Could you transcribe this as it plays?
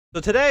So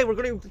today we're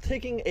going to be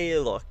taking a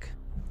look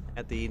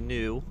at the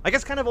new, I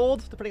guess kind of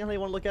old, depending on how you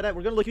want to look at it.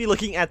 We're going to be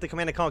looking at the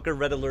Command & Conquer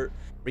Red Alert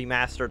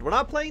Remastered. We're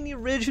not playing the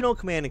original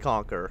Command &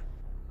 Conquer.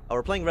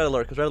 We're playing Red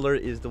Alert because Red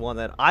Alert is the one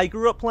that I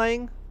grew up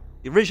playing.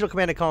 The original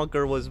Command &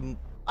 Conquer was...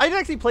 I didn't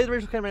actually play the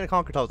original Command &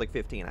 Conquer until I was like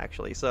 15,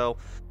 actually. So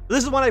this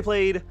is the one I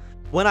played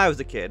when I was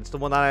a kid. It's the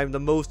one that I'm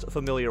the most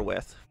familiar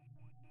with.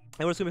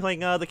 And we're just going to be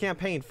playing the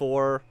campaign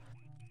for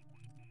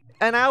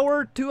an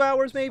hour, 2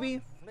 hours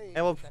maybe.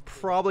 And we'll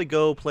probably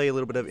go play a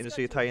little bit of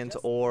Industry Titans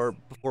or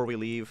before we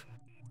leave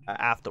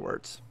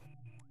afterwards.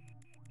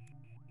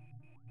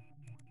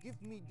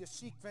 Give me the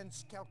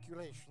sequence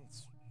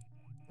calculations.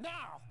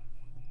 Now!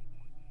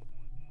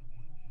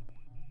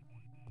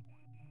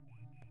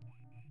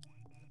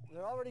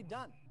 They're already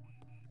done.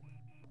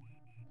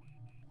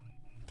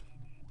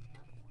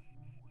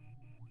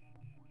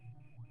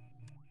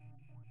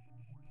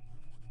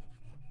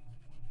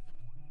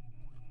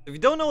 If you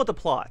don't know what the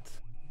plot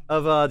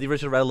of the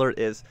original Red Alert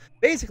is,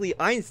 basically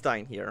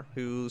Einstein here,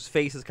 whose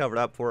face is covered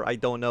up for I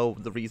don't know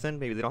the reason.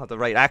 Maybe they don't have the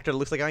right actor that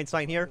looks like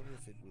Einstein here.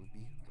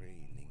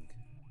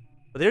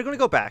 But they're going to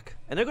go back,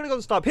 and they're going to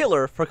go stop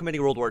Hitler from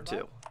committing World War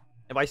II.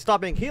 And by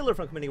stopping Hitler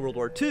from committing World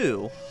War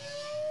II,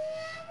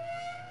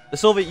 the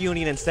Soviet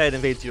Union instead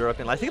invades Europe,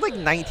 and I think like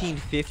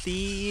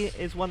 1950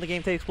 is when the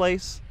game takes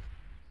place.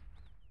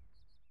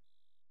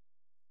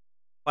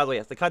 By the way,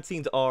 yes, the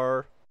cutscenes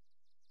are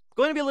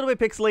going to be a little bit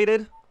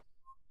pixelated.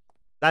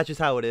 That's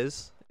just how it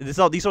is. These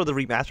are the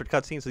remastered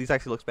cutscenes, so these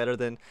actually looks better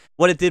than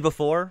what it did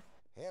before.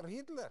 Herr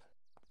Hitler.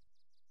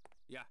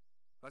 Ja,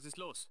 was ist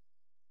los?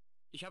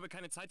 Ich habe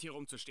keine Zeit hier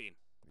rumzustehen.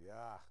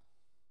 Ja,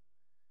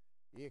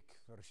 ich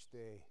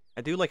verstehe.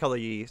 I do like how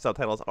the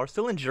subtitles are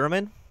still in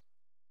German.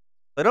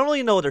 I don't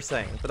really know what they're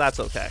saying, but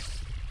that's okay.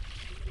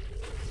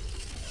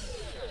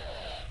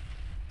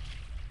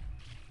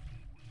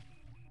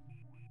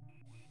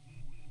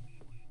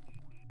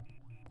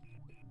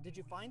 Did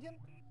you find him?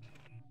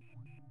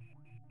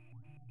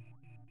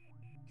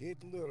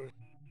 Hitler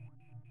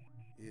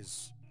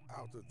is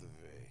out of the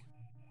way.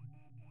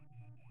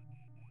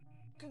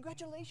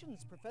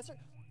 Congratulations, Professor.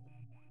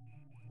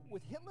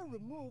 With Hitler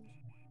removed...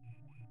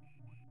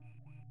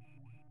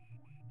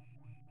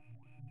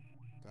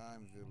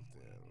 Time will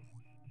tell.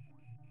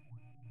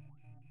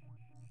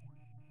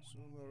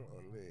 Sooner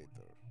or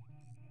later.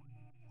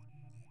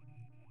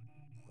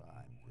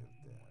 Time will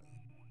tell.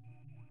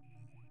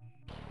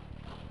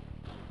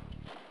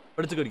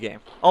 But it's a good game.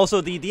 Also,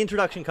 the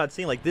introduction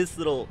cutscene, like this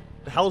little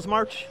Hell's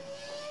March,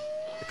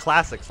 the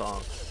classic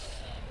song.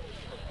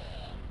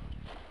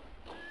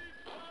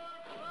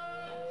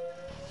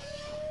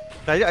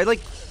 I like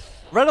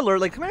Red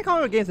Alert, like Command &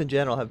 Conquer games in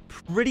general have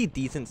pretty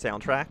decent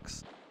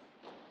soundtracks.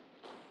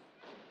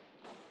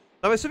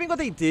 I'm assuming what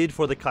they did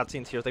for the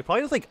cutscenes here is they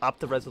probably just like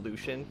upped the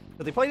resolution,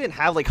 but they probably didn't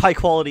have like high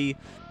quality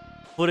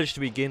footage to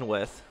begin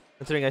with.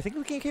 Considering I think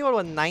the game came out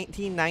in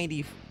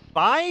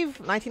 1995,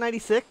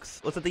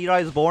 1996. Was it the year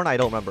I was born? I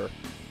don't remember.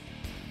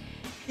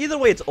 Either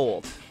way, it's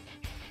old.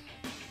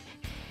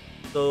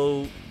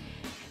 So.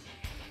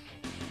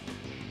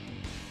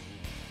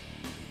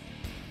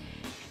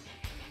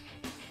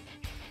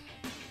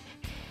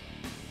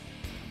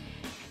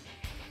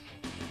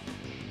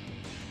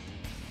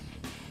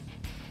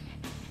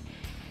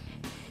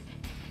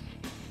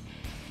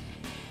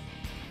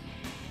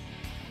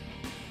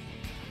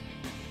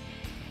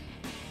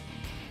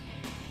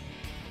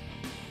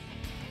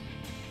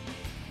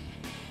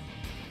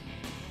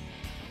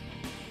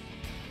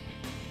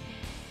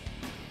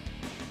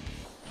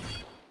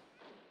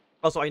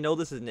 Also, I know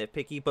this is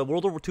nitpicky, but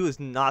World War II is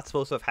not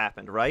supposed to have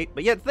happened, right?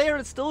 But yet there,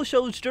 it still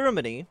shows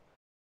Germany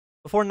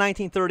before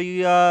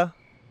 1930, or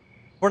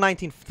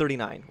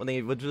 1939,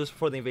 just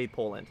before they invade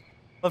Poland.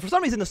 But for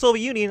some reason, the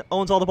Soviet Union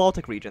owns all the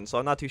Baltic region, so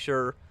I'm not too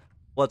sure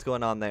what's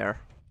going on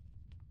there.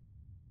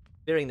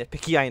 Very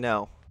nitpicky, I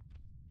know.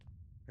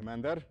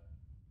 Commander,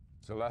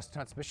 The last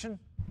transmission?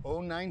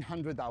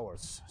 0900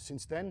 hours.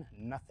 Since then,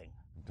 nothing.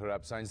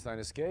 Perhaps Einstein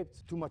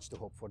escaped? Too much to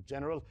hope for,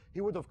 General.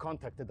 He would have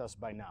contacted us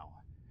by now.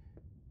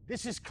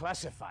 This is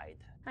classified.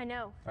 I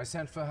know. I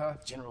sent for her.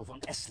 General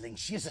von Essling,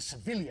 she is a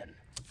civilian.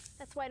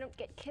 That's why I don't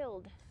get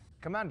killed.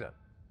 Commander,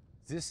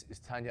 this is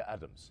Tanya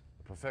Adams,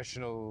 a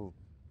professional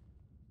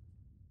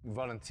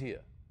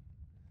volunteer.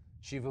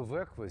 She will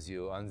work with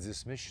you on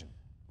this mission.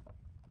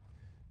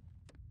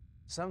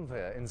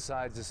 Somewhere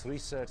inside this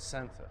research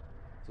center,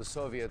 the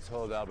Soviets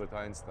hold Albert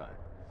Einstein.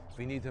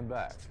 We need him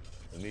back,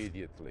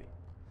 immediately.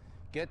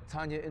 Get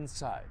Tanya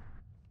inside,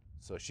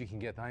 so she can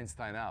get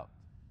Einstein out.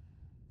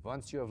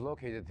 Once you have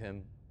located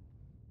him,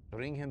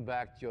 bring him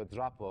back to your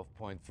drop-off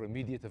point for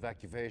immediate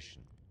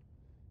evacuation.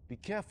 Be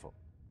careful.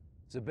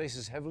 The base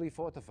is heavily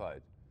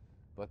fortified,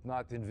 but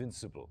not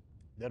invincible.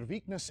 Their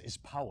weakness is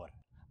power.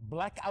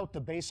 Black out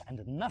the base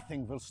and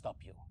nothing will stop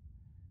you.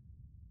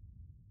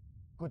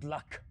 Good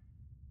luck.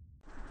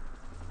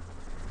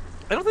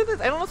 I don't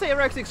know if they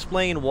ever actually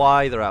explain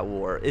why they're at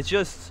war. It's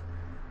just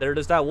they're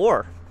just at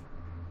war.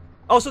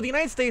 Oh, so the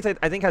United States,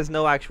 I think, has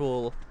no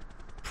actual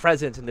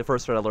present in the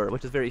first Red Alert,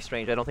 which is very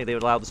strange. I don't think they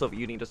would allow the Soviet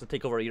Union just to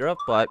take over Europe,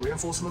 but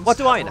what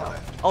do I know?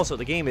 Also,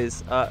 the game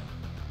is a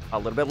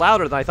little bit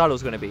louder than I thought it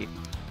was going to be.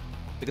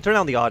 We can turn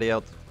down the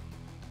audio.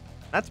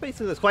 That's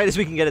basically as quiet as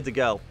we can get it to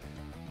go.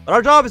 But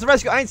our job is to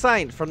rescue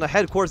Einstein from the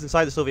headquarters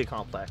inside the Soviet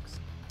complex.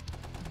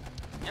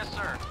 Yes,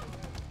 sir.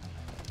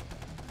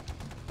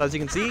 As you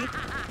can see,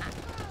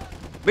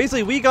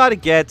 basically we got to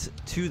get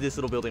to this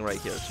little building right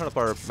here. Let's turn up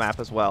our map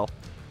as well.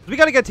 We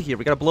got to get to here.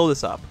 We got to blow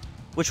this up,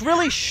 which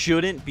really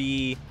shouldn't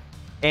be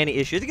any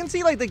issue. As you can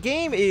see, like, the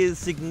game is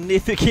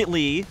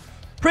significantly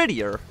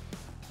prettier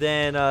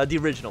than the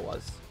original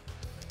was.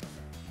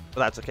 But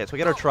that's okay. So we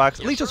get our trucks.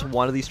 At least just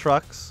one of these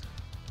trucks.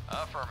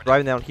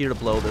 Driving down here to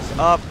blow this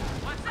up.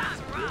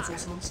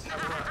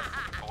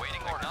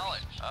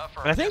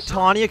 And I think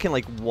Tanya can,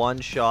 like,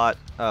 one-shot.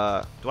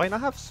 Do I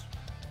not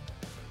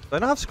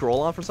have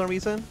scroll on for some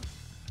reason?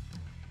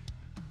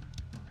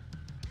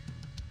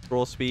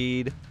 Scroll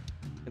speed.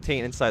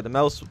 Contain inside the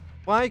mouse.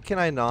 Why can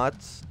I not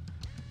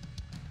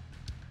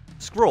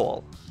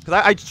scroll?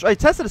 Because I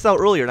tested this out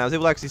earlier and I was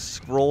able to actually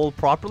scroll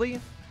properly.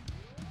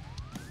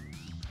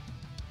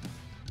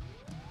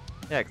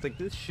 Yeah, cause, like,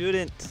 this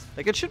shouldn't...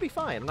 Like, it should be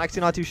fine. I'm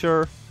actually not too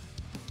sure.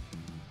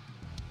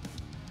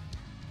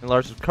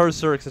 Enlarge the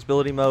cursor,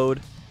 accessibility mode.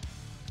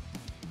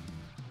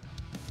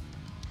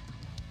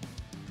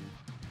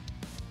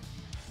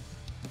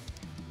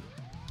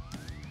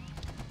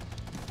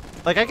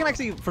 Like, I can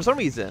actually, for some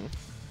reason,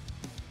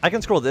 I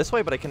can scroll this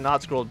way, but I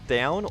cannot scroll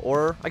down,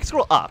 or I can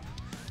scroll up.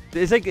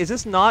 Is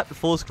this not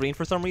full screen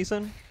for some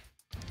reason?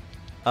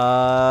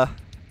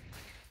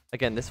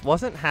 Again, this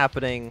wasn't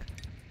happening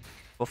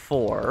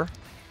before.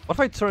 What if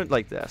I turn it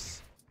like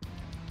this?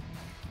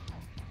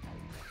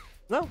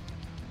 No.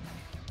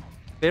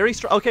 Very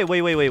strong. Okay,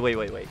 wait.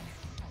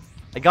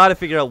 I gotta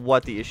figure out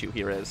what the issue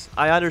here is.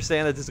 I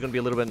understand that this is gonna be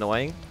a little bit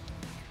annoying.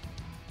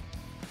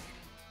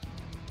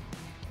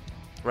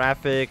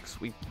 Graphics,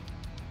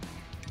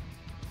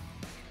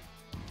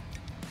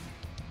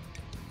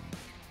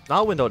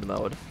 not windowed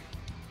mode.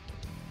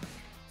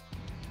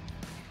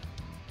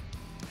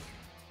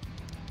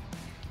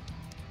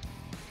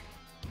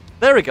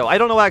 There we go. I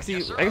don't know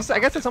actually. Yes, I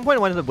guess at some point it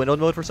went into windowed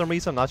mode for some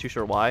reason. I'm not too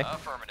sure why.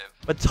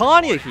 But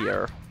Tanya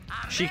here,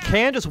 she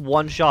can just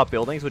one-shot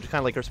buildings, which is kind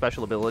of like her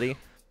special ability.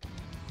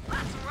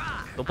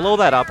 So blow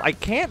that up. I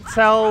can't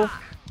tell.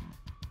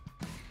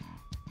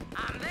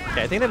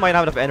 Okay, I think they might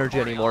not have enough energy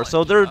anymore.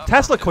 So their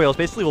Tesla coils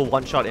basically will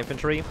one-shot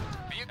infantry,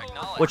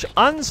 which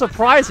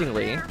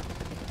unsurprisingly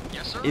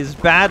is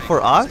bad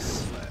for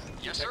us.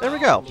 There we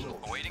go.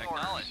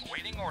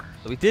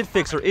 So we did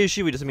fix our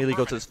issue. We just immediately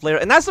go to this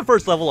flare, and that's the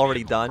first level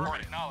already done.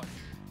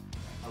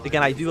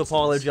 Again, I do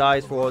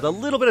apologize for the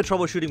little bit of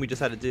troubleshooting we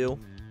just had to do.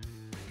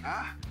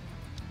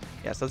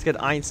 Yes, let's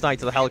get Einstein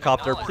to the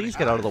helicopter. Please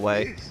get out of the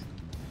way.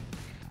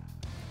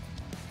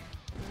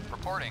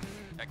 Reporting.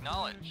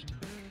 Acknowledged.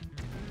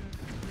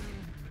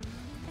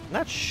 And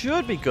that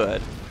should be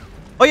good.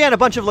 Oh yeah, and a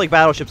bunch of, like,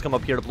 battleships come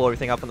up here to blow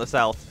everything up in the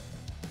south.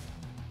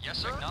 Yes,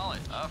 sir.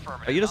 Acknowledged.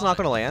 Affirmative. Are you just not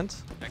going to land?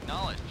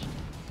 Acknowledged.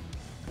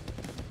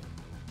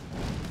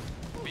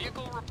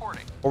 Vehicle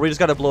reporting. Or we just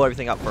got to blow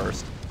everything up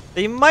first?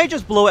 They might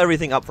just blow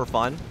everything up for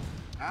fun.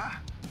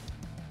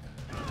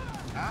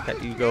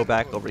 Okay, you go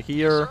back over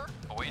here. Yes,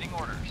 awaiting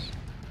orders.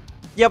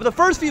 Yeah, but the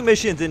first few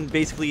missions in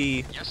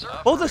basically Yes,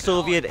 both the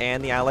Soviet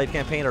and the Allied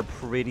campaign are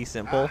pretty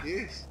simple.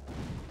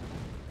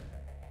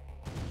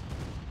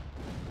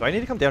 Do I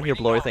need to come down here and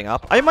blow everything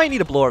up? I might need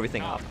to blow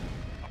everything up.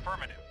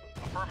 Affirmative.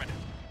 Affirmative.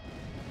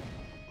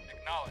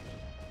 Acknowledged.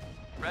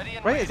 Ready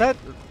and Right? waiting. Is that...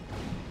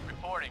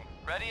 Reporting.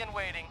 Ready and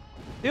waiting.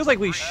 Feels like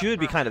we should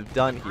be kind of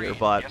done here,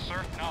 but... Yes,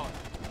 sir. Acknowledged.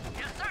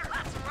 Yes, sir.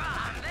 Let's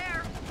run.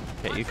 There.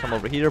 Okay, you come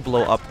over here,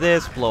 blow up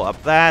this, blow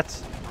up that.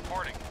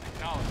 Reporting.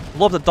 Acknowledged.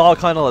 Blow up the dog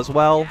tunnel as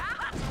well. Let's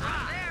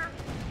run.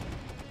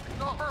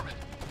 There. Affirmative.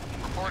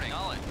 Reporting.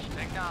 Acknowledged.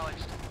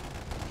 Acknowledged.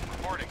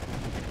 Reporting.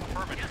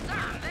 Affirmative.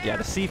 Yes, sir. Yeah,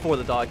 the C4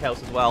 the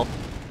doghouse as well.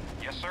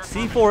 Yes, sir.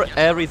 C4 Yes,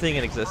 everything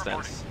in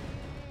existence.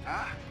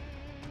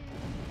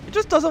 It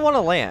just doesn't want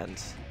to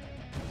land.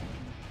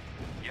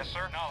 Yes,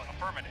 sir. Acknowledged.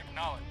 Affirmative.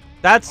 Acknowledged.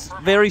 That's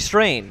very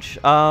strange.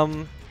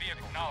 Vehicle.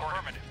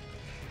 Affirmative.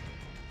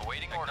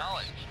 Awaiting orders.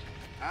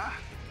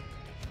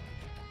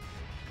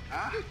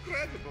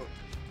 Incredible.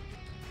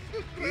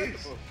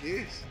 Incredible.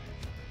 Yes.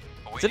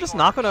 Is it just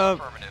not gonna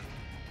Affirmative.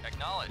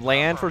 Acknowledged.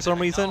 land for some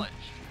reason? Acknowledged.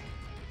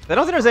 I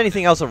don't think there's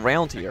anything else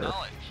around here.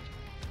 Acknowledged.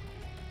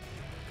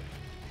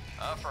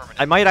 Affirmative.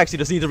 I might actually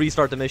just need to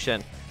restart the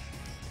mission.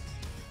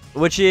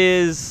 Which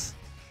is...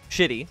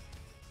 shitty.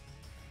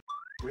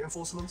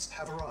 Reinforcements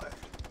have arrived.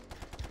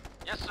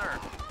 Yes, sir.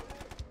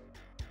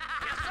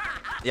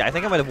 Yeah, I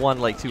think I might have won,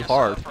 like, too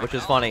hard, which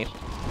is funny.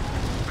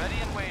 Ready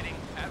and waiting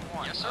at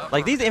once. Yes, sir.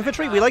 Like, these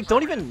infantry, we, like,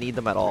 don't even need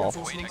them at all.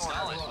 Reinforcements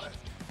have arrived.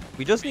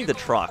 We just need the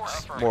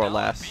trucks, more or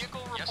less.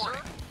 Vehicle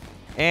reporting.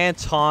 And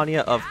Tanya,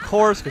 of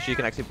course, because she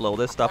can actually blow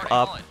this stuff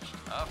up.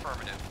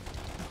 Affirmative.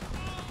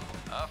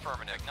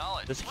 Affirmative.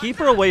 Acknowledged. Just keep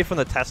her away from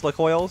the Tesla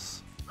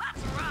coils.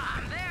 Let's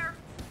run there.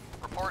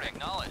 Reporting.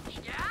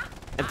 Acknowledged. Yeah.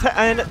 And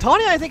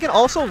Tanya, I think, can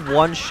also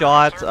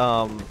one-shot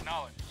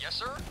Yes,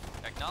 sir.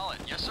 Acknowledge.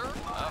 Yes, sir.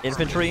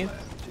 infantry.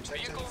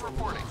 Vehicle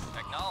reporting.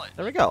 Acknowledge.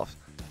 There we go.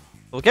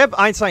 We'll get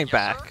Einstein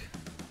back.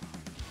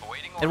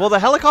 Awaiting And will the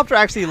helicopter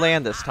actually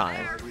land this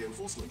time?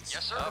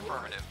 Yes, sir.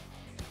 Affirmative.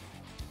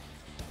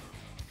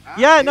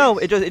 Yeah, no,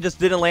 it just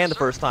didn't land the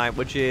first time,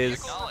 which is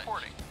Vehicle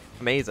reporting.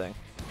 amazing.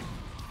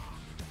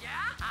 Yeah,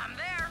 I'm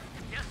there.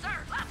 Yes, sir.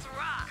 Let's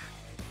rock.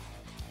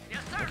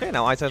 Yes, sir. Okay,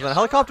 now Einstein's on a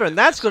helicopter, and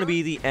that's going to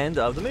be the end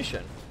of the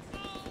mission.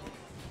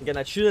 Again,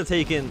 that shouldn't have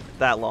taken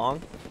that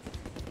long.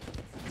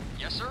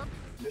 Yes, sir.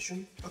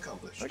 Mission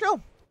accomplished. There we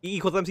go. E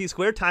equals MC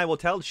squared. Time will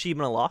tell.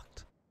 Achievement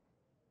unlocked.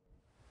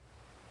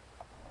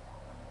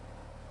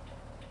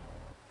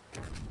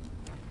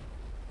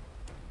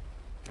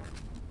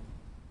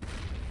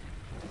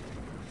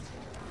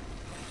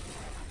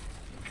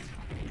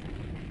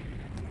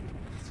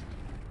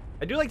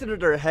 I do like that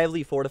their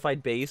heavily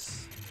fortified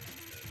base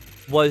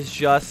was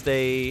just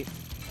a...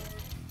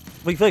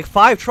 like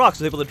 5 trucks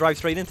was able to drive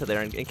straight into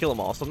there and kill them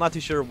all. So I'm not too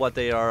sure what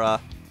they are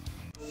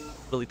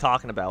really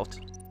talking about.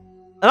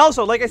 And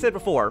also, like I said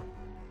before,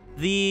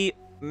 the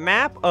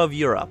map of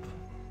Europe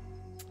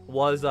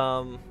was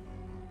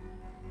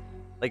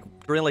like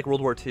during like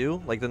World War II,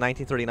 like the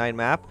 1939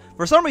 map.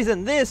 For some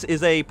reason, this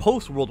is a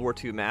post-World War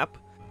II map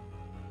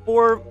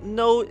for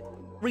no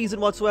reason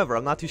whatsoever.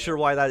 I'm not too sure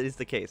why that is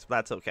the case, but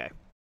that's okay.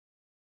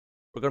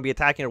 We're going to be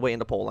attacking our way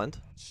into Poland.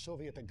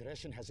 Soviet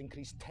aggression has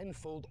increased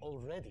tenfold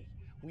already.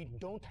 We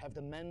don't have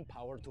the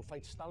manpower to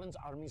fight Stalin's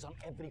armies on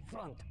every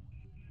front.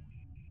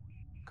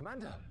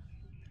 Commander,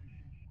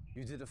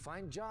 you did a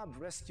fine job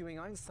rescuing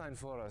Einstein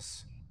for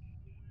us.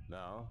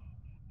 Now,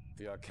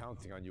 we are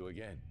counting on you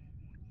again.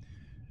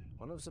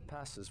 One of the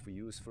passes we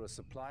use for a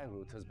supply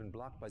route has been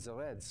blocked by the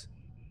Reds.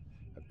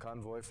 A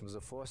convoy from the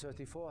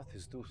 434th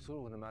is due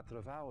through in a matter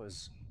of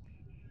hours.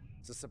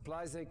 The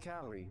supplies they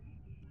carry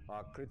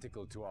are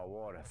critical to our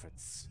war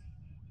efforts.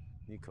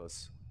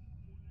 Nikos,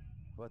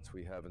 what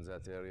we have in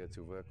that area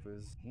to work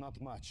with? Not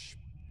much.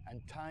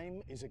 And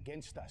time is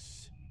against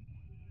us.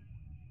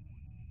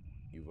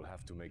 You will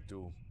have to make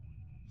do.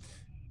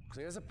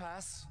 Clear the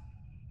pass,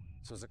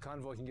 so the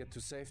convoy can get to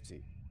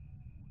safety.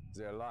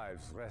 Their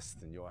lives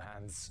rest in your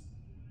hands.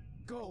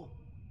 Go!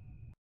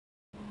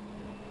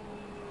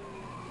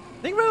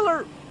 I think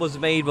Riddler was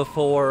made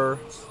before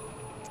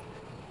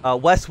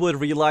Westwood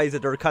realized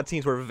that their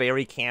cutscenes were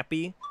very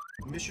campy.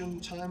 Mission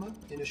timer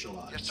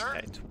initialized. Yes, sir.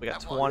 Okay, we got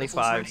That one.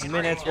 25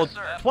 minutes. Yes, Well,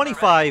 sir.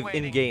 25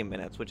 Waiting. in-game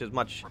minutes, which is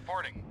much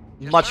Reporting.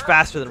 Yes, much sir.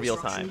 faster than real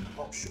time. Construction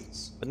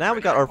options. But now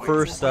we got our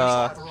first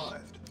Have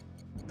arrived.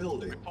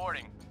 Building.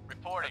 Reporting.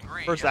 Reporting.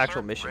 Agreed. first Yes,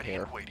 actual sir. mission Ready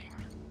here. and waiting.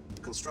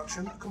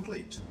 Construction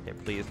complete. Okay,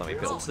 please let me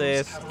build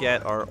this.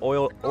 Get our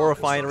ore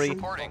refinery.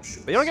 Reporting.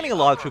 But you're getting a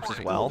lot of troops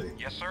as well.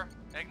 Yes, sir.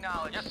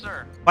 Acknowledge. Yes,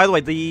 sir. By the way,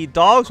 the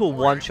dogs will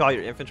one-shot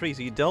your infantry,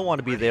 so you don't want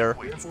to be there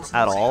Reinforcements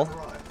at all. have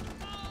arrived.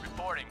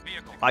 Reporting.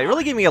 Vehicle. You're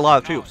really giving me a lot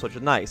of troops, which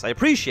is nice. I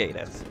appreciate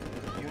it.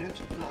 Unit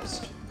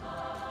lost.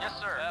 Yes,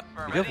 sir.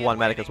 You do have one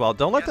medic as well.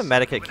 Don't let the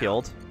medic get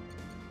killed.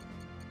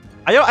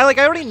 I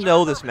already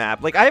know this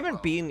map. Like, I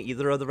haven't beaten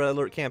either of the Red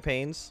Alert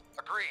campaigns,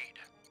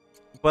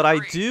 Agreed. but I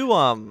do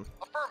Affirmative.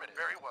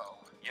 Very well.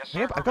 Yes,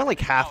 sir. I've gone like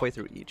halfway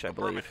through each, I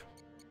believe.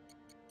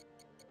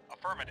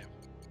 Affirmative.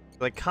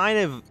 I kind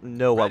of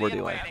know what we're Ready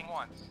and doing. waiting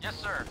once. Yes,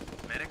 sir.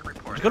 Medic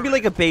report. There's gonna be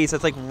like a base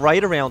that's like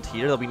right around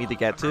here that we need to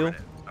get to.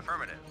 Affirmative.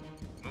 Affirmative.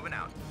 Moving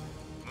out.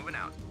 Moving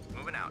out.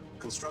 Moving out.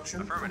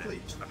 Construction Affirmative.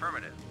 complete.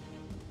 Affirmative.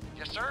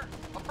 Yes, sir.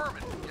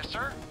 Affirmative. Yes,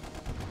 sir.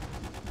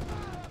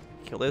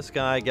 Kill this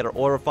guy, get our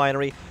ore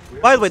refinery.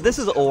 By the way, this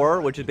is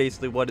ore, which is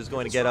basically what is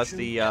going to get us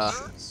the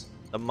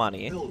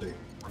money. Building.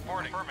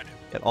 Reporting. Affirmative.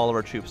 Get all of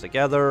our troops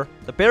together.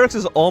 The barracks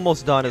is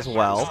almost done as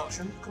well.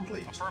 Construction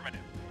complete. Affirmative.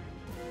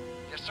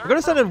 Yes, sir. We're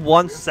gonna send in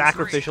one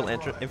sacrificial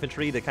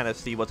infantry to kind of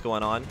see what's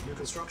going on. New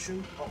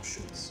construction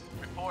options.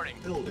 Reporting.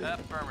 Building.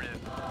 Affirmative.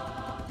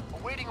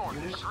 Awaiting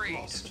orders. Unit Agreed.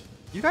 lost.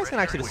 You guys can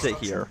actually just sit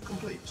here.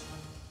 Complete.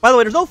 By the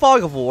way, there's no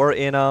fog of war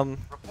in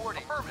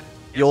Reporting. Affirmative.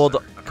 the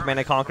old Command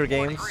and Conquer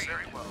games.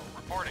 Very well.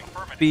 Reporting.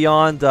 Affirmative.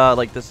 Beyond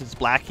like this is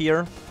black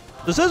here.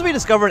 So as soon as we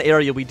discover an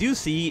area, we do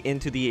see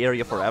into the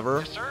area forever.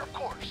 Yes, sir. Of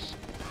course.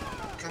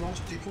 Cannot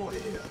deploy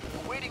here.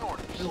 Awaiting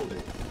orders.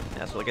 Building.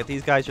 Yeah, so we'll get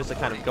these guys just to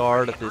kind of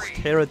guard this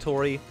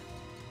territory.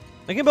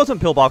 We can build some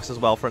pillboxes as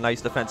well for a nice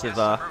defensive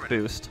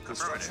boost.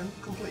 Construction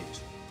complete.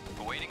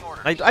 Awaiting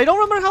orders. I don't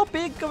remember how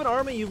big of an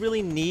army you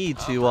really need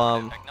to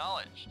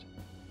Acknowledged.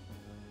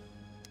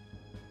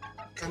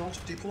 Cannot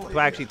deploy to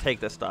actually here. take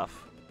this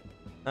stuff.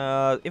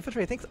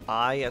 Infantry, I think it's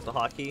I as the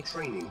hotkey.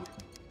 Training.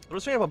 We're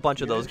just gonna have a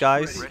bunch of those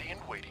guys. Ready and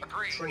waiting.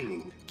 Agreed.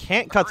 Training.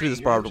 Can't cut through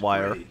this barbed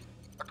wire. Ready.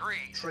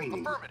 Agreed.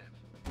 Training. Affirmative.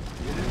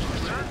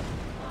 Unit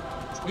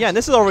ready. Yeah, and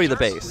this is already the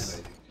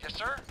base. Yes,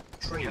 sir.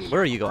 Training.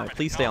 Where are you going?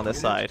 Please stay on this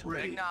side.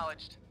 Ready.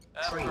 Acknowledged.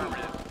 Training.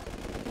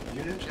 Affirmative.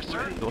 Unit Yes, sir.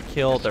 ready. We'll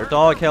kill their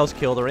dog hells,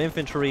 kill their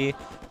infantry,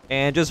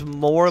 and just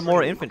more and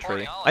more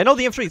infantry. I know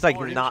the infantry is like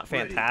not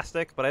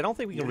fantastic, but I don't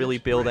think we can really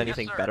build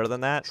anything better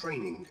than that.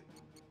 Training.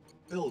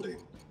 Building.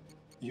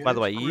 By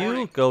the way,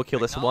 you go kill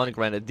this one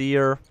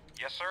grenadier.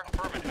 Yes, sir.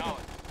 Affirmative.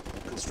 Knowledge.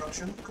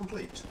 Construction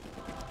complete.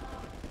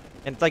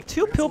 And like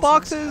 2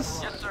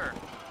 pillboxes Yes, sir.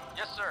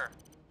 Yes, sir.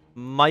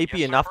 might be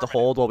Yes, sir. enough to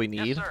hold what we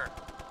Yes, need. sir.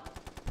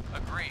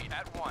 Agreed.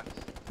 At once.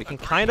 We can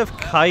Agreed. kind of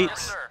kite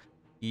Yes, sir.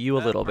 you a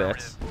little bit.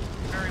 Affirmative.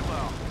 Very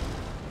well.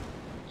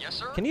 Yes,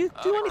 sir. Can you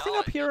do anything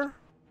up acknowledged. here?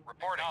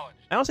 Report knowledge.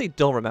 I honestly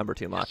don't remember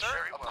too Yes, much. sir.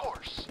 Of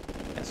course.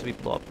 Yeah, so we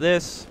blow up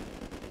this.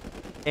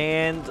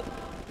 And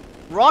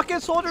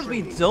rocket soldiers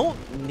we don't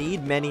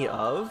need many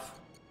of.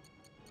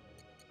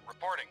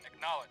 Reporting.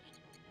 Acknowledged.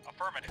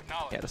 Affirmative.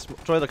 Knowledge. Yeah,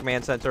 destroy the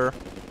command center.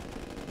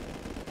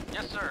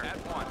 Yes, sir. At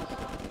once.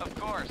 Of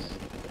course.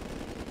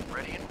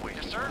 Ready and wait.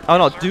 Yes, sir. Oh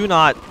no, Yes, sir. do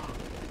not.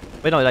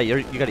 Wait, no,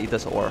 you gotta eat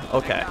this ore.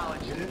 Okay.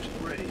 Acknowledged. Unit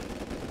ready.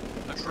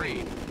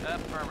 Agreed.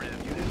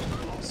 Affirmative.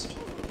 Unit lost.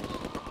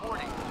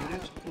 Reporting.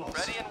 Unit lost.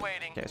 Ready and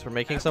waiting. Okay, so we're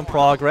making At some once.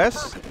 progress.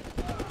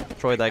 Affirmative.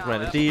 Destroy that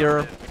Acknowledged. grenadier.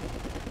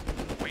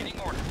 Affirmative. Waiting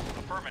orders.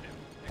 Affirmative.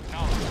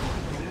 Acknowledged.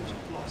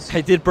 Unit lost.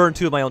 I did burn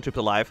 2 of my own troops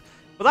alive,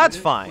 but that's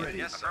Unit fine. ready.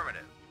 Yes,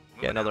 affirmative.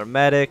 Get another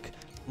medic,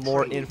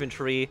 more Training.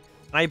 infantry.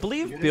 And I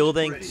believe Unit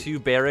building ready. 2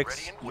 barracks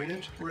Ready and waiting.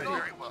 Unit ready.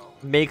 Very well.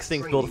 makes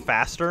things build Training.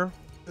 faster.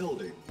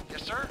 Building.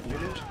 Yes, sir.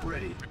 Unit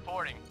ready.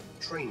 Reporting.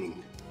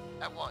 Training.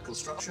 At once.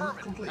 Construction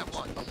Affirmative. complete. At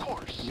once. Of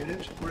course.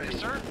 Unit ready.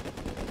 Yes, sir.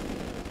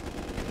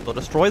 So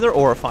destroy their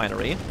ore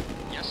refinery.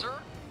 Yes, sir.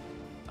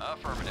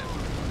 Affirmative.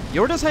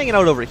 You're just hanging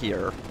out over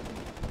here.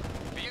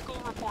 Vehicle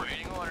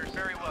reporting. Orders.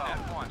 Very well.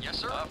 At once. Yes,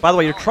 sir. By the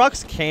way, your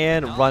trucks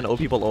can run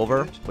people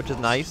over, which is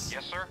nice.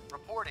 Yes, sir.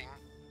 Reporting.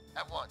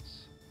 At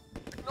once.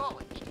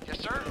 Acknowledged. Yes,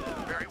 sir.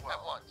 Very well.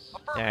 At once.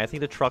 Affirmative. Yeah, I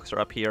think the trucks are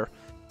up here.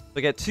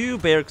 We get 2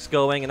 barracks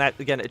going, and that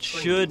again, it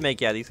should make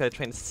these guys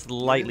train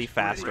slightly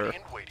faster. Ready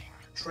and waiting.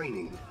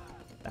 Training.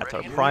 That's our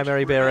Ready and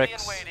primary Ready and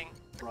barracks. waiting.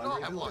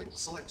 Primary At building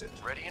once. selected.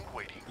 Ready and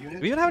waiting. Unit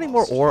Do we even have any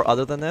more lost. ore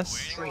other than this?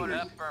 Waiting order.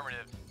 Training.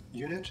 Affirmative.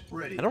 Unit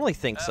ready. I don't really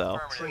think so.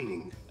 Affirmative.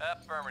 Training.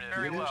 Affirmative.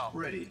 Very Unit well.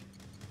 ready.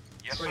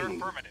 Yes, sir.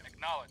 Training. Affirmative.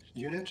 Acknowledged.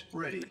 Unit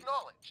ready.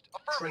 Acknowledged.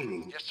 Affirmative.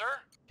 Training. Yes, sir.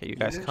 Okay, you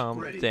guys Unit come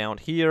ready. down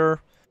here.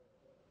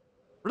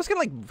 We're just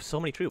getting like so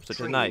many troops, which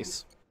is Training.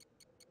 nice.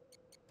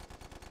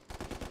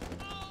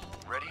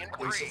 Ready and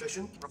agreed.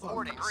 Insufficient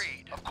Reporting. funds.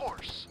 Agreed. Of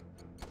course.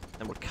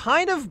 And we're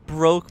kind of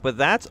broke, but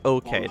that's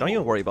okay. Don't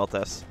even worry about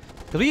this.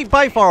 Because we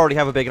by far already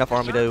have a big enough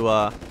army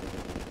to,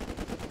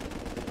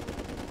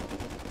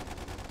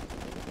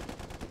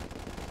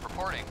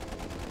 Reporting.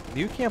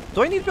 You can't...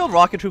 Do I need to build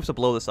rocket troops to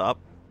blow this up?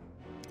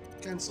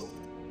 Cancel.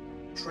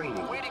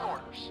 Training. Waiting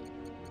orders.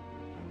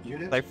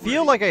 Unit I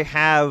feel ready. like I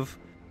have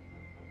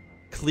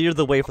cleared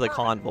the way for the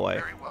convoy.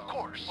 Very well. Of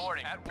course.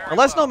 Reporting. Very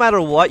Unless no well.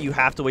 matter what, you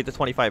have to wait the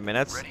 25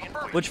 minutes. Ready and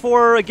waiting. Which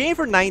for a game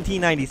for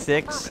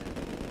 1996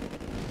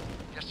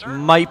 Yes, sir.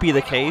 might be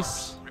the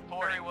case.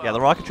 Reporting. Yeah,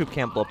 the rocket troop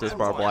can't blow up this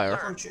barbed wire.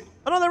 Approaching.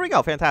 Oh no, there we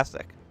go.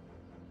 Fantastic.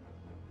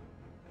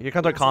 Here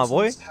comes our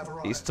convoy. Reinforcements have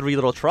arrived. These 3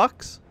 little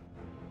trucks.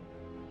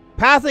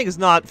 Pathing is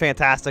not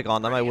fantastic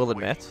on them, I will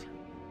admit.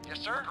 Yes,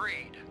 sir.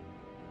 Agreed.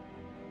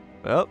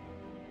 Well,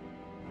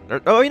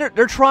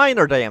 they're trying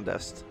their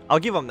damnedest. I'll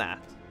give them that.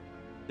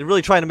 They're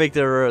really trying to make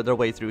their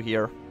way through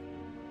here.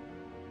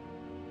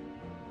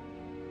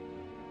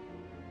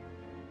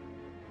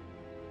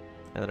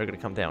 And then they're gonna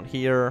come down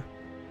here.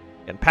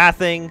 And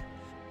pathing.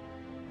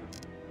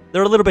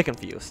 They're a little bit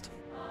confused.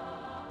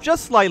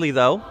 Just slightly,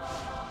 though.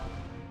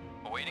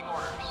 Awaiting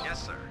orders.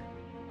 Yes, sir.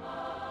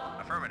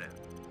 Affirmative.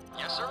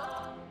 Yes, sir.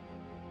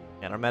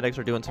 And our medics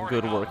are doing some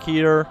good work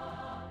here.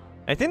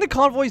 I think the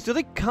convoys, do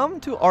they come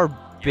to our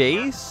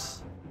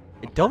base?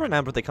 I don't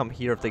remember if they come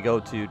here, if they go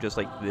to just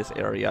like this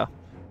area.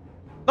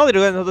 No, they do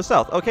go to the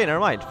south. Okay, never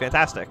mind.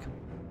 Fantastic.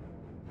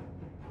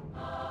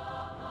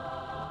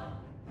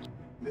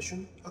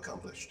 Mission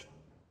accomplished.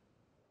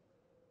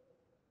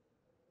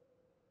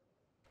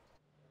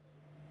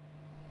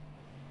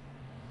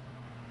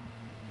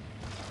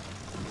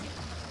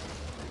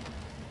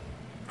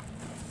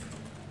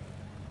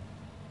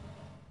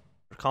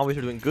 Our convoys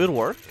are doing good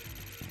work.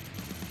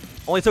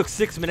 Only took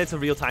 6 minutes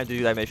of real time to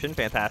do that mission.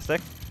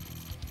 Fantastic.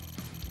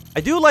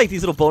 I do like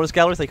these little bonus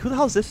galleries. Like, who the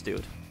hell is this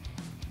dude?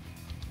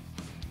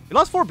 He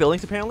lost 4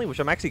 buildings, apparently, which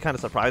I'm actually kind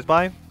of surprised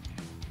by.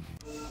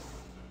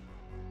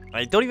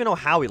 I don't even know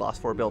how he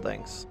lost 4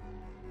 buildings.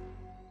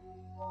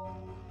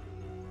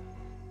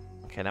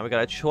 Okay, now we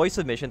got a choice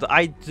of missions.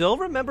 I don't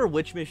remember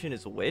which mission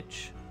is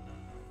which.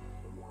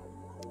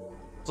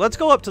 So let's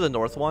go up to the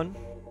north one.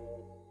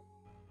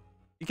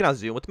 You can now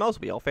zoom with the mouse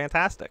wheel.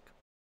 Fantastic.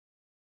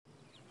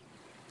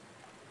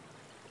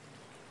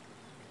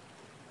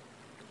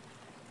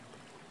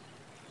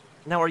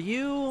 Now, are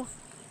you...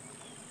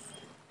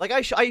 Like,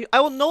 I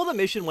will know the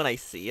mission when I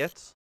see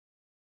it.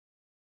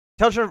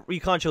 Intelligent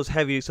recon shows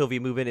heavy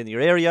Soviet movement in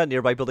your area.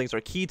 Nearby buildings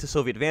are key to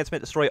Soviet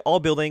advancement. Destroy all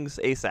buildings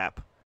ASAP.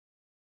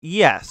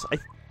 Yes.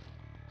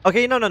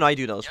 Okay, no, I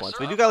do know this one. So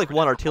we do got, like,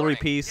 1 artillery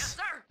piece.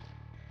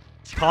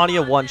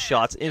 Tanya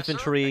one-shots.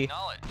 Infantry.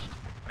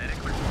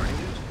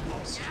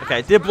 Okay,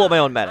 I did blow up my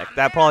own medic.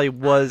 That probably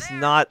was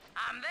not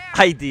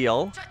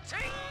ideal.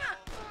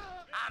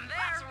 I'm there.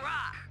 Let's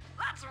rock.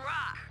 Let's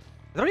rock.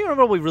 I don't even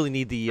remember if we really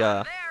need the,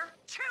 There.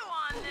 Chew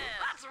on this.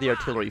 Let's the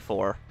artillery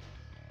for.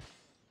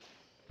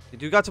 We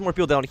do got some more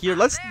people down here.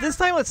 This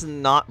time let's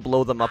not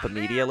blow them up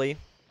immediately.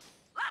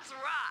 Let's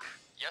rock.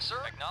 Yes, sir.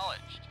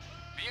 Acknowledged.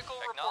 Vehicle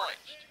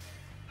acknowledged.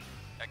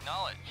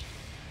 Acknowledged.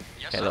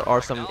 Yes, Okay, sir. there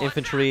are some Acknowledged.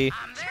 infantry.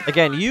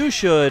 Again, you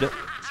should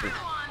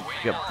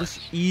just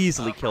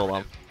easily kill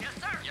them. Yes,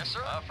 sir. Yes,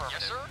 sir. Affirmative.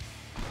 Yes, sir.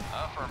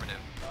 Affirmative.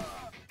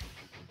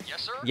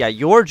 Yes, sir. Yeah,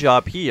 your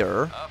job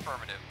here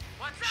Affirmative.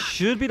 What's up?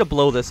 should be to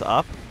blow this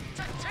up.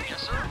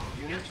 Yes, sir.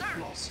 Unit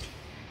lost.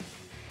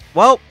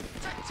 Well,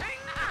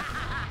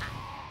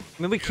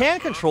 I mean, we can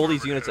control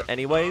these units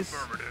anyways.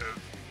 Yes, sir.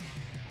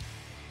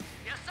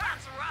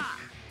 Let's rock.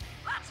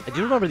 Let's I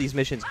do remember these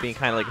missions being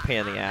kind of like a pain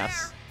in the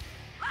ass.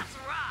 Let's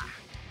rock.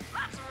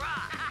 Let's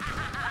rock.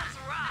 Let's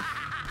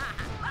rock.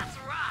 Let's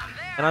rock. I'm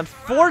there. And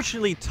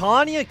unfortunately,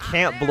 Tanya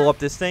can't blow up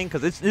this thing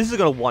because this is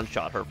going to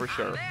one-shot her for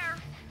sure. There.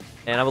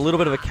 And I'm a little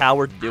bit of a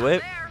coward to do it.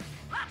 There.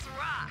 Let's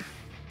rock.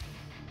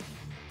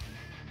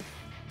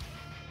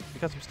 We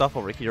got some stuff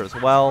over here as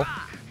well.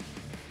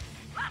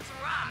 Let's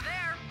rock. I'm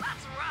there.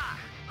 Let's rock.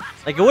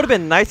 Let's Like, it would have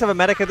been nice to have a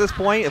medic at this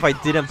point if I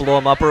didn't blow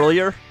him up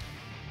earlier.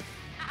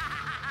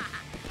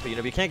 But, you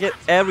know, you can't get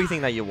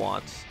everything that you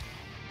want.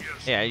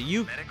 Yeah,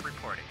 you... Medic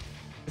reporting.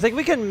 It's like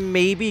we can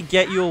maybe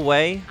get you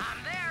away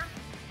I'm there.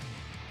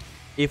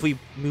 if we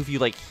move you,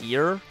 like,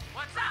 here.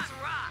 What's up? Let's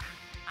rock.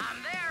 I'm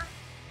there.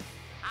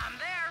 I'm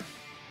there.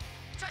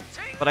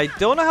 Cha-ching. But I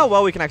don't know how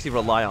well we can actually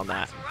rely on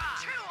that. Let's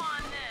rock. Chew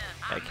on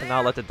this. I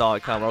cannot let the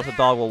dog come, or else the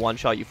dog will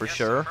one-shot you for Yes,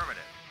 sure.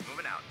 Affirmative.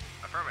 Moving out.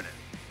 Affirmative.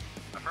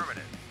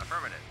 Affirmative.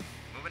 Affirmative.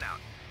 Moving out.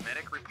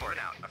 Medic reporting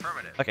out.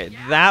 Affirmative. Okay,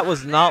 that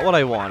was not what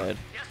I wanted.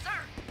 Yes, sir.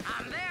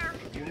 I'm there.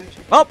 Unit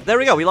Oh, there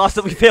we go. We lost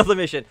it. We failed the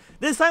mission.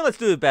 This time, let's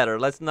do it better.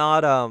 Let's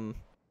not,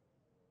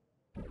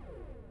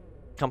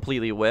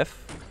 completely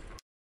whiff.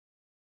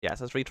 Yes,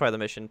 let's retry the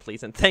mission,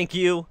 please, and thank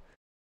you.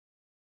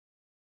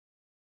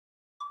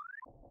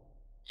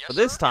 Yes, But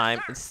this sir.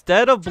 time,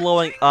 instead of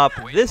blowing up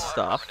Waiting this for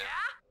stuff, affirmative.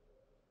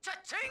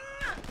 Cha-ching.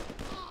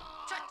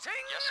 Cha-ching.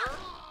 Yes, sir.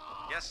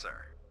 Yes,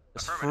 sir.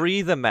 just Affirmative.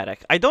 free the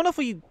medic. I don't know if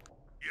we... Yes,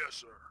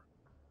 sir.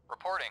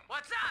 Reporting.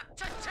 What's up?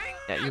 Cha-ching.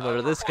 Yeah, you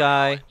murder this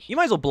guy. You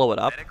might as well blow it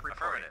up. Medic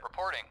reporting.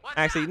 Reporting. What's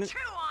Actually, up? Chew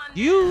on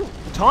You...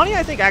 Tawny,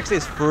 I think, actually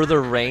has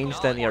further range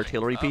than the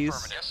artillery piece.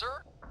 Affirmative. Yes,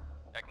 sir.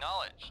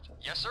 Acknowledged.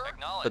 Yes, sir.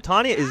 Acknowledged. But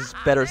Tanya is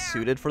better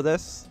suited for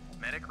this.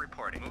 Medic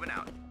reporting. Moving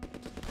out.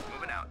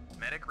 Moving out.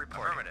 Medic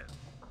reporting. Affirmative.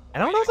 I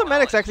don't know if the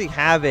medics actually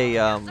have a,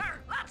 Sir,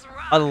 let's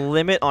rock. a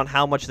limit on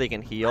how much they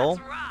can heal.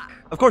 Let's rock.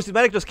 Of course, the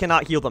medic just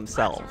cannot heal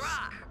themselves. Let's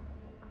rock.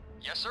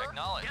 Yes, sir.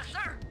 Acknowledged. Yes,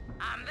 sir.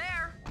 I'm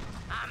there.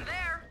 I'm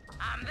there.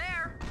 I'm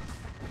there.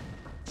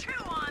 Chew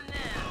on this.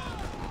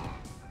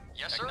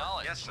 Yes, sir.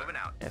 Acknowledged. Yes, sir. Moving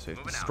out. Yes, we've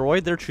Moving out.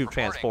 destroyed their troop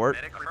Reporting. transport.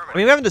 Medic I affirmative.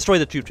 mean, we haven't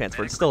destroyed the troop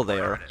transport. It's Medic still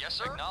there. affirmative. Yes,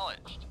 sir.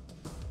 Acknowledged.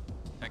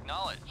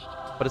 Acknowledged.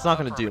 But it's not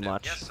going to do Affirmative.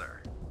 much. Yes,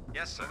 sir.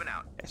 Yes, sir. Moving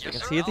out. Okay, so Yes, we can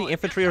sir. see that the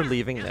infantry are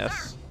leaving Yes,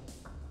 this. sir.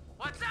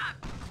 What's up?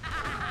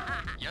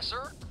 Yes,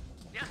 sir.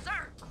 Yes,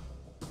 sir.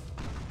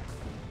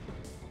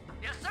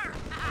 Yes, sir.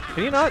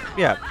 Can you not?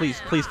 Yeah, please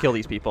kill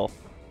these people.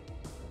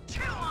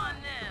 Chew on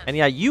this. And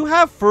yeah, you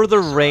have further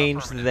Yes, sir.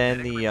 range Affirmative. than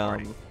Medic the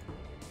reporting.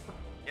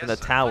 than the Yes,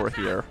 sir. tower What's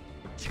up? here.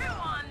 Chew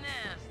on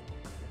this.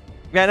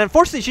 Yeah, and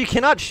unfortunately, she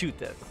cannot shoot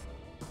this.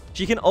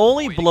 She can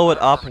only Waiting blow for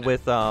it up affirmative.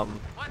 with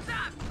What's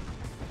up?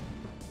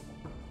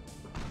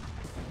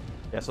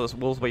 Yeah, so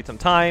we'll wait some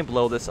time,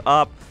 blow this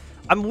up.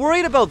 I'm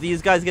worried about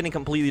these guys getting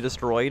completely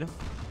destroyed,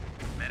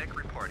 Medic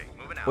reporting.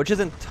 Moving out. which is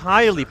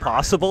entirely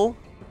possible.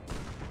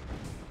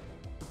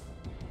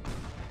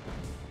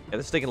 Yeah,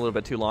 this is taking a little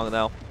bit too long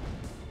though.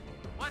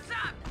 What's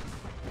up?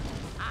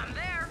 I'm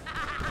there.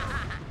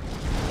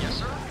 Yes,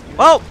 sir.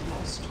 Well,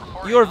 lost.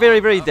 you are very,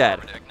 very dead.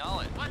 Affirmative.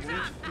 Acknowledged. What's up?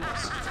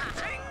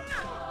 Cha-ching.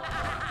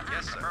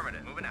 Yes, sir.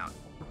 Affirmative. Moving out.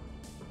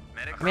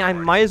 Medic I mean, I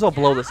reporting. might as well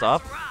blow this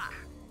up. Let's rock.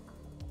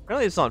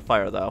 Apparently it's on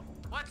fire though.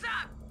 What's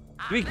up?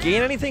 Do we I'm gain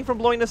there. anything from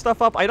blowing this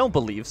stuff up? I don't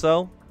believe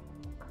so.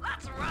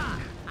 Let's rock.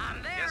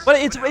 I'm there. Yes, But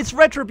sir. it's Moving out. it's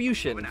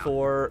retribution Moving out.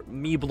 for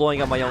me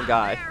blowing up my own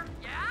guy. There.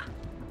 Yeah?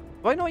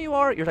 Do I know who you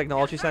are? Your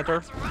technology Yes, sir. center?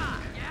 Let's rock.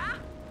 Yeah?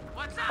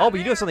 What's up? Oh, but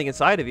you do have there? something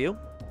inside of you.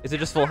 Is it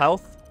just full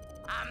health?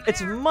 I'm It's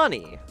there.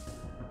 money.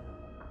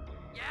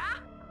 Yeah?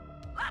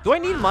 Let's Do I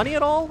need rock. money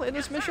at all in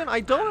this Yes, sir. mission?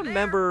 I don't I'm there.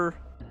 remember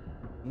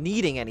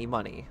needing any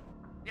money.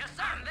 Yes,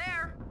 sir. I'm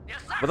there.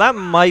 Yes, sir. But that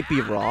Rock. might be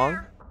I'm wrong.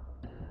 there.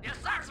 Yes,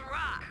 sir. Let's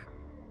rock.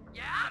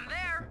 Yeah, I'm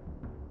there.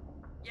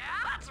 Yeah,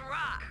 let's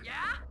rock. Yeah?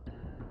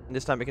 And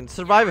this time we can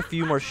survive a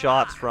few more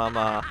shots from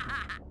Cha-ching.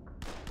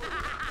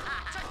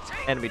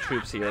 enemy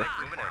troops here.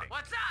 Moving out.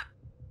 What's up?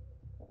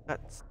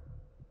 That's...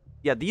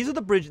 Yeah, these are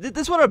the bridges.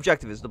 This is what our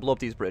objective is, to blow up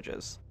these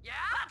bridges. Yeah,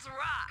 let's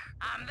rock.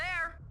 I'm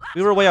there. Let's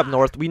We were way up rock.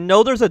 north. We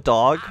know there's a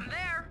dog. I'm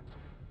there.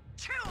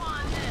 Chew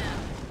on this.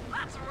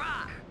 Let's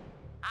rock.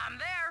 I'm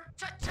there.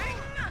 Cha-ching.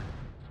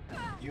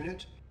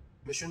 Unit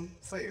mission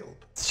failed.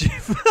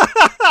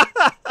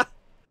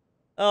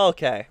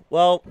 Okay,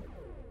 well,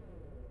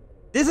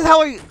 this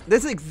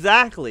is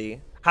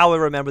exactly how I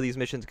remember these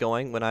missions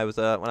going when I was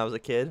a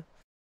kid.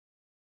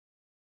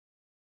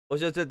 Was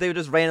just that they would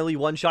just randomly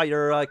one-shot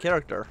your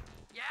character.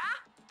 Yeah,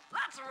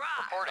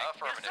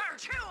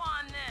 Chew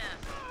on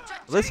this.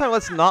 This time,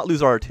 let's not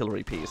lose our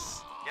artillery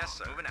piece. Yes,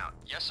 sir. Moving out.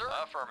 Yes, sir.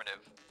 Affirmative.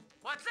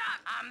 What's up?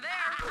 I'm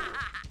there.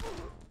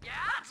 Yeah,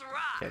 that's right.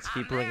 Okay, let's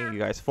keep bringing you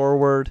guys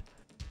forward.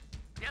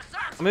 Yes, sir.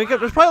 I mean,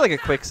 there's probably like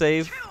a quick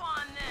save. Chew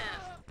on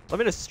this. Let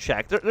me just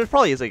check. There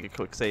probably is like a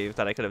quick save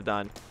that I could have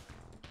done.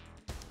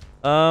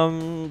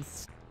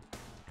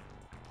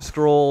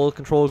 Scroll,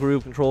 control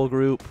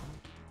group,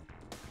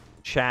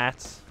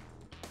 chat.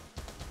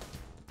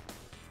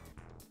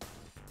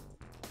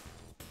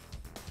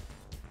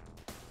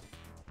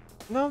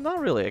 No, not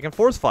really. I can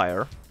force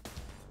fire.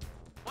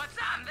 What's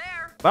up? I'm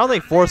there. But I don't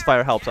think I'm force there.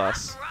 fire helps Yeah,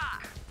 us. that's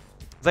right.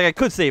 It's like I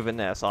could save in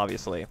this,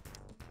 obviously.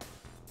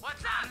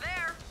 What's up? I'm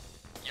there.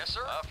 Yes,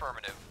 sir.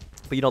 Affirmative.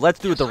 But you know, let's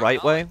do it the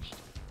right way.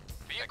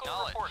 Vehicle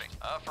reporting.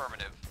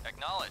 Affirmative.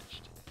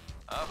 Acknowledged.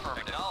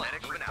 Affirmative.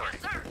 Medic moving out.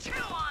 Yes, sir.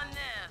 Chew on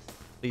this.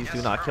 Please Yes,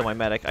 do not kill my affirmative.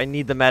 medic. I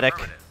need the medic.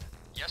 Affirmative.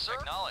 Yes, sir.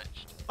 Acknowledged.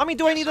 I mean,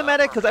 do I need the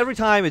medic? Because every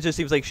time it just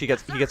seems like he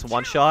gets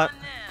one shot.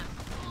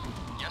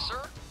 Yes,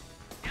 sir.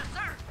 Yes,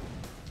 sir.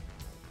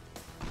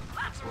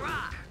 Let's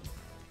rock.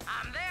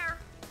 I'm there.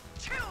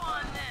 Chew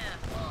on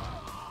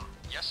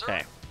this. Yes, sir.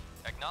 Okay.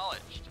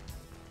 Acknowledged.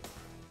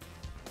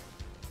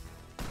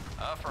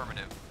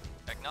 Affirmative.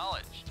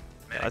 Acknowledged.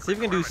 Yeah, let's see if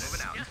we can do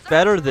Moving out. Yes, sir.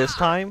 better this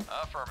time.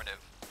 Affirmative.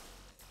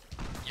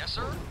 Yes,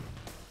 sir.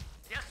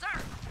 Yes,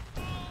 sir.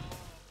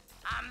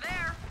 I'm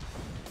there.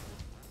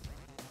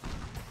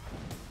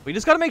 We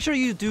just gotta make sure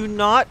you do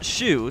not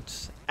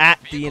shoot at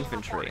the Vehicle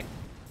infantry. reporting.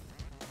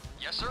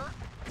 Yes, sir.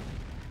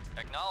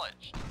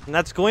 Acknowledged. And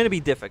that's going to be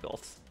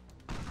difficult.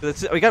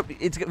 We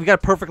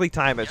got perfectly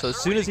time it. So as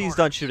soon as he's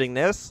done shooting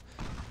this,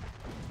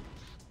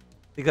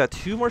 we got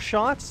 2 more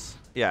shots.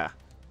 Yeah.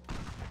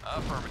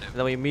 Affirmative. And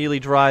then we immediately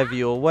drive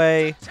you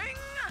away. Ting.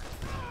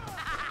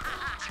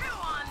 Chew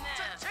on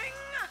this. Ting.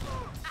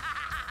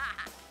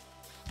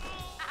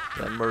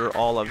 Then murder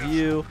all of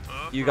you.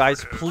 You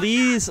guys,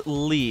 please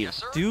leave. Yes,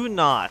 sir. Do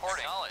not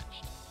Acknowledged.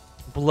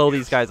 blow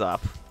these guys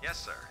up. Yes,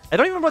 sir. I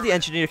don't even remember what the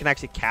engineer can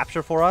actually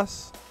capture for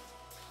us.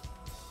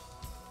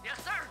 Yes,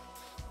 sir.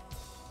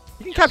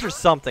 You can capture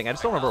something. I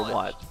just don't remember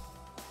what.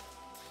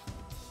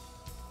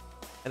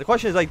 And the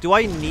question is, like, do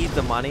I need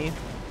the money?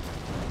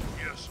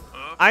 Yes,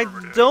 I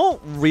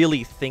don't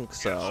really think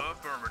so.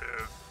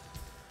 affirmative.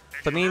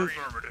 I mean,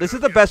 this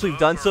is the best we've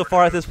done so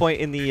far at this point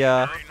in the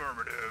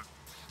Affirmative.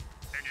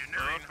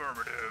 Engineering.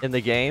 Affirmative. in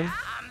the game,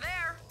 I'm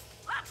there.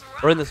 Let's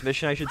rock. or in this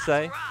mission, I should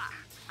say. Let's rock.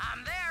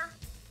 I'm there.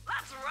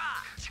 Let's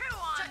rock. Chew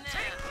on this.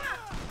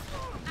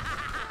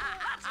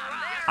 Let's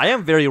rock. I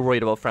am very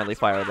worried about friendly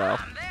fire, though.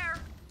 I'm there.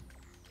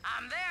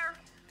 I'm there.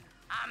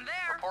 I'm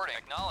there. Reporting.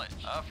 Acknowledged.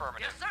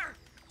 Affirmative. Yes, sir.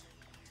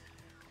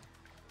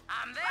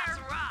 I'm there. Let's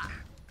rock.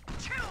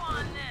 Chew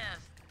on this.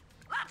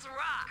 Let's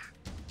rock.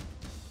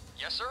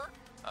 Yes, sir.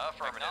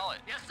 Affirmative.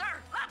 Acknowledged. Yes, sir.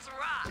 Let's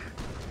rock.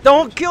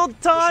 Don't kill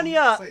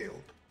Tanya! Failed.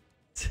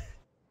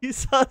 You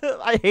son of...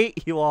 I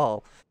hate you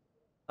all.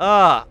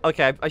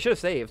 Okay. I should have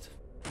saved.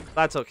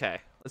 That's okay.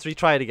 Let's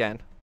retry it again.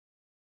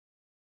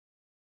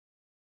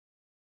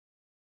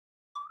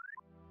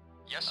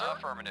 Yes, sir.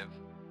 Affirmative.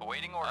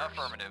 Awaiting orders.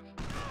 Affirmative.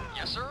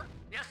 Yes, sir.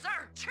 Yes, sir.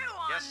 Chew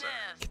on Yes, sir.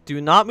 this. Do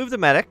not move the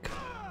medic. If you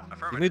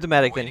Affirmative. move the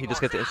medic, then he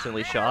just gets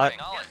instantly shot.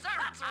 Yes, sir.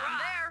 I'm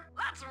there.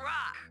 Let's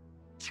rock.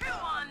 Chew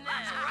on this.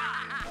 Let's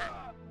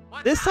rock.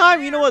 What's This up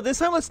time, you know there? what? This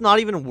time, let's not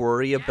even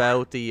worry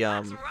about the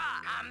Let's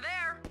rock. I'm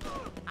there.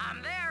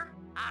 I'm there.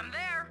 I'm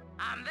there.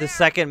 I'm there. the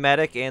second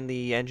medic and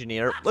the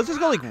engineer. Let's just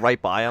go like right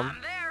by him.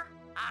 I'm there.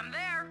 I'm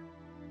there.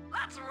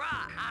 Let's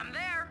rock. I'm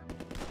there.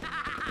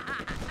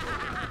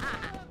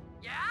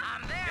 Yeah,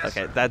 I'm there. Yes,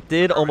 Okay, sir. that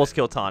did almost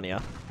kill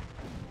Tanya.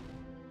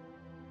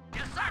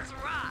 Yes, sir. Let's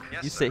rock.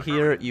 Yes, You sir. sit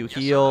here, you Yes, sir.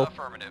 heal.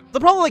 Affirmative. The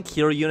problem like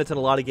hero units in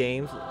a lot of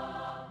games.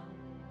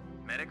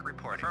 Medic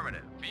reporting.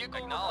 Affirmative.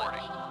 Vehicle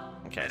acknowledged.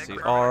 Okay, so you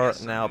Medic are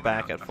reporting. now Moving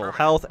back out. at full Affirmative.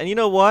 health. And you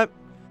know what?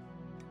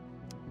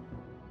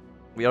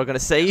 We are gonna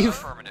save.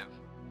 Affirmative.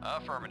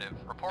 Affirmative.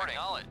 Reporting.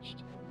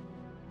 Acknowledged.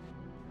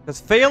 Because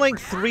failing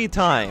 3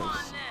 times On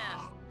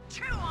this.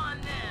 Chew on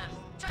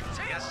this.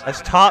 Yes, sir.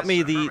 has taught me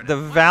Yes, sir. the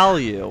Affirmative.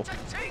 value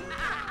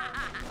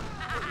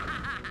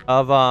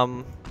of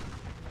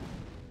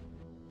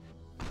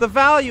the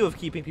value of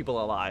keeping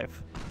people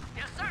alive.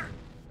 Yes, sir.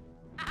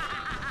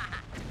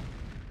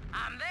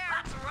 I'm there.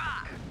 Let's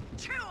rock.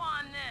 Chew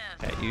on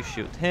this. Okay, you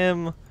shoot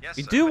him. Yes,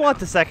 We sir. do want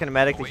the second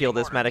medic to heal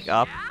Awaiting this medic orders.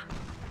 up. Yeah?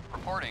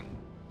 Reporting.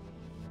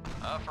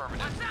 Affirmative.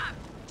 What's up?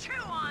 Chew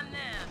on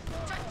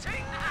this.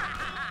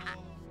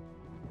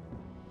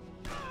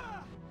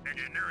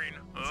 Engineering.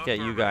 Let's get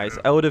you guys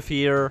out of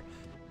here.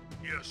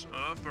 Yes,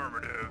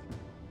 affirmative.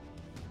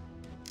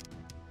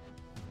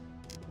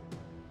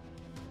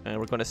 And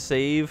we're gonna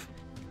save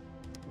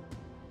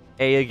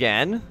A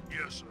again.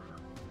 Yes, sir.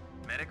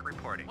 Medic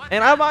reporting.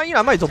 And I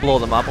might as well blow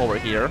them up over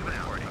here. Moving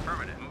out.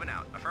 Affirmative. Moving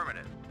out.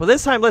 Affirmative. But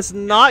this time, let's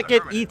not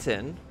get affirmative.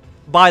 eaten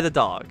by the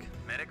dog.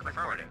 Medic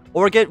reporting.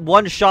 Or get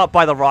one shot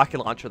by the rocket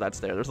launcher that's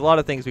there. There's a lot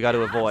of things we got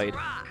to avoid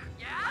Rock.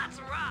 Yeah, let's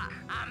rock.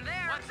 I'm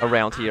there.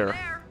 around here.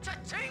 There.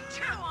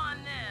 Chew on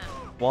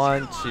this.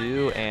 1,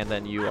 2, and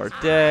then you are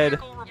dead.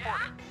 Vehicle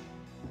reporting.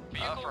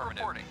 Vehicle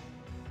reporting.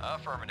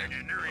 Affirmative.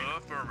 Engineering.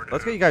 Affirmative.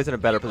 Let's get you guys in a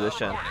better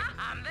position.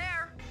 I'm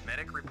there.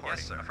 Medic reporting.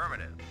 Yes, sir.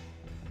 Affirmative.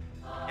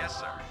 Yes,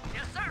 sir.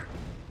 Yes, sir.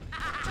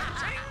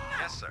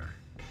 Yes, sir.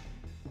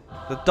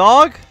 The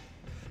dog?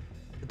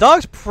 The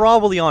dog's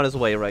probably on his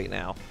way right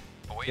now.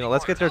 You know,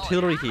 let's get the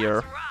artillery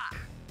here.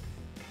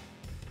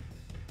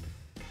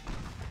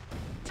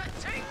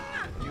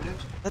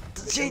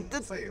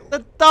 Unit. Fail.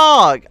 The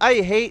dog! I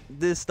hate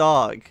this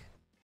dog.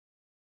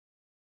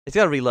 It's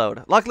gotta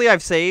reload. Luckily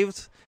I've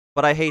saved,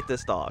 but I hate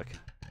this dog.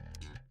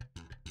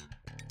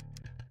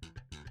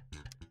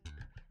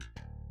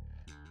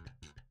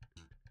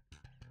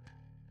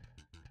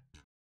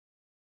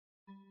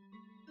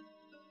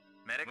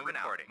 Medic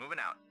reporting. Moving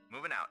out.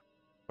 Moving out.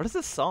 What is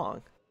this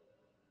song?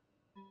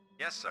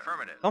 Yes, sir.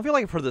 Affirmative. I don't feel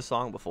like I've heard this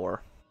song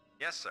before.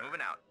 Yes, sir.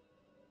 Moving out.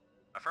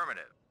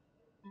 Affirmative.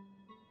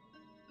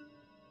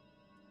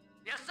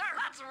 Yes, sir.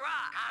 Let's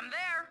rock. I'm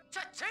there.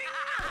 Cha-ching.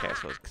 Okay,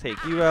 so let's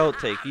take you out,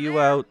 take you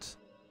out,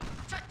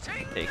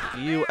 Cha-ching. take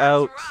I'm you there.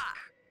 out. Let's rock.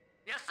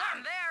 Yes, sir.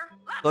 I'm there.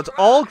 Let's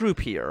all group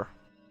here.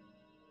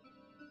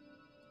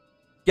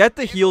 Get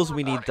the heals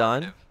we need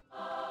done.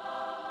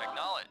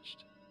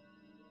 Acknowledged.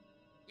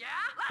 Yeah.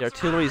 The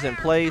artillery's in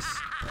place.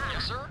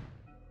 Yes, sir.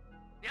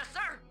 Yes,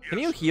 sir. Can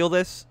you heal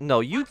this? No,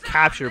 you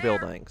capture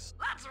buildings.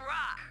 Let's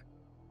rock.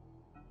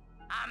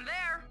 I'm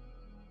there.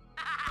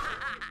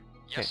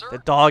 Okay, the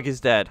dog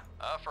is dead.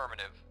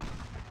 Affirmative.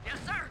 Yes,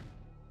 sir.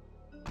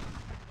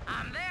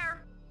 I'm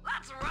there.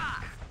 Let's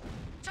rock.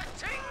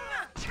 Cha-ching.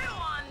 Chew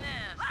on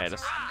this. Okay,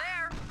 this- I'm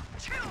there.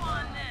 Chew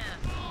on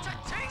this.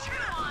 Cha-ching.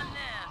 Chew on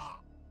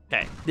this.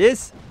 Okay,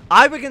 this,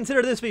 I would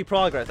consider this to be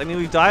progress. I mean,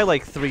 we've died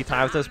like 3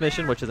 times this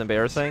mission, which is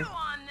embarrassing. Chew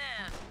on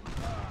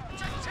this.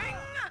 Cha-ching.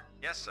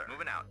 Yes, sir.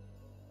 Moving out.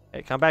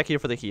 Okay, come back here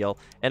for the heal.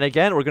 And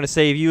again, we're gonna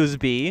save you as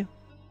B.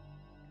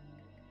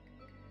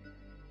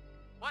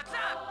 What's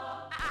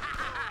up?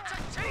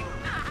 Cha-ching.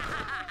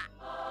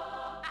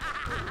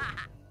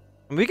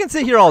 And we can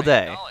sit here all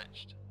day.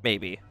 Acknowledged.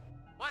 Maybe.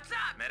 What's up?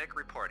 Medic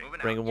reporting.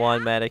 Moving Bring out.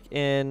 one medic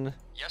in.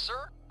 Yes,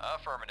 sir.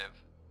 Affirmative.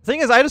 The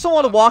thing is, I just don't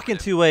want to walk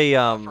into a,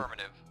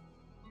 Affirmative.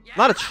 Yeah,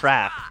 not a let's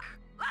trap. rock.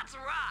 Let's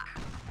rock.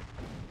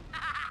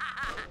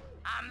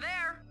 I'm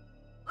there.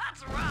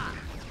 Let's rock.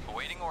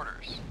 Awaiting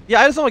orders.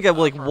 Yeah, I just don't want to get,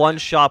 like, one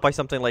shot by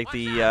something like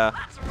the,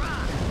 Let's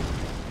rock.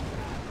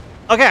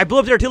 Okay, I blew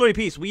up the artillery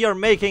piece. We are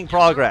making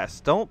progress.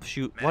 Don't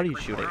shoot. What are you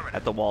Medic shooting affirmative.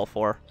 at the wall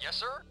for? Yes,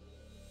 sir.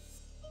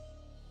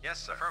 Yes,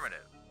 sir. Affirmative.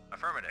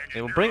 Affirmative.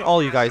 Okay, we'll bring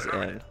all you guys in.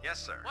 Affirmative. Yes,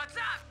 sir. What's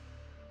up?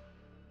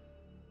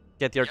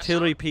 Get the Yes,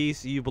 artillery sir.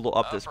 piece. You blow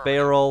up this Affirmative.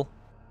 barrel.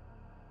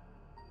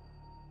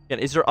 Again,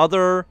 is there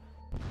other...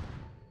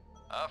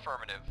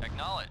 Affirmative.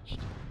 Acknowledged.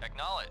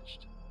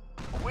 Acknowledged.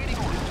 Awaiting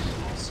orders.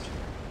 Lost.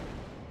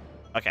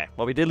 Okay,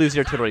 well, we did lose the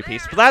artillery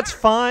piece, but that's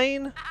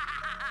fine.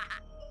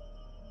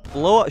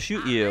 Blow up,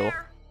 shoot you.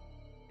 There.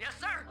 Yes,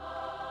 sir.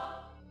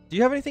 Do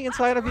you have anything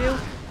inside of you?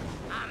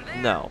 I'm there.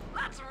 No.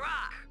 Let's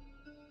rock.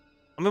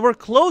 I mean, we're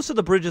close to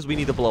the bridges we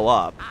need to blow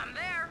up. I'm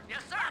there.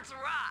 Yes, sir. Let's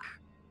rock.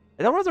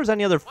 I don't know if there's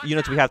any other What's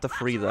units we up? have to Let's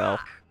free, though.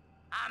 rock.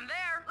 I'm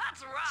there.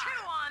 Let's rock.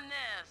 Chew on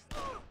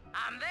this.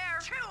 I'm there.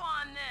 Chew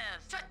on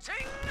this.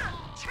 Cha-ching.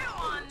 Chew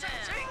on this.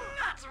 Cha-ching.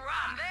 Let's rock.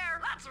 I'm there.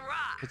 Let's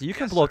rock. You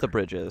can Yes, blow up sir. the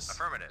bridges.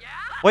 Affirmative. Yeah.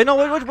 Wait,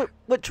 no,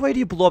 which way do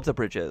you blow up the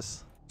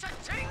bridges?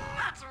 Cha-ching.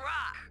 Let's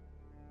rock.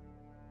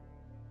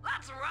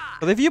 Let's rock.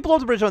 But if you blow up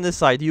the bridge on this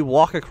side, do you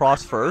walk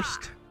across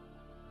first?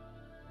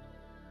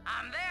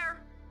 I'm there.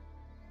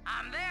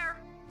 I'm there.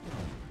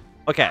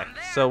 Okay,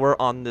 so we're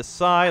on this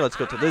side. Let's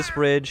go to this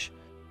bridge.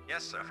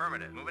 Yes, sir.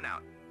 Affirmative. Moving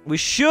out. We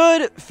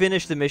should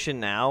finish the mission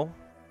now.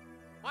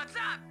 What's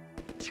up?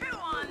 Chew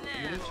on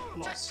this. Unit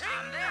lost. Cha-ching.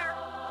 I'm there.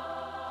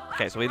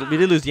 Okay, so we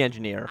did lose the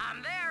engineer.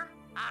 I'm there.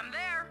 I'm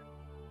there.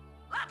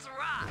 Let's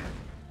rock.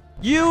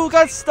 You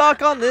got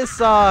stuck on this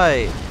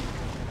side.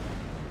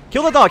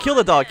 Kill the dog, kill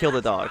the dog, kill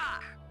the dog.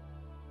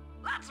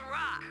 Let's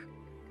rock.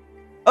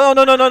 Oh,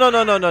 no, no, no, no,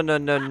 no, no, no, no,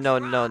 no, no,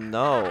 no,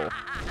 no.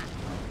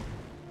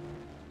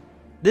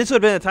 This would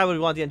have been the time when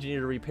we want the engineer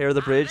to repair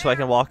the bridge so I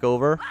can walk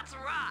over. Let's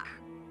rock.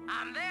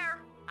 I'm there.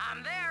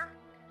 I'm there.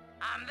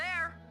 I'm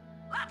there.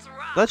 Let's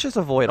rock. Let's just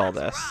avoid all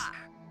this.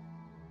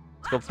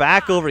 Let's go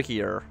back over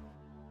here.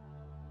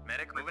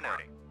 Medic moving out.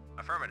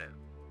 Affirmative.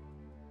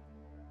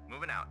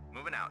 Moving out.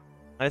 Moving out.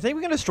 And I think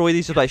we can destroy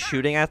these just by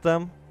shooting at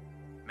them.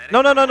 Medic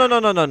No, no, no, moving no,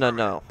 out. no, no, no, no,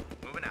 no.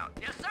 Moving out.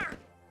 Yes, sir.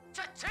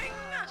 Cha-ching.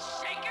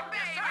 Shake it,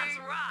 baby. Let's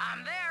rock.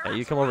 I'm there. Yeah,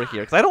 you come over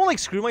here. Because I don't want to like,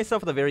 screw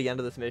myself at the very end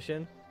of this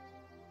mission.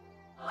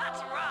 Let's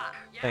rock.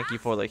 Thank you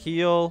for the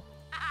heal.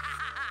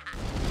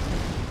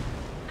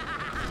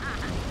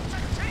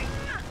 Cha-ching.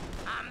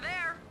 I'm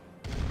there.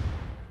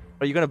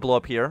 Are you going to blow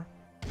up here?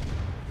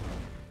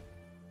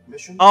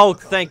 Mission Oh,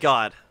 accomplished. thank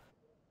God.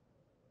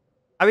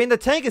 I mean, the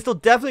tank is still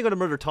definitely going to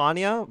murder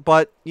Tanya,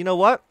 but you know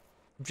what?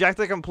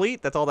 Objective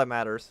complete, that's all that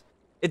matters.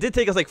 It did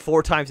take us like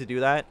 4 times to do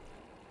that,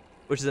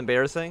 which is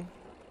embarrassing.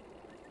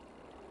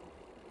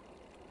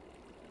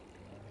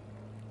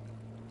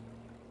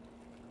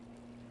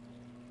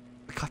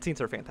 The cutscenes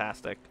are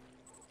fantastic.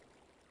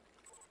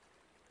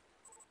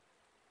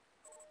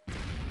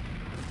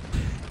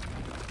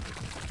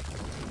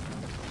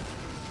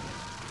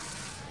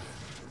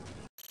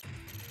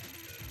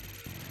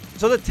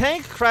 So the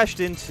tank crashed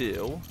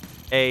into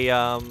a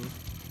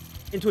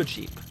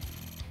jeep.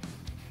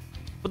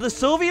 But the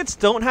Soviets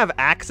don't have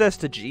access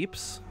to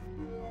jeeps.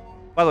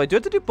 By the way, do I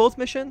have to do both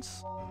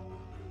missions?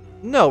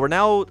 No, we're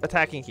now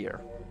attacking here.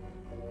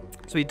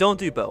 So we don't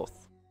do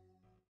both.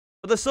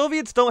 But the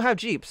Soviets don't have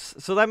jeeps,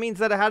 so that means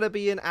that it had to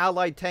be an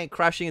allied tank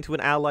crashing into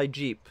an allied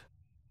jeep.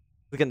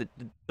 Again,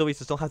 the Soviets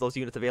just don't have those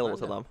units available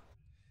to them.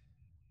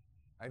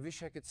 I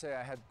wish I could say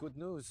I had good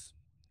news,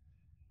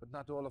 but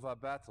not all of our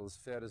battles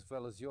fared as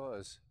well as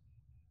yours.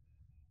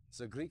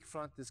 The Greek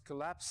front is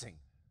collapsing,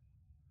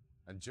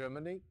 and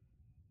Germany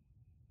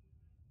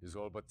is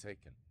all but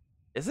taken.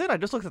 Is it? I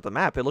just looked at the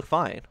map. It looked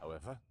fine.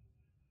 However,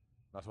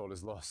 not all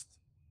is lost.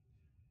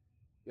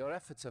 Your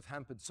efforts have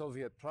hampered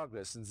Soviet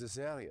progress in this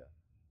area.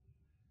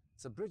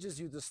 The bridges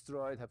you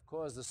destroyed have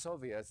caused the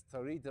Soviets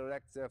to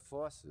redirect their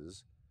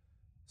forces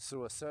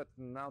through a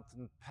certain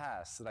mountain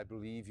pass that I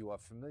believe you are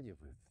familiar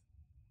with.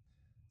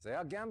 They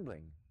are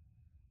gambling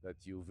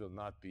that you will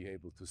not be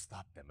able to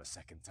stop them a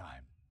second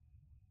time.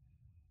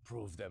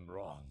 Prove them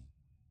wrong.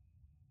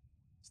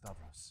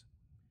 Stavros.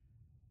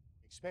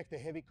 Expect a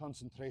heavy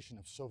concentration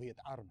of Soviet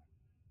armor.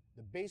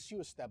 The base you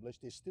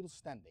established is still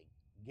standing.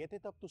 Get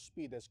it up to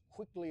speed as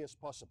quickly as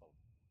possible.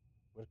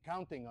 We're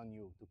counting on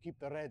you to keep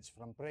the Reds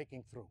from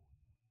breaking through.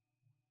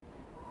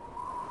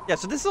 Yeah,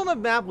 so this is on the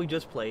map we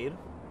just played,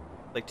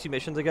 like 2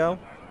 missions ago.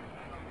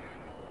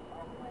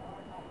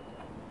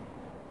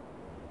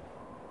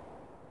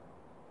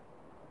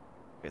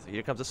 Okay, so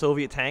here comes the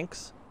Soviet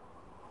tanks.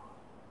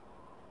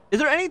 Is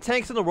there any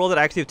tanks in the world that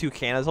actually have 2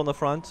 cannons on the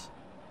front?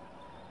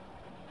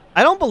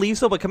 I don't believe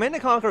so, but Command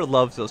 & Conquer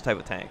loves those type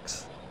of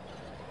tanks.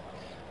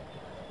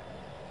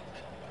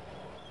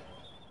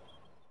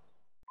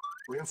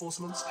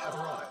 Reinforcements have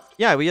arrived.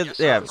 Yeah, we're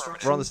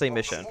on the same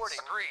mission.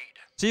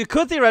 So you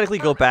could theoretically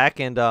go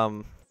back and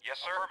Yes,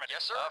 sir.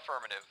 Yes, sir.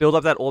 Affirmative. build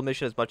up that old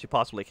mission as much as you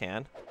possibly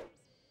can.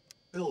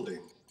 Building.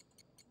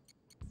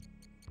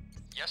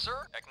 Yes,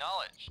 sir.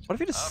 Acknowledged. What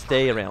if you just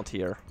stay around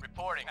here?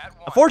 Reporting at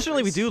once.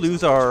 Unfortunately, we do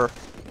lose our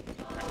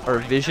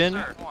vision.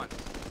 Yes, sir. At once.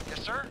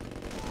 Yes, sir.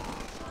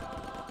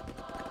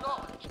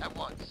 Acknowledged at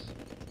once.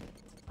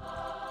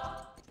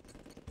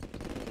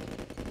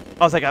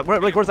 I was like,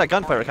 where's that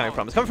gunfire coming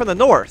from? It's coming from the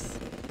north.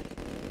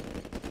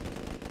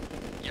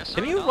 Yes, sir.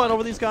 Can you run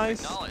over these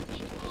guys?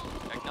 Acknowledged.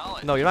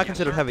 Acknowledged. No, you're not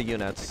considered heavy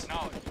units.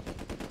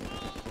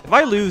 If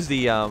I lose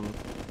the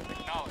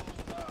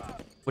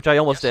which I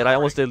almost did. I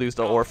almost did lose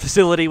the ore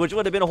facility, which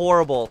would have been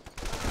horrible.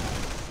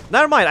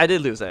 Never mind, I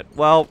did lose it.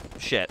 Well,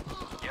 shit.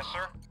 Yes,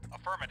 sir.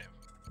 Affirmative.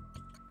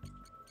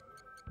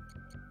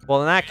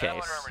 Well, in that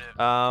case,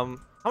 how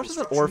much does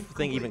an ore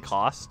thing even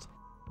cost?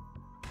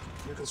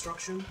 New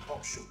construction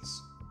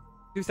options.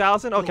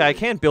 2,000? Okay, I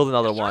can build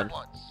another one.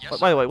 But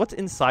by the way, what's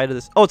inside of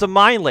this? Oh, it's a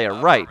mine layer,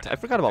 right. I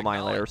forgot about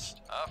mine layers.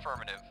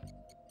 Affirmative.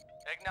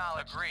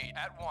 Acknowledged. Agreed.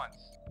 At once.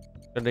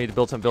 Gonna need to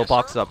build some build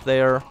boxes up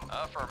there.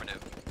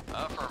 Affirmative.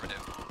 Affirmative.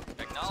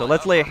 So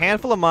let's lay a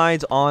handful of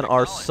mines on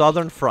our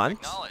southern front.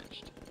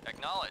 Acknowledged.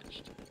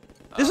 Acknowledged.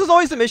 This was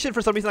always the mission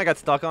for some reason I got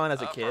stuck on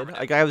as a kid.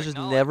 Like, I was just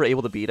never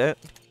able to beat it.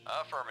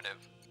 Affirmative.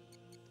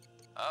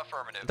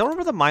 Affirmative. I don't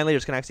remember if the mine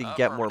layers can actually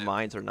get more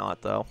mines or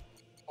not, though.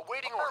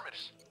 Awaiting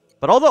orders.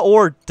 But all the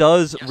ore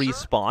does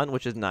respawn,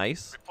 which is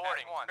nice.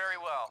 Reporting. Very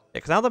well. Yeah,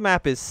 because now the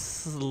map is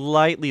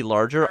slightly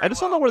larger. I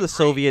just don't know where the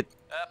Soviet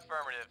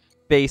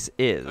base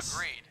is.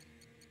 Agreed.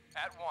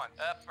 At once.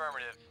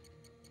 Affirmative.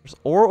 There's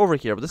ore over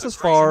here, but this is as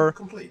far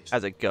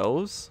as it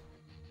goes.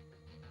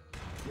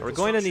 We're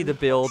going to need to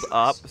build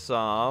up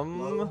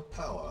some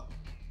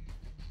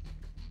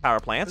power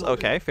plants.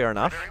 Okay, fair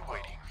enough.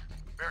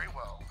 Very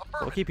well.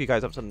 We'll keep you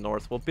guys up to the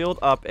north. We'll build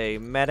up a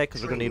medic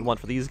because we're going to need one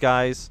for these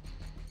guys.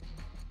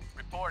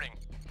 Reporting.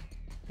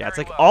 Yeah, it's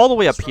like all the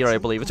way up here, I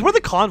believe. It's where the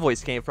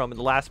convoys came from in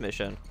the last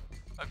mission.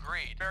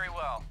 Agreed. Very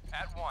well.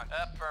 At once.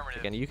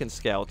 Affirmative. Again, you can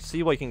scout.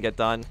 See what you can get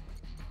done.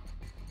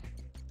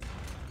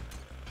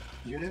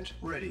 Unit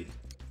ready.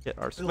 Get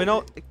our... Wait,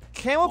 no.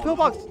 Camo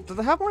pillbox. Does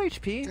it have more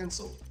HP?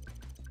 Cancel.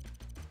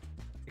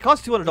 It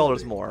costs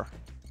 $200 more.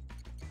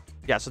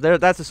 Yeah, so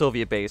that's the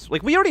Soviet base.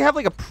 Like, we already have,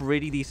 like, a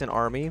pretty decent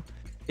army.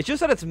 It's just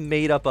that it's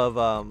made up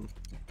of,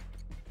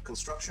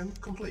 construction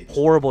complete.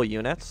 Horrible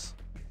units.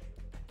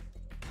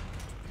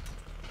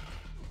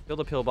 Build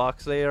a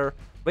pillbox there.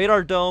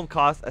 Radar dome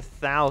costs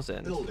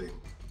 1,000. Building.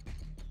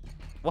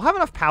 We'll have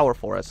enough power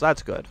for it, so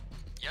that's good.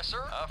 Yes,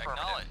 sir.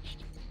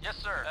 Acknowledged. Yes,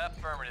 sir.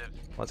 Affirmative.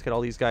 Let's get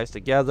all these guys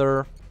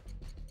together.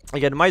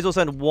 Again, might as well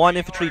send one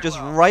infantry just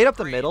right up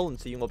the middle and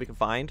see what we can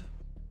find.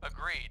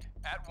 Agreed.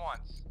 At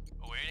once.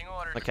 Awaiting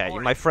orders. Okay,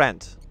 you're my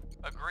friend.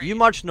 Agreed. You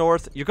march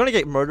north. You're going to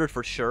get murdered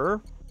for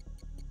sure.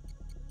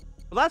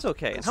 But that's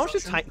okay. And how much do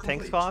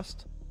tanks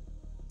cost?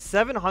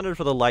 700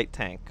 for the light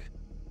tank.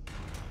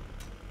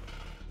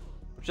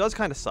 Which does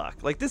kind of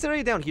suck. Like, this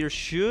area down here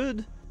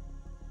should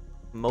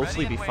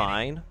mostly be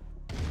fine.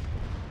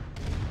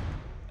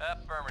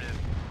 Affirmative.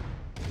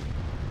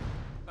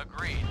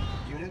 Agreed.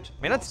 Unit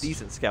Man, that's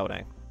decent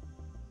scouting.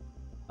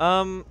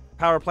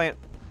 Power plant,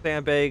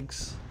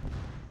 sandbags.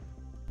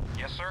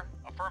 Yes, sir.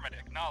 Affirmative.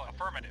 Acknowledged.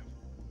 Affirmative.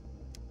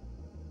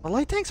 Well,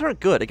 light tanks aren't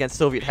good against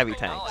Soviet heavy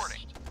tanks.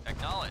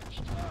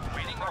 Acknowledged.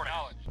 Waiting orders.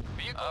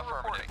 Vehicle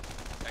reporting.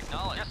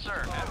 Acknowledged. Yes,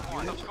 sir. At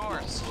once. Of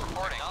course.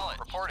 Reporting.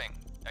 Reporting.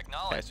 Okay,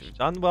 Acknowledged. so we've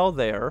done well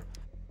there.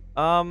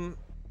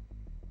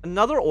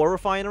 Another ore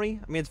refinery.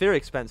 I mean, it's very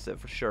expensive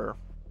for sure.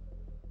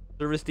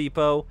 Service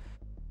depot.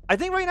 I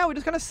think right now we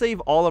just kind of save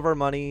all of our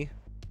money.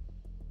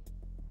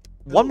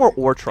 One more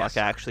ore truck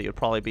actually would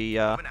probably be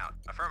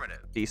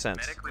decent.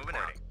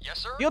 Yes,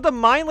 sir. You know, the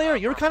mine layer,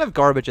 you're kind of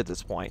garbage at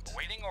this point.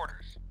 Waiting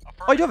orders.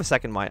 Oh, I do have a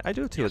second mine. I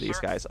do have two of these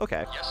guys.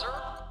 Okay. Yes, sir.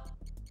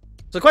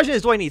 So the question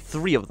is, do I need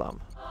 3 of them?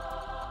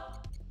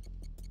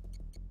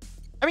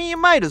 I mean, you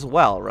might as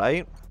well,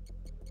 right?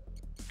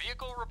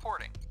 Vehicle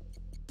reporting.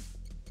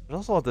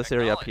 There's also this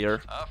area up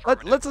here.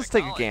 Let's just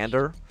take a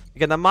gander.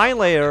 Again, the mine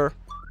layer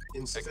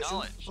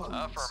Acknowledged.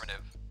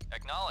 Affirmative.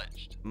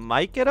 Acknowledged.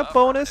 might get a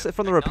bonus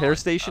from the repair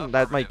station.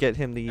 That might get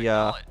him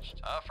the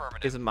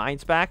his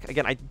mines back.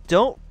 Again, I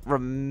don't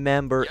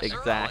remember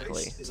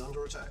exactly. Is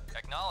under attack.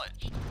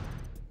 Acknowledged.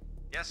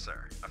 Yes,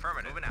 sir.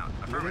 Affirmative. Moving out.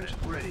 Unit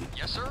Affirmative. ready.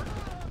 Yes, sir.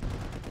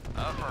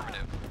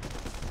 Affirmative.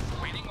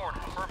 Waiting order.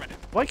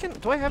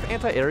 Affirmative. Do I have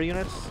anti-air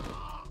units?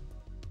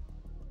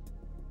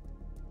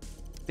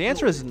 The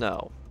answer is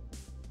no.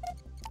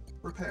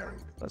 Repairing.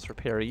 Let's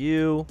repair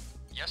you.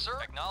 Yes, sir.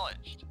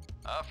 Acknowledged.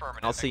 Affirmative.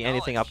 I don't see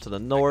anything up to the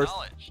north.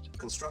 Acknowledged.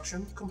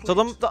 Construction complete. So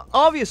the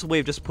obvious way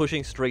of just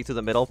pushing straight to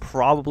the middle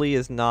probably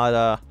is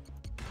not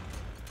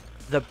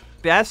the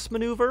best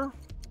maneuver.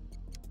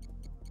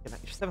 Yeah,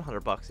 you're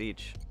 $700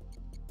 each.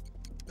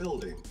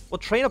 Building. We'll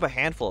train up a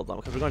handful of them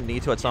because we're going to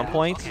need to at some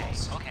point.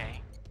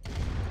 Okay.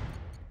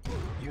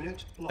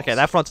 Unit lost. Okay,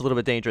 that front's a little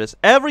bit dangerous.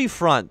 Every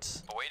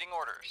front Awaiting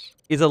orders.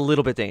 is a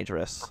little bit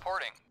dangerous.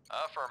 Reporting.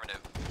 Affirmative.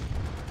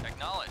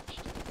 Acknowledged.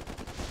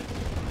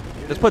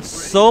 Just put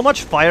so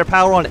much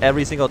firepower on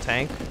every single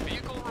tank.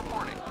 Vehicle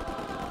reporting.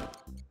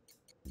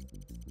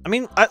 I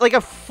mean, like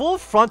a full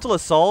frontal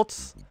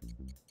assault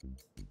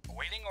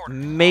Awaiting order.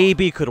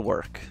 maybe could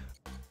work.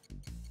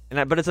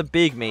 But it's a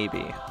big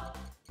maybe.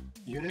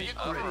 Unit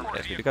Vehicle ready.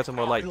 Yes, we got some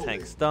more light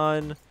tanks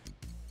done.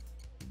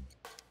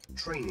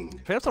 Training.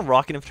 Train up some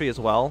rocket infantry as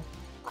well.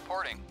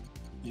 Reporting.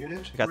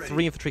 Unit We got ready.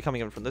 3 infantry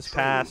coming in from this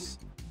Training. pass.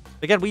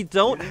 Again, we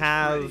don't Unit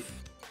have... ready.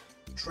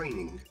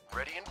 Training.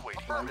 Ready and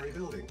waiting. Primary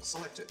building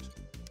selected.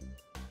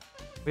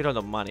 We don't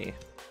have money.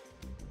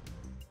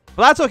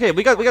 But that's okay.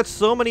 We got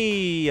so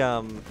many...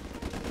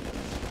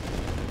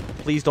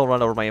 Please don't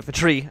run over my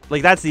infantry.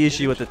 Like, that's the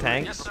issue with the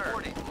tanks. Yes,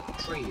 sir.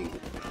 Training.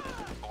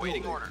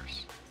 Awaiting Building.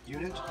 orders.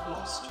 Unit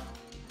lost.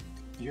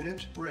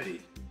 Unit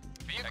ready.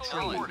 Vehicle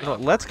Training. reporting. You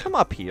know, let's come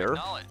up here.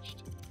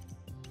 Acknowledged.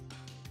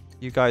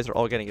 You guys are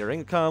all getting your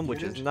income,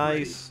 which is Unit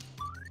nice.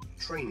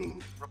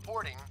 Training.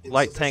 Reporting.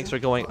 Light tanks are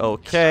Insufficient going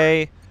funds.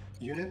 okay.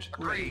 Unit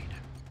ready.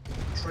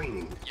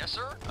 Training. Yes,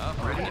 sir.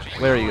 Affirmative.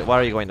 Where are you? Why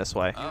are you going this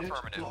way? Unit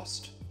Affirmative.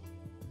 lost.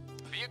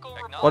 Vehicle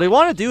What I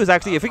want to do is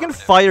actually, if we can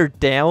fire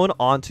down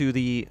onto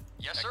the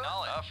Yes, sir.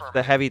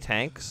 Affirmative. heavy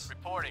tanks.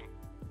 Reporting.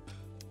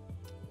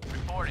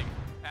 Reporting.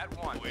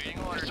 At once. Waiting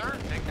orders. Yes, sir.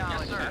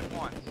 Acknowledged. Yes, sir. At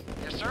once.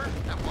 Yes, sir.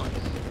 At once.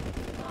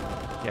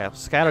 Yeah,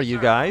 scatter you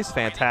guys.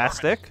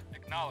 Fantastic.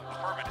 Acknowledged.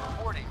 Affirmative.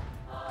 Reporting.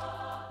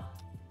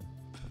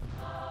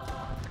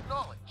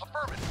 Acknowledged.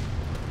 Affirmative.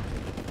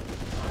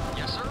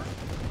 Yes, sir.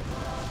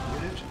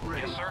 Unit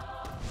ready. Yes, sir.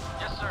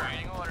 Yes, sir.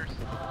 Waiting orders.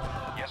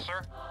 Yes,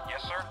 sir.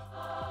 Yes, sir.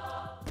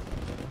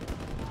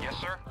 Yes,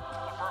 sir.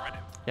 Affirmative.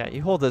 Yeah,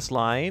 you hold this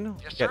line.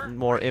 Yes, Get sir.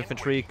 more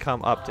infantry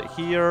come up to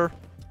here.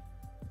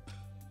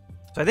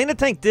 So I think the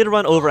tank did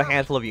run over a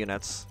handful of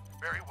units.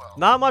 Very well.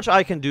 Not much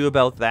I can do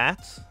about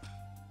that.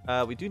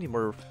 We do need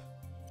more...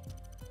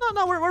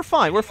 No, we're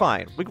fine. We're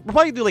fine. We'll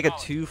probably do like a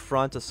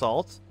 2-front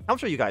assault. How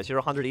much are you guys? You're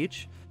 100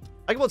 each?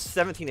 I can put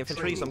 17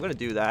 infantry, so I'm going to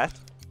do that.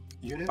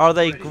 Unit Are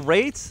they ready.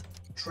 great?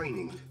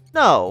 Training.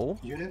 No.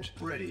 Unit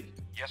ready.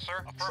 Yes,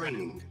 sir.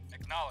 Training.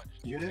 Acknowledged.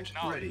 Unit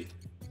Acknowledged. ready.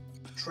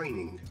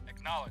 Training.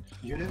 Acknowledged.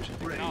 Unit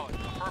ready. Acknowledged.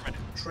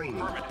 Affirmative.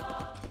 Training. Affirmative.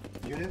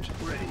 Unit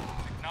ready.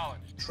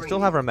 Acknowledged. Training.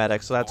 Still have our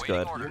medics, so that's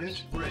good. Awaiting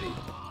orders. Unit ready.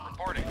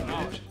 Reporting. Unit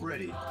Acknowledged.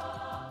 ready.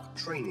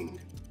 Training.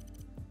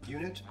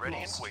 Unit Ready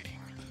and lost. waiting.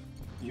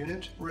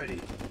 Unit ready.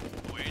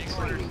 Waiting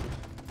orders. Training.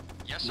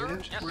 Yes, sir.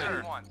 Unit Yes, ready. sir.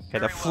 At once. Okay, the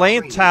Very well.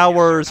 flame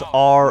towers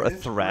are a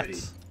Unit threat. ready.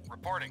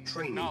 Reporting.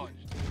 Training.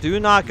 Acknowledged. Do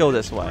not go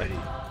this way. Ready.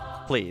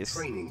 Please.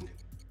 Training.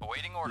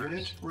 Awaiting orders.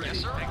 Unit ready. Yes,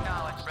 sir.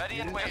 Acknowledged. Ready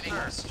and Unit waiting.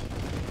 lost.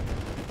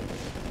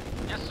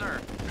 Yes,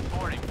 sir.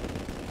 Reporting.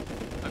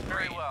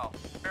 Very well.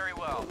 Very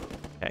well.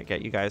 Okay,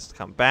 get you guys to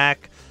come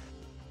back.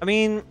 I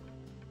mean,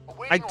 I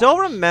Awaiting don't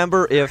orders.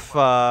 remember if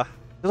the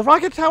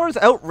rocket towers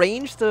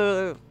outrange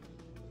the...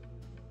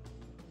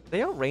 They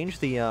outrange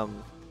the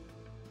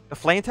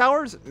flame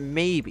towers?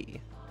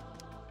 Maybe.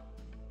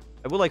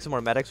 I would like some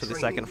more medics for the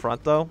second Training.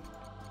 front, though.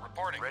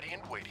 Reporting. Ready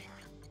and waiting.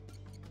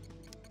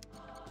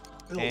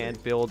 Building.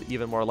 And build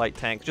even more light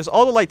tanks. Just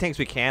all the light tanks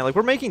we can. Like,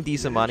 we're making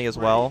decent money as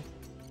well.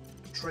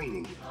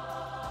 Training.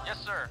 Yes,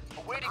 sir.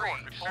 Awaiting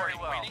orders. Very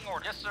well. Waiting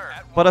orders. Yes, sir.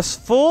 At But a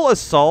full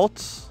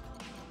assault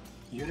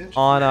Unit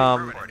on,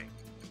 ready.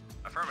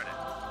 Affirmative.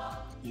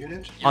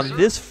 Unit on ready.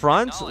 this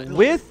front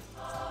with...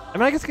 I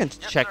mean, I guess I can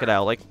check it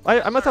out. Like,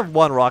 I must have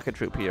one rocket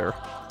troop here.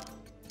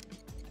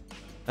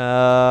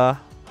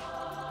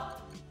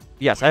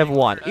 Yes, I have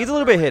one. He's a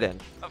little bit hidden.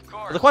 Of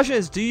course. The question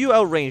is, do you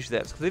outrange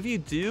this? Because if you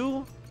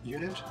do,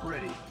 Unit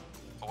ready.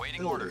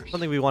 Awaiting orders.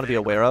 something we want to be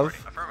aware of.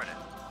 Affirmative.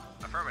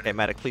 Affirmative. Okay,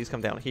 medic, please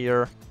come down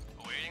here.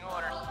 Awaiting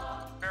orders.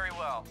 Very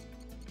well.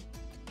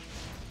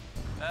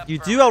 You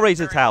do outrange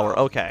the tower.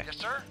 Okay. Yes,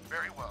 sir.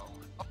 Very well.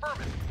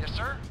 Affirmative. Yes,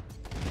 sir.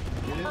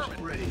 Unit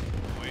ready.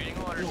 Awaiting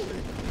orders.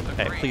 Building.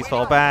 Okay, please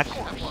fall back.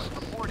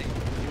 Reporting.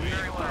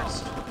 Very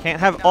well. Can't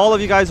have all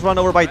of you guys run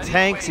over by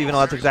tanks, even though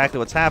that's exactly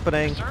what's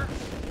happening. Yes, sir.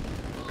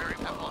 Very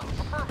well.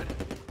 Affirmative.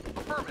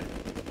 Affirmative.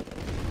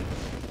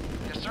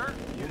 Yes, sir.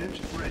 Unit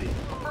ready.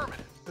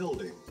 Affirmative.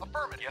 Building.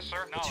 Affirmative. Yes,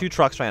 sir. The 2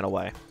 trucks ran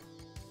away.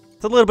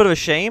 It's a little bit of a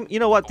shame. You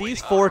know what?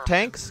 These 4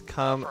 tanks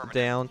come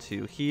down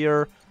to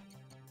here.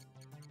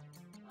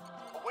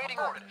 Awaiting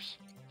orders.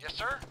 Yes,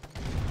 sir.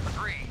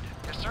 Agreed.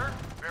 Yes, sir.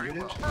 Very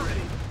Unit well.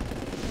 ready.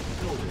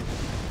 Building.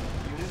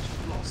 Unit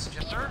lost.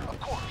 Yes, sir. Of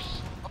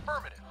course.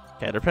 Affirmative.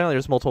 Okay, apparently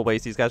there's multiple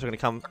ways these guys are going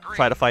to come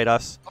try to fight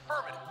us.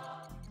 Affirmative.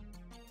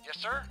 Yes,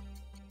 sir.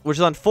 Which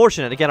is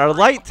unfortunate. Again, our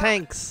light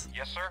tanks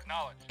Yes, sir.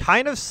 Knowledge.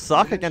 kind of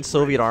suck against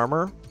Soviet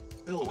armor.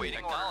 Building.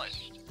 Awaiting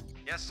orders.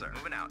 Yes, sir.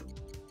 Moving out.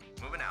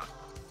 Moving out.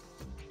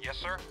 Yes,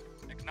 sir.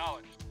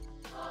 Acknowledged.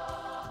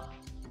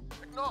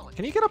 Acknowledged.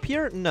 Can you get up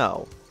here?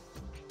 No.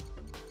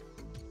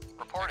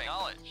 Reporting.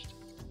 Acknowledged.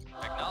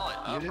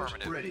 Acknowledged. Unit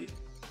Affirmative. ready.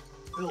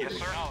 Building. Yes,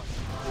 sir.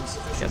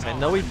 Insufficient. Yes, I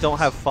know we don't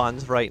have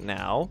funds right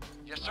now.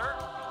 Yes, sir.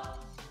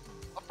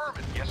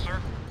 Affirmative. Yes, sir.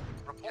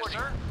 Reporting. Yes,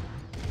 sir.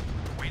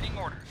 Waiting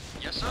orders.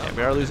 Yes, sir. Okay,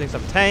 we are losing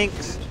some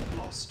tanks. Unit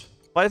lost.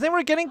 But I think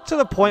we're getting to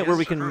the point where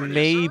we can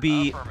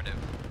maybe... Affirmative.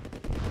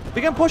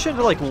 We can push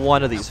into like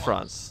one of these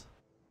fronts.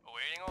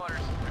 Awaiting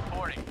orders.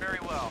 Reporting. Very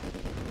well.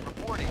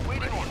 Reporting.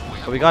 Waiting orders.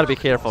 But we got to be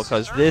careful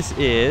because this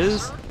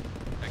is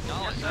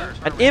Acknowledged, sir.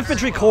 an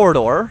infantry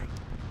corridor.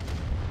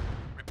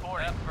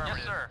 Reporting.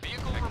 Yes, sir.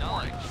 Vehicle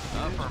acknowledged.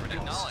 Affirmative.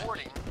 Acknowledged.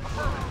 Reporting.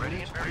 Affirmative.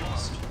 Ready and very well.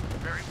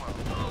 Very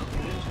well.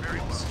 Very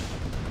well.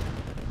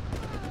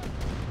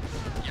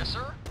 Yes,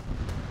 sir.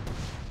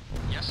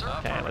 Yes, sir.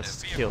 Okay,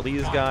 let's kill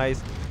these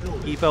guys.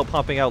 Keep out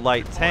pumping out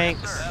light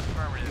tanks.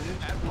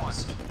 Affirmative. At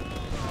once.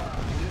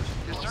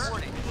 Yes, sir.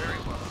 Reporting. Very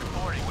well.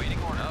 Reporting. Waiting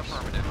order.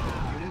 Affirmative.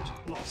 Unit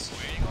lost.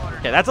 Waiting order.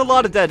 Okay, that's a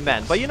lot of dead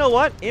men. But you know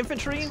what?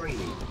 Infantry,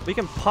 Training. we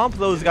can pump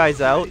those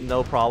guys out,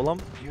 no problem.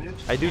 Unit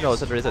I do notice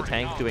that there is a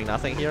tank doing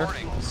nothing here.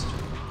 lost.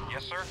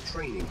 Yes, sir.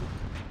 Training.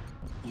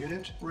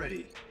 Unit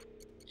ready.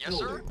 Yes,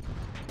 sir. Building.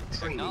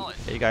 Training.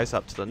 Acknowledged. Okay, you guys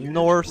up to the Unit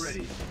north.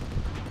 ready.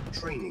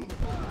 Training.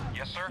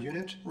 Yes, sir.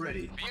 Unit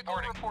ready. Vehicle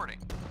reporting.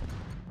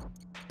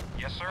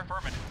 Yes, sir.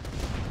 Affirmative.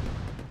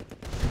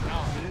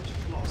 Unit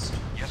lost.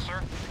 Yes,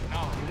 sir.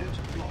 Acknowledged.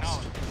 Unit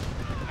lost.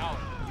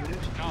 Acknowledged. Unit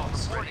Acknowledged.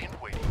 lost. Ready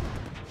and waiting.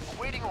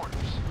 Awaiting orders.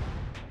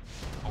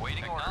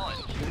 Awaiting orders.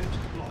 Unit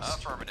lost.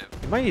 Affirmative.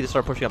 We might need to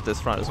start pushing up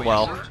this front as Yes,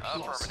 well. sir.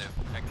 Affirmative.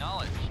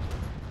 Acknowledged.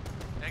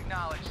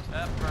 Acknowledged.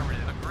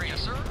 Affirmative. Agree.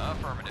 Yes, sir.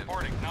 Affirmative.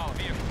 Reporting. Acknowledged.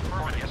 Vehicle.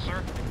 Affirmative. Yes,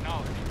 sir.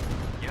 Acknowledged.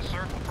 Yes,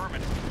 sir.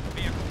 Affirmative.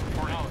 Vehicle.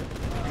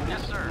 Reporting.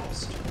 Yes, sir.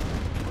 Lost.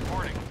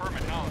 Reporting.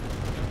 Affirmative. Acknowledged.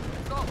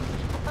 Acknowledged.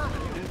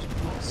 Affirmative.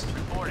 Unit lost.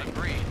 Reporting.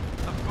 Agreed.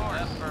 Of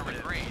course.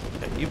 Affirmative. Agreed.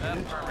 Okay, you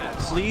Affirmative.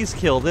 please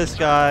kill this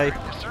guy.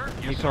 Yes, sir.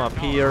 You come up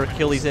here,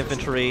 kill these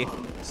infantry.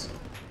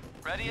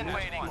 Ready and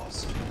waiting.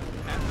 Lost.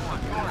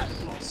 Of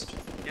course. Lost.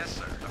 Yes,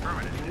 sir.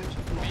 Affirmative. Unit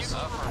lost.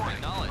 Affirmative.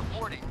 Acknowledged.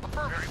 Reporting.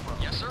 Affirmative.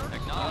 Yes, sir.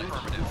 Acknowledged.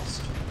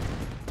 Affirmative.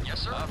 Yes,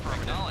 sir.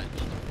 Affirmative.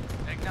 Acknowledged.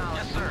 Acknowledged.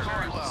 Yes, sir.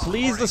 Very well.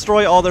 Please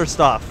destroy all their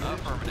stuff.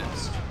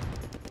 Affirmative.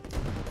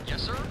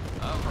 Yes, sir.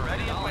 Affirmative.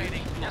 Ready and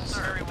waiting. Yes,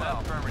 sir. Very well.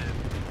 Affirmative.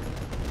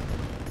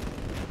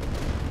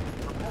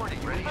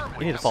 Reporting. Ready and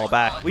We need to fall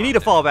back. We need to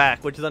fall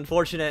back, which is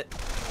unfortunate.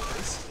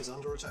 Base is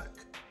under attack.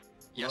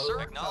 Yes, sir.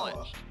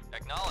 Acknowledged.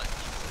 Acknowledged.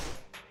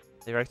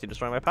 They're actually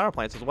destroying my power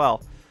plants as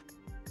well.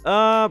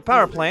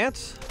 Power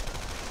plants.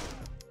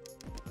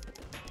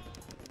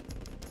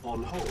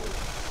 On hold.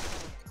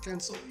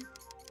 Cancel.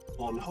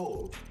 On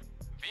hold.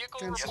 Vehicle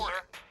Cancel.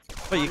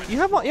 reporting. But you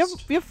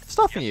have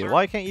stuff in you.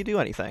 Why can't you do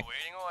anything?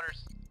 Waiting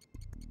orders.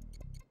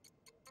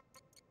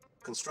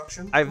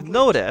 Construction. I've complete.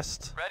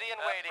 noticed Ready and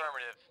waiting.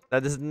 Affirmative.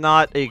 that is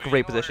not a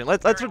great position.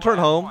 Let's return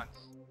home.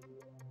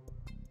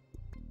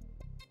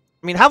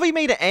 I mean, have we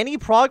made any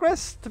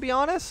progress, to be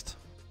honest?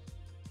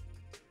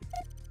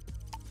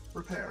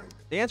 Repairing.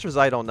 The answer is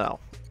I don't know.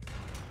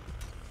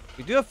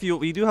 We do have fuel.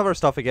 We do have our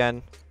stuff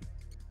again.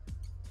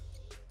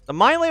 The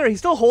mine layer, he's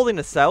still holding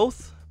the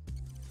south,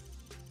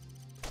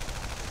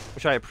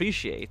 which I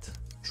appreciate.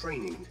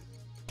 Training.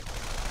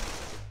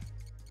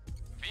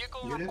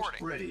 Vehicle Unit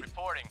reporting. ready.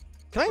 Reporting.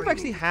 Can I Training.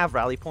 actually have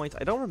rally points?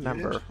 I don't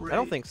remember. Unit I don't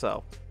ready. think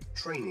so.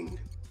 Training.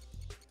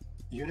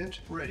 Unit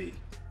ready.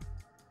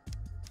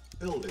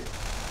 Building.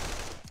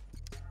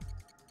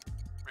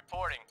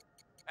 Reporting.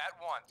 At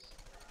once.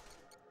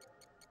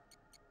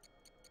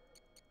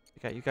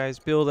 We got you guys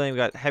building. We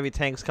got heavy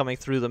tanks coming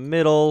through the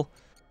middle.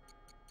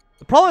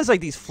 The problem is like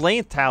these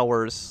flame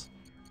towers.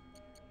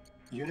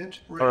 Unit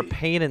are a ready.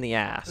 pain in the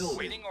ass. Building.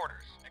 Waiting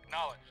orders.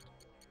 Acknowledged.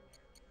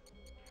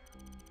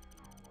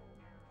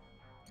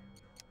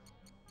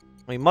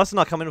 We must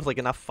not come in with like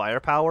enough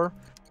firepower.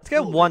 Let's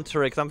get one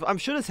turret, because I'm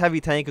sure this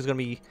heavy tank is going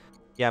to be,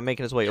 yeah,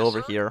 making his way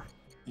over here.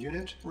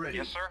 Unit ready.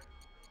 Yes, sir.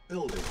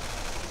 Building.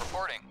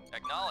 Reporting.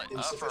 Acknowledged.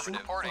 Insufficient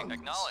Affirmative. Reporting. funds.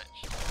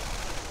 Acknowledged.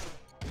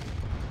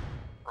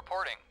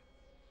 Reporting.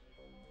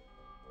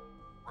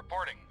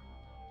 Reporting.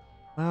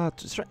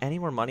 Is there any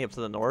more money up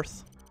to the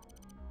north?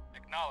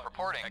 Acknowledged.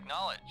 Reporting.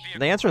 Acknowledged.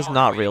 The answer is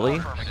not really.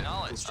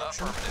 Acknowledged.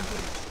 Construction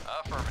Affirmative.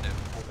 complete.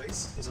 Affirmative. Our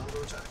base is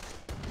under attack.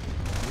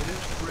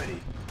 Unit ready.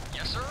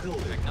 Yes, sir.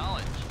 Building.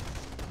 Acknowledged.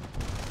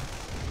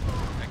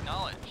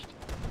 Acknowledged.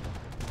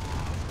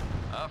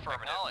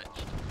 Affirmative.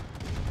 Acknowledged.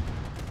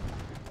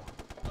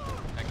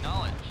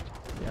 Acknowledged.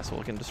 Yeah, so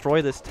we can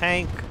destroy this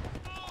tank.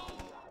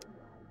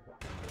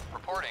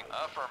 Reporting.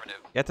 Affirmative.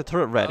 Get the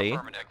turret ready.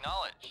 Affirmative.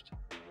 Acknowledged.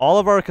 All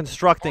of our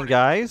constructing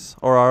guys,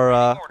 or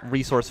our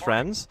resource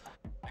friends,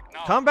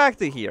 come back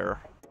to here.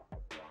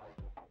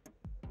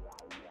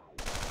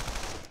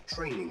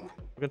 Training.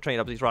 We're gonna train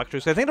up these rocket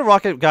troops. I think the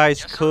rocket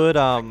guys could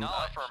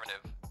Affirmative.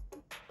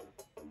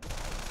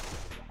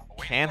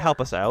 can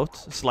help us out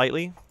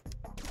slightly.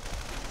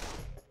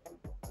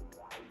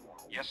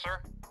 Yes, sir.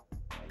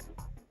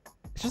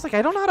 It's just like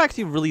I don't know how to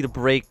actually really to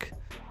break.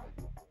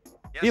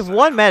 Yes, We have sir.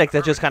 one medic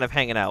that's just kind of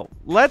hanging out.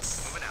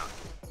 Let's Moving out.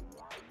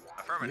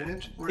 Affirmative.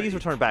 Unit please ready.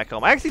 return back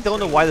home. I actually don't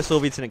know why the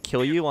Soviets didn't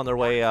kill you on their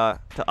way to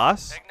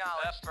us.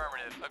 Acknowledged.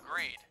 Affirmative.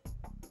 Agreed.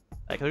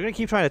 Like, they're gonna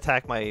keep trying to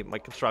attack my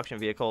construction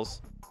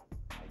vehicles,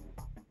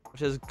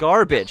 which is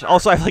garbage.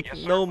 Also, I have like Yes,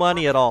 sir. no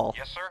money at all.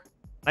 Yes, sir.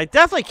 I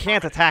definitely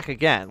can't attack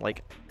again.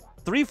 Like,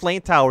 3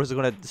 flame towers are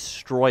gonna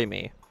destroy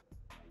me.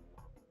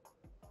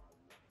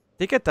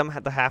 They get them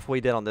the halfway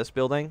dead on this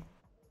building.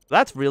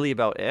 That's really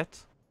about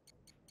it.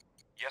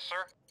 Yes,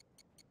 sir.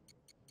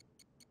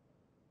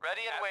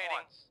 Ready and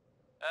waiting.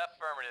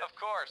 Affirmative. Of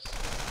course.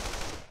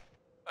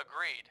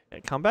 Agreed.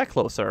 Okay, come back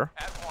closer.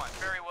 At once.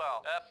 Very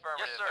well. Affirmative.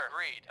 Yes, sir.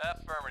 Agreed.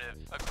 Affirmative.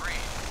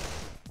 Agreed.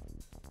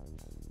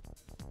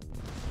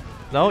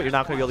 No, you're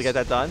not gonna be able to get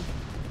that done.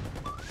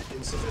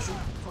 Insufficient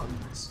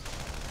funds.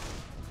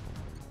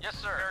 Yes,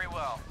 sir. Very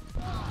well.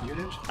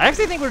 Unit. I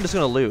actually think we're just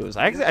gonna lose.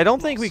 I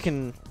don't think we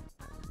can.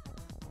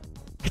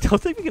 I don't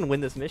think we can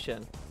win this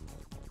mission,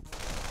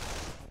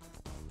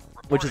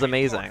 which is Reporting.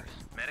 amazing.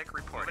 Medic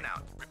reporting. Moving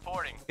out.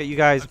 Reporting. Get you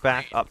guys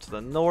back up to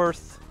the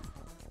north.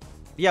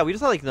 Yeah, we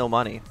just have like no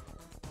money.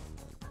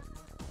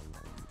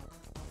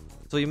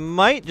 So we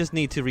might just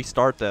need to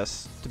restart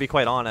this, to be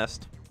quite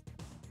honest.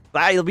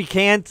 We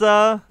can't,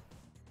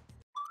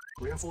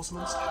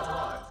 Reinforcements have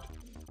arrived.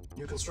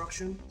 New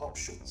construction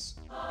options.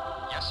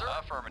 Yes, sir.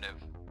 Affirmative.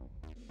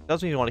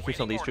 doesn't mean we want to keep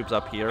some of these troops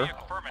up here.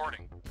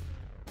 Reporting.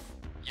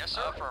 Yes,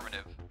 sir.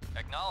 Affirmative.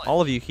 Acknowledged. All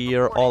of you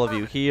here, all of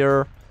you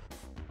here.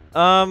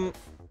 Awaiting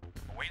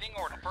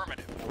order.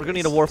 Affirmative. We're gonna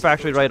need a war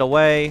factory right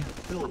away.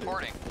 Building.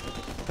 Reporting.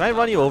 Can I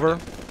run you over?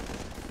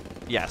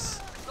 Yes.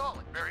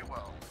 Solid. Very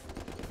well.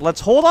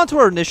 Let's hold on to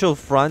our initial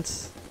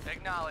fronts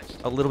Acknowledged.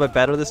 a little bit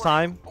better this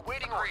time.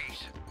 Awaiting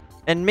orders.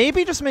 And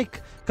maybe just make...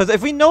 Because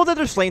if we know that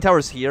there's flame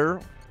towers here,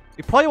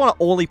 we probably want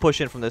to only push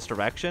in from this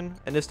direction.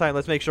 And this time,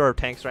 let's make sure our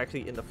tanks are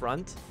actually in the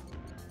front.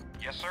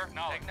 Yes, sir.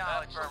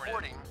 Acknowledged.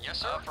 Reporting. Yes,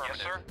 sir. Affirmative.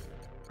 Yes, sir.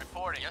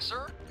 Reporting. Yes,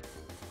 sir.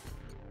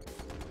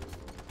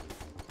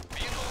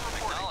 Vehicle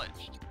reporting.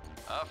 Acknowledged.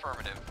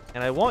 Affirmative.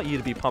 And I want you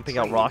to be pumping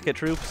out rocket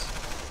troops.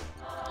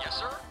 Yes,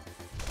 sir.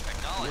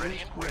 Acknowledged.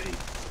 Unit ready.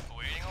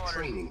 Awaiting orders.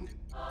 Training.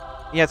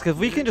 Yes, because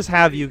we can just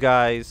have you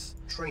guys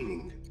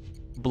Training.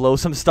 blow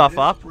some stuff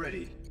Unit up.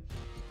 ready.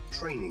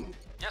 Training.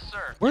 Yes,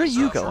 sir. Where are Yes,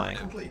 you sir. going?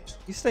 Complete.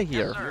 You stay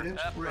here. Yes, sir. Unit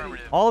Affirmative.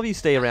 ready. All of you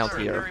stay around Sir,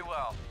 here. Very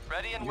well.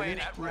 Ready and waiting.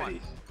 Unit At ready.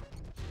 once.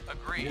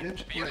 Agreed.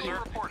 Unit Yes, ready. sir.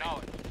 Reporting.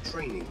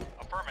 Training.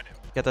 Affirmative.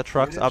 Get the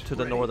trucks up to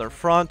the northern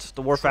front.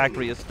 The war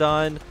factory is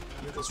done.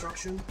 New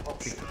construction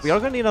options. We are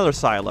going to need another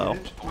silo.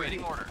 Unit Awaiting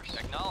ready. orders.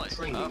 Acknowledged.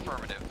 Training.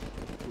 Affirmative.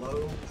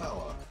 Low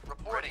power.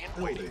 Reporting and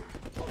Building. waiting.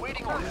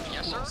 Awaiting orders.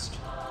 Yes, sir. Lost.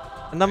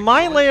 And the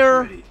mine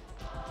layer Ready.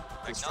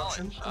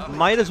 Construction Acknowledged. complete.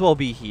 might as well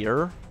be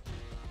here.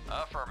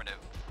 Affirmative.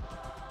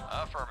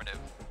 Affirmative.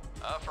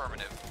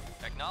 Affirmative.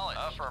 Acknowledged.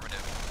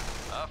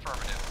 Affirmative.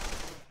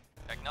 Affirmative.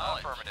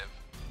 Acknowledged. Affirmative.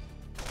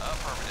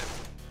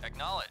 Affirmative.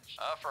 Acknowledged.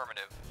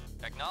 Affirmative.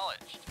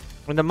 Acknowledged.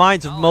 And the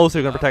mines are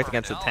mostly going to protect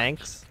against the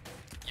tanks.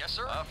 Yes,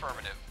 sir.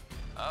 Affirmative.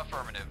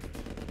 Affirmative.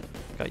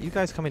 Got you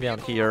guys coming down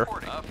here.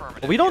 Affirmative.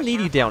 But we don't Yes, need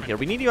sir. you down here.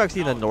 We need you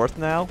actually in the north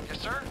now. Yes,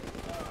 sir.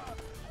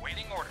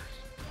 Waiting orders.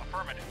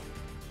 Affirmative.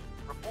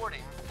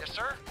 Reporting. Yes,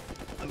 sir.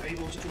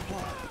 Unable to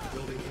comply.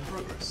 Building in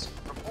progress.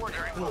 Reporting.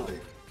 Building.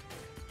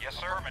 Yes,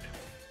 sir. Affirmative.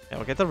 Yeah,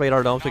 we'll get the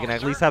radar dome so we can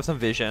at least have some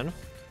vision.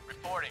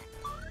 Reporting.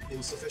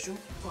 Insufficient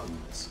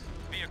funds.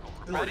 Vehicle.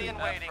 Building. Ready and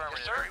waiting.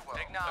 Yes, sir.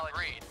 Acknowledged.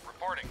 Agreed.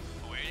 Reporting.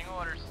 Awaiting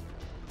orders.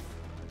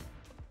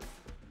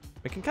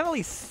 We can kind of at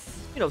least,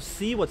 you know,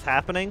 see what's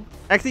happening.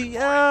 Actually,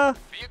 Vehicle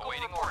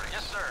waiting orders.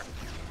 Yes, sir.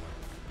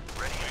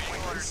 Ready and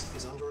waiting orders. Base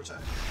is under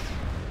attack.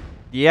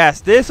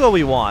 yes, this is what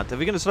we want. If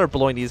we're going to start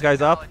blowing these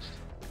guys up, Acknowledged.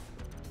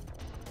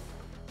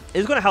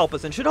 is going to help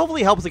us and should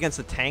hopefully help us against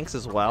the tanks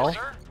as well. Yes,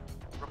 sir.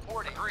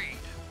 Reporting. Agreed.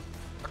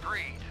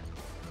 Agreed.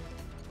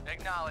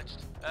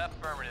 Acknowledged.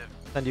 Affirmative.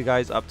 Send you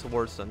guys up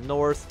towards the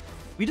north.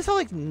 We just have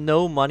like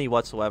no money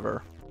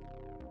whatsoever,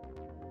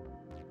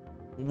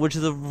 which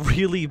is a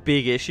really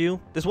big issue.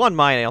 This one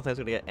mine, I don't think it's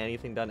going to get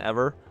anything done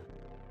ever,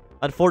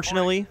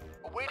 unfortunately.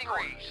 Awaiting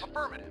orders.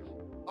 Affirmative.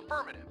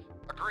 Affirmative.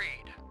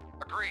 Agreed.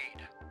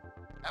 Agreed.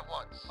 At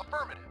once.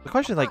 Affirmative. The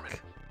question is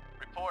like,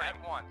 report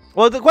at once.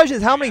 well, the question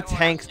is how many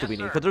tanks do we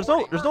need? Because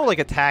there's no like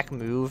attack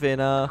move in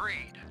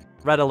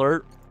Red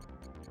Alert.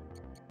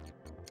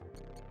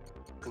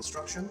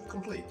 Construction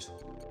complete.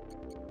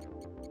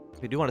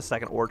 We do want a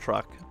second ore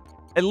truck,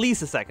 at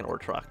least a second ore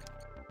truck.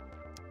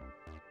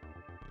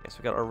 Yes,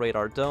 we got our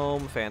radar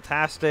dome.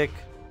 Fantastic.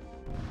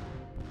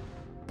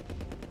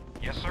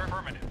 Yes, sir.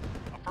 Affirmative.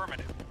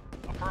 Affirmative.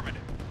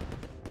 Affirmative.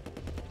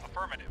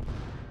 Affirmative.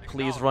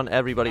 Please run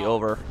everybody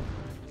over.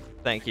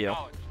 Thank you.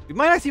 We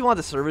might actually want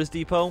the service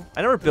depot.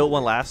 I never built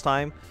one last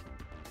time,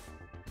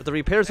 but the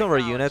repair some of our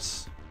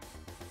units,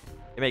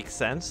 it makes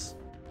sense.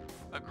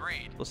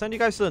 Agreed. We'll send you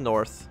guys to the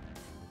north.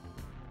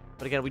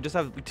 But again, we just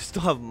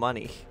don't have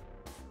money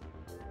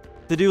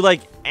to do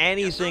like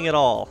anything at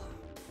all.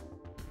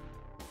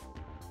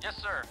 Yes,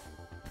 sir.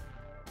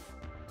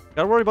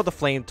 Gotta worry about the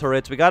flame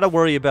turrets. We gotta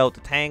worry about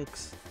the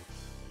tanks.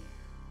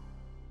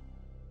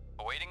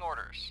 Awaiting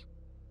orders.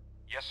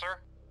 Yes, sir.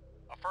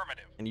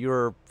 Affirmative. And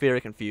you're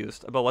very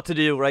confused about what to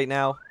do right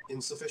now.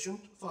 Insufficient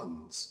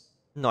funds.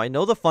 No, I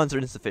know the funds are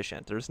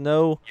insufficient. There's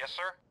no Yes,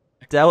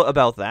 sir. doubt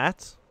about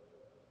that.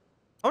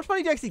 How much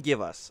money do you actually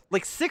give us?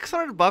 Like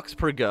 $600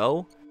 per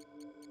go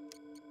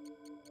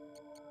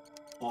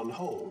On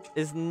hold.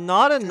 is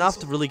not enough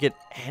to really get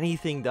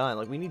anything done.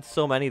 Like, we need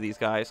so many of these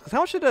guys. Because how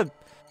much should a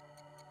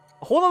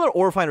whole other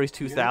ore refinery is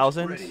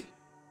 2,000? Unit ready.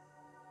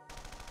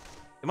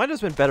 It might have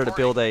just been better to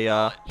build a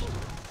Our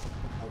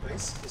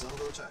base is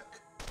under attack.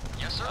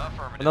 Yes, sir.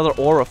 Affirmative. another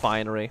ore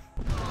refinery.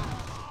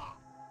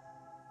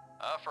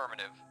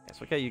 Affirmative. Yes,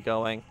 we'll get you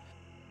going.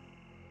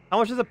 How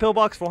much is a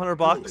pillbox? 400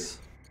 bucks.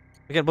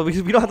 Again, but we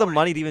don't have the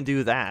money to even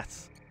do that.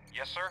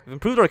 Yes, sir. We've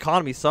improved our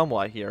economy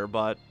somewhat here,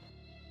 but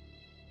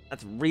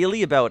that's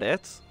really about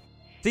it.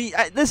 See,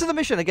 this is a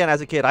mission, again,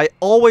 as a kid, I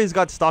always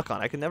got stuck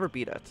on. I could never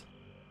beat it.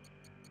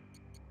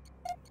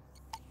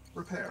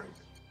 Repairing.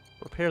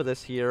 Repair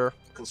this here.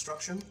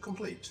 Construction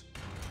complete.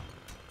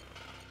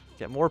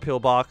 Get more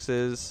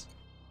pillboxes.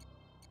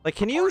 Like,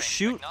 can you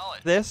shoot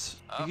this?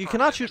 You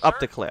cannot shoot up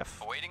the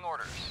cliff. Awaiting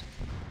orders.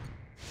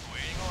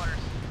 Awaiting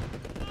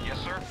orders. Yes,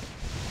 sir.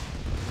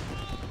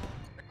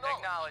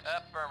 Acknowledged.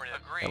 Affirmative.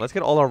 Agreed. Okay, let's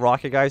get all our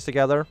rocket guys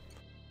together.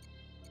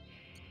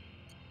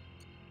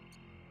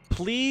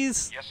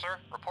 Please Yes, sir.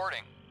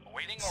 Reporting.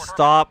 Awaiting order.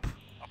 stop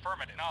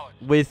Affirmative. Knowledge.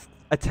 with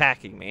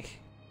attacking me.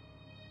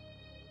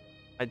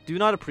 I do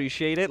not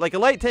appreciate it. Like, a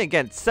light tank,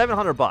 again,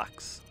 700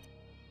 bucks.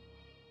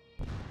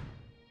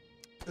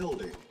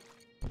 Building.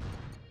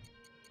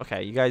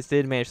 Okay, you guys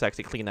did manage to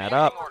actually clean that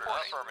up.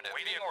 Affirmative.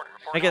 Waiting order.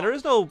 Again, there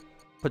is no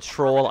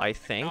patrol, I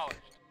think.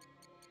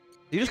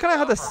 You just kind of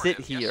have to sit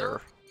Affirmative. Yes,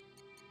 here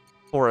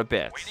for a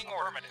bit. Waiting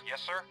order.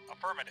 Yes, sir.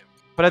 Affirmative.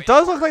 But it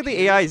does look like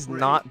the AI is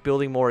not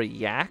building more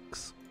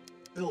yaks.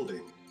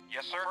 Building.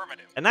 Yes, sir.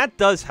 Affirmative. And that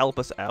does help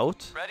us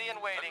out. Ready and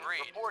waiting.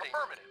 Reporting.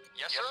 Affirmative.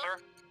 Yes,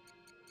 sir.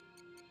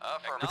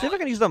 Let's see if I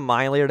can use the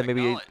mine layer to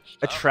maybe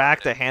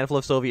attract a handful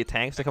of Soviet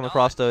tanks to come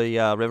across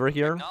the river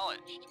here.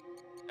 Acknowledged.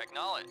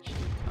 Acknowledged.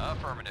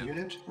 Affirmative.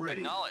 Unit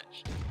ready.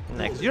 Acknowledged.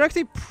 Next, you're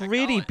actually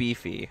pretty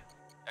beefy.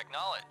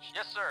 Acknowledged.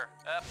 Yes, sir.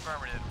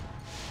 Affirmative.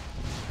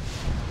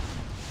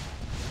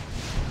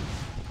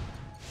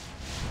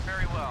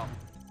 Very well.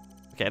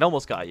 Okay, it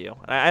almost got you.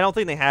 I don't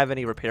think they have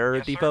any repair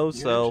Yes, sir.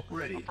 depots, so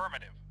Ready.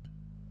 Affirmative.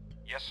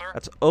 Yes, sir.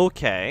 that's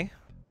okay.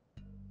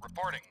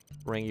 Reporting.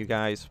 Bring you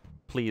guys,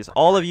 please.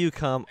 All of you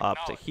come up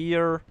to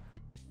here.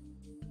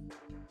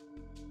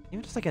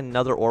 Even just like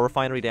another ore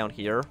refinery down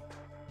here.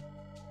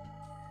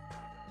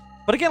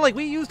 But again, like,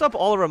 we used up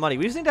all of our money.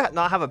 We just need to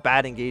not have a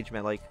bad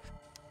engagement like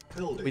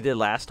Building. we did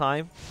last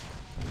time.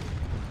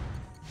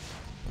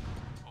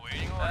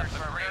 Awaiting orders.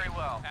 Very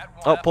well.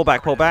 Oh, pull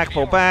back, pull back,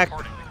 pull back.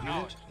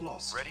 Unit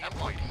lost. Ready and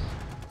waiting.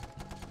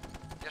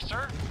 Yes,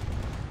 sir.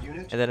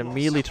 Unit And then lost.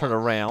 immediately turn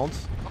around.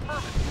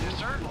 Affirmative. Yes,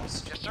 sir.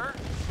 Lost. Yes, sir.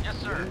 Yes,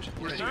 sir. Unit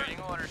Yes, ready. sir. Awaiting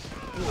orders.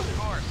 Of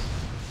course.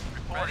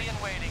 Ready and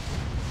waiting.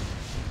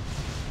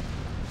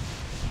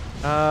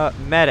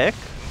 Medic.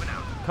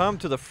 Come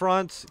to the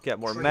front, get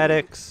more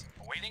medics,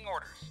 Awaiting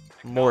orders.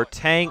 more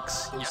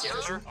tanks. Yes,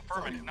 sir.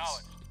 Affirmative.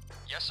 Knowledge.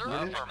 Yes, sir.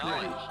 Unit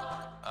Affirmative.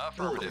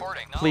 Affirmative.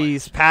 Reporting.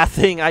 Please,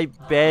 pathing, I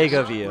beg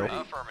of you.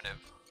 Affirmative.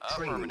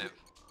 Affirmative.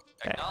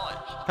 Okay.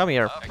 Acknowledged. Come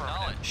here.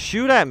 Acknowledged.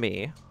 Shoot at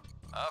me.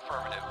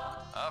 Affirmative.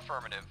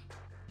 Affirmative.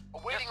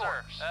 Awaiting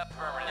orders.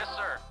 Affirmative. Yes,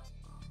 sir.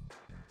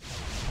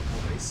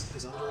 Our base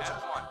is under attack.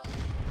 At once.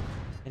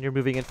 And you're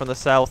moving in from the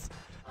south.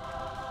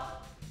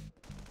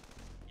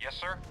 Yes,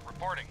 sir.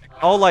 Reporting.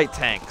 All light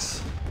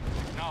tanks.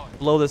 Acknowledged.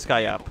 Blow this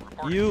guy up.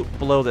 You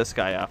blow this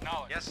guy up.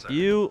 Acknowledged. Yes, sir.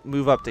 You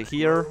move up to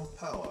here.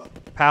 Power.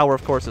 Power,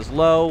 of course, is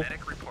low.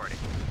 Medic reporting.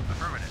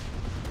 Affirmative.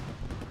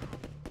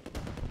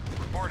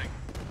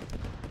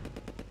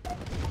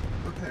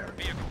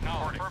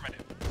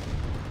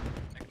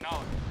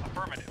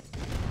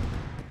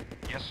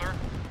 Yes, sir.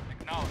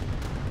 Acknowledged.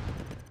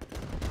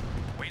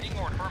 Waiting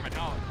order. Affirmative.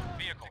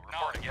 Vehicle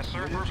reporting. Yes, sir.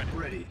 Unit Affirmative.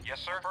 ready. Yes,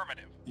 sir.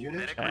 Affirmative. Unit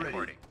Medic ready.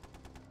 reporting.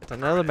 It's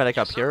another medic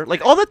up here.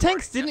 Like, all the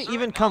tanks didn't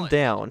even come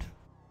down.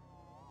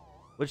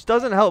 Which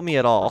doesn't help me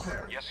at all.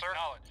 Prepared. Yes, sir.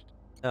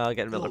 Acknowledged.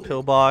 Get another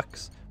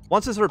pillbox.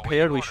 Once it's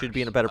repaired, we should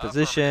be in a better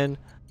position.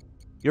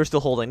 You're still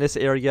holding this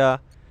area.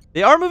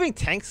 They are moving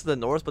tanks to the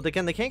north, but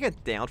again, they can't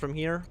get down from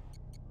here.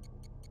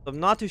 So I'm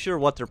not too sure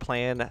what their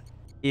plan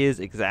is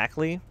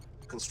exactly.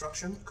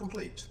 Construction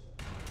complete.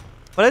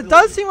 But it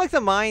does seem like the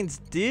mines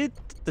did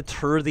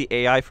deter the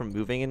AI from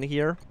moving into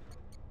here.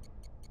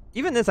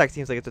 Even this actually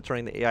seems like it's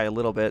deterring the AI a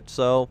little bit,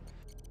 so...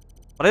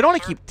 But I don't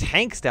want to keep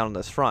tanks down on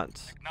this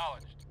front.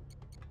 Acknowledged.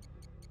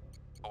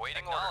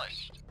 Awaiting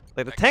orders.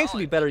 Like, the tanks would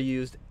be better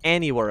used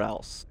anywhere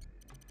else.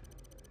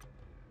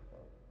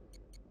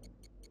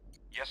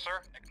 Yes,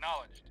 sir.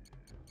 Acknowledged.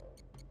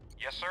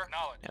 Yes, sir.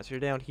 Acknowledged. Yeah, so you're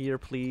down here,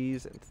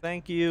 please, and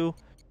thank you.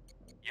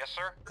 Yes,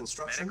 sir.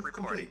 Construction Medic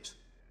reporting. complete.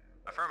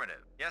 Affirmative.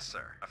 Yes,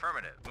 sir.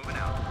 Affirmative. Moving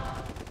out.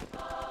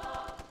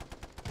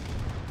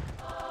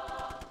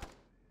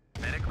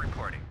 Medic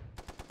reporting.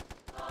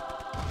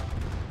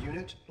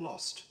 Unit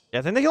lost. Yeah,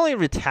 I think they can only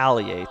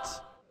retaliate.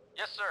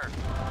 Yes, sir.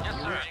 Yes,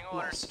 sir. Unit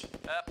lost.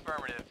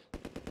 Affirmative.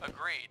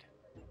 Agreed.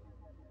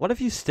 What if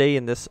you stay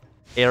in this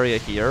area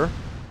here?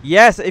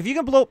 Yes, if you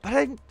can blow... But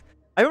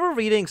I remember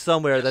reading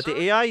somewhere that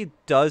the AI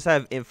does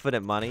have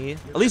infinite money.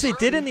 At least they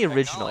did in the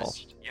original.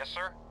 Yes,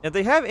 sir. If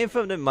they have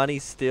infinite money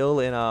still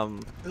in,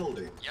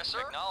 Building. Yes, sir.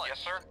 Acknowledged. Yes,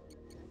 sir.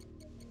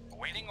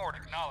 Awaiting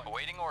orders. Acknowledged.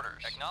 Awaiting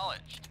orders.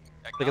 Acknowledged.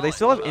 Like, if they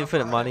still have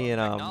infinite money in,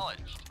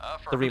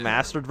 the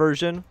remastered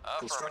version.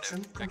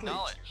 Construction complete.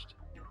 Acknowledged.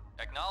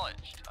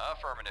 Acknowledged.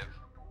 Affirmative.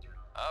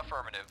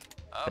 Affirmative.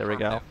 There we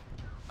go.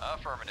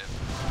 Affirmative.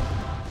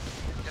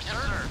 Yes,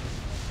 sir.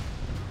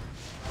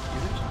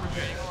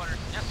 Awaiting orders.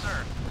 Yes,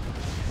 sir.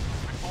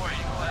 Reporting.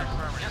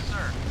 Affirmative. Yes,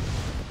 sir.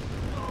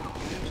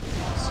 Unit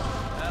lost.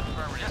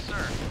 Affirmative. Yes,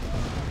 sir.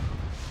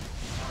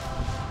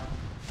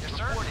 Yes,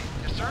 sir. Reporting.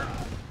 Yes, sir.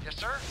 Yes,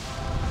 sir.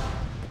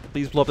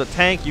 Please blow up the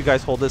tank. You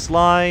guys hold this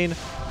line.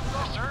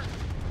 Yes, sir.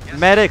 Yes,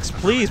 Medics, sir.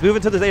 please move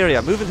into this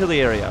area. Move into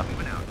the area.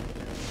 Moving out.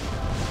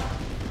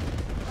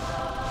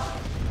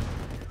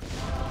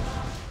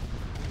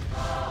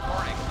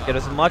 Reporting. Get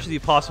as much as you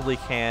possibly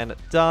can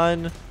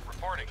done.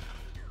 Reporting.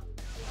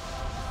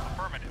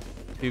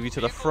 Affirmative. Move you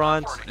to the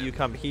front. You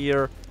come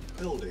here.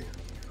 Building.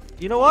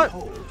 You know what?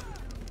 Hold.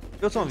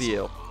 Go some of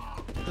you.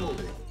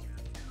 Building.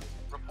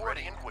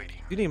 Reporting and waiting.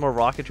 You need more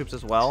rocket troops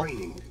as well.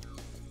 Training.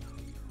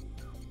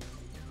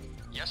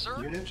 Yes,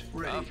 sir. Unit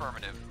ready.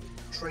 Affirmative.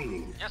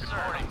 Training. Yes,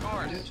 sir. Of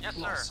course. Unit Yes,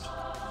 sir. lost.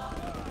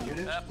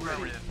 Unit ready.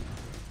 Affirmative.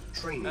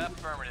 Training.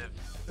 Affirmative.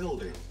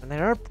 Building. And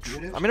they're,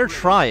 Unit I mean, they're ready.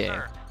 trying.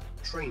 Sir.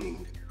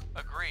 Training.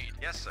 Agreed.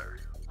 Yes, sir.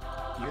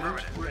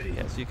 Unit ready.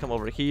 Yeah, so you come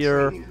over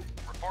here. Training.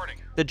 Reporting.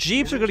 The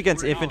jeeps are good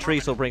against infantry,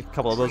 so we'll bring a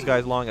couple of those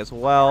guys along as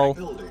well.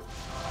 Building.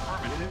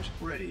 Unit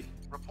ready.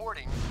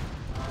 Reporting.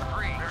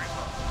 Agreed. Very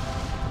well.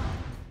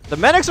 The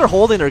medics are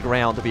holding their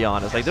ground, to be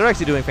honest. Like, they're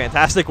actually doing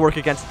fantastic work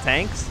against the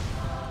tanks.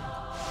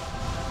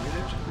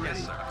 Unit ready.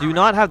 Yes, sir. Do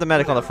not have the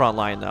medic on the front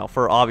line, though,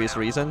 for obvious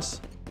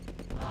reasons.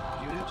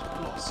 Unit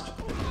lost.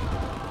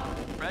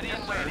 Ready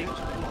and waiting.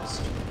 Unit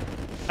lost.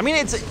 I mean,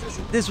 it's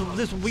this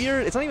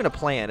weird... It's not even a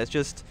plan. It's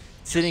just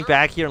sitting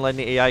back here and letting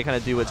the AI kind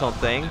of do its own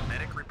thing.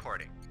 Medic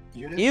reporting.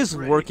 Unit Is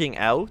ready. working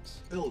out.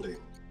 Building.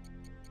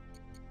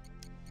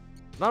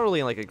 Not really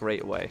in, like, a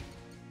great way.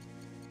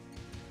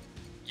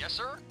 Yes,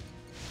 sir.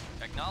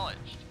 Acknowledged.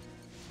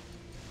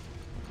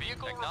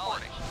 Vehicle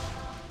reporting.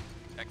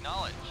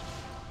 Acknowledged.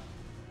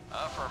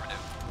 Affirmative.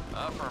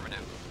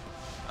 Affirmative.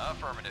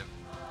 Affirmative.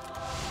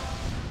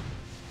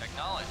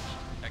 Acknowledged.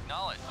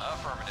 Acknowledged.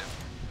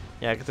 Affirmative.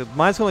 Yeah, because the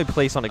mine's going to be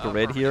placed on a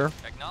grid here.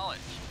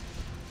 Acknowledged.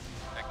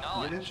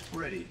 Acknowledged. Unit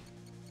ready.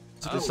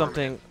 So do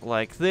something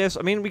like this.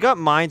 I mean, we got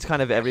mines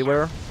kind of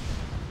everywhere.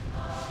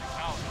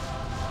 Acknowledged.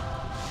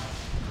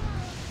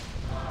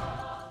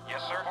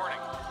 Yes, sir. Reporting.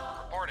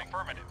 Reporting.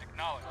 Affirmative.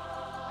 Acknowledged.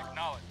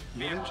 Acknowledged.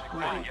 Unit Vehicle.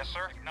 ready. Yes,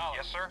 sir. Acknowledged.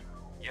 Yes, sir.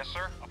 Yes,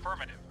 sir.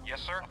 Affirmative. Yes,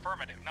 sir.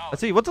 Affirmative. Acknowledged.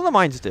 Let's see, what do the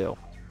mines do?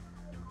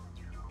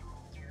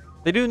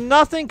 They do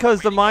nothing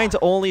because the mines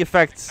only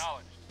affect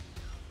Acknowledged.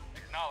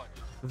 Acknowledged.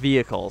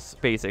 vehicles,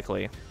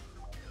 basically.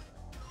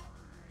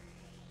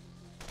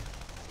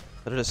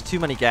 There are just too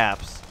many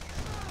gaps.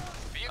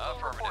 Vehicle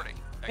reporting.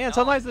 Man,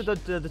 sometimes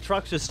the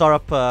trucks just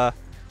start up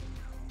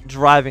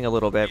driving a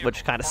little bit,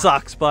 which kind of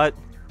sucks, but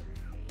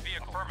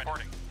Vehicle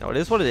reporting. no, it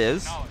is what it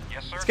is.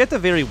 Yes, sir. Let's get the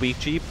very weak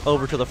Jeep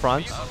over to the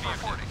front.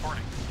 Vehicle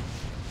reporting.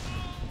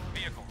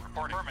 Vehicle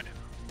reporting. Affirmative.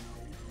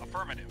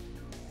 Affirmative.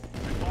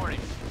 Reporting.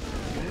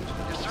 Unit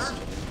Yes, sir.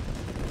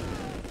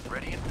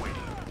 Ready and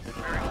waiting.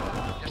 Very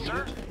well. Yes,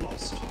 sir. Unit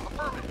lost.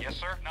 Affirmative. Yes,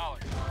 sir.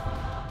 Acknowledged.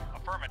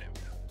 Affirmative.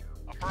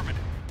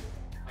 Affirmative.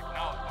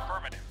 Acknowledged.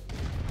 Affirmative.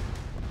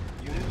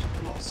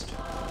 Unit lost.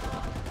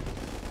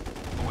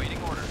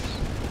 Awaiting orders.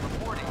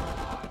 Reporting.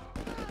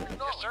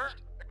 Yes, sir.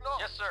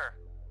 Yes, sir.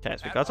 Okay,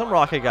 so we got some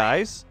rocket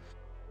guys.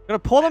 We're gonna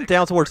pull them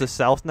down towards the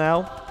south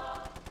now.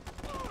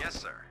 Yes,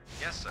 sir.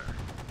 Yes, sir.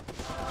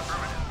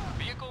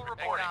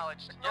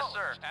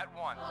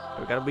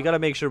 We gotta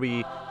make sure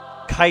we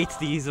kite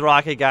these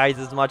rocket guys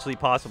as much as we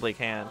possibly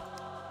can.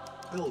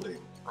 Building.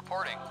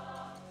 Reporting.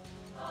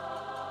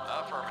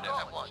 Affirmative.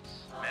 At once.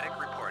 Medic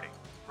reporting.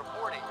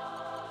 Reporting.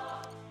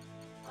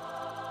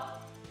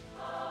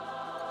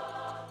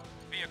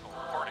 Vehicle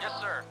reporting.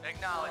 Yes, sir.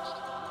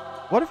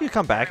 Acknowledged. What if you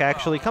come back,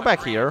 actually? Come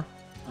back here.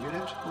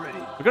 Unit ready.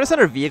 We're gonna send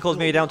our vehicles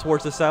maybe down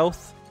towards the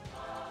south.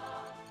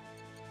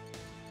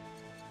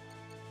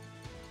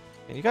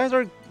 And you guys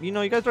are,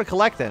 you guys are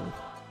collecting.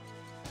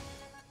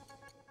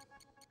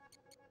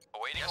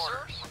 Awaiting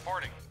orders.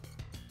 Reporting.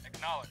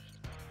 Acknowledged.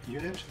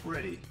 Unit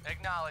ready.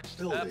 Acknowledged.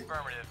 Building.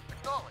 Affirmative.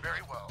 Acknowledged.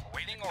 Very well.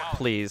 Awaiting orders.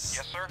 Please.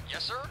 Yes, sir.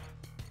 Yes, sir.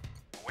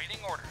 Awaiting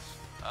orders.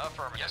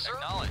 Affirmative. Yes, sir.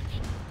 Acknowledged.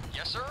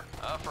 Yes, sir.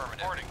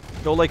 Affirmative. Reporting.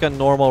 Go like a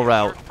normal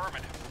route.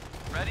 Affirmative.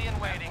 Ready and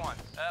waiting.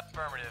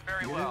 Affirmative.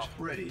 Very Unit well.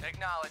 ready.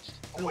 Acknowledged.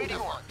 Building. Awaiting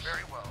orders.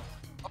 Very well.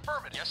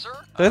 Affirmative. Yes, sir.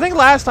 So I think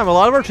last time a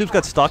lot of our troops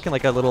got stuck in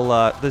like a little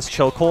this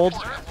chokehold,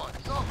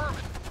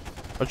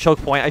 or choke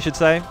point, I should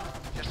say.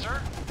 Yes, sir.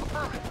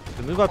 Affirmative.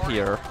 We move up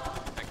here,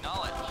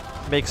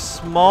 Acknowledged. make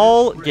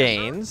small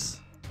gains.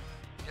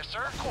 Yes,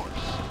 sir. Of course.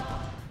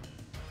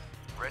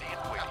 Ready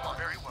and waiting.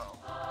 Very well.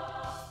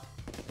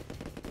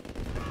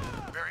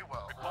 Very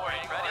well. Reporting.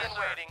 Ready and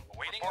waiting.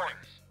 Awaiting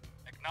orders.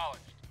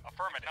 Acknowledged.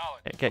 Affirmative.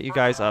 Okay, get you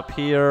guys up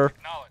here.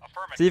 Acknowledged.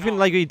 Affirmative. See if you can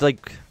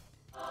like.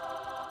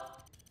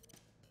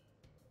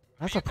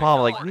 That's a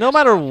problem. Like, no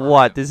matter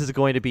what, this is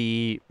going to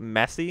be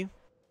messy,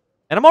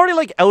 and I'm already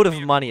like out of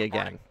money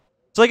again.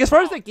 So like, as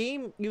far as the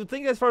game, you would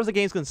think as far as the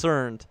game's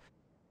concerned,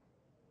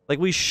 like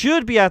we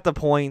should be at the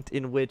point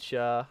in which,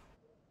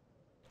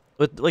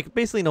 with like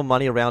basically no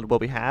money around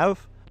what we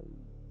have.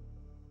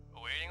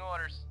 Awaiting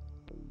orders.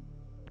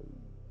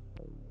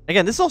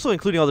 Again, this is also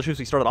including all the troops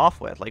we started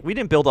off with. Like, we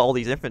didn't build all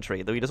these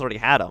infantry, though we just already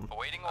had them.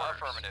 Awaiting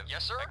orders. Affirmative.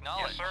 Yes, sir.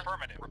 Acknowledged. Yes, sir.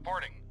 Affirmative.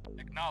 Reporting.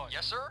 Acknowledged.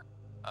 Yes, sir.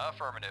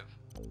 Affirmative.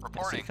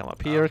 Reporting. See, come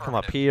up here, come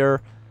up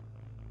here.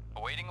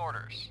 Awaiting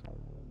orders.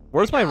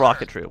 Where's my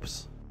rocket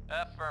troops?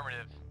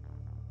 Affirmative.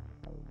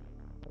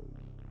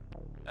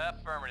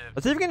 Affirmative.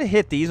 Let's see if we can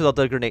hit these without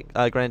the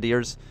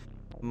grenadiers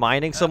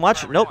mining so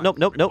much. Nope, nope,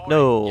 nope, nope,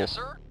 no. Yes,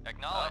 sir.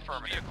 Acknowledged.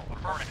 Affirmative.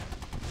 Affirmative.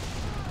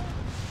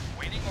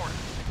 Awaiting orders.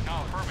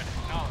 Acknowledged. Affirmative.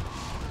 Acknowledged.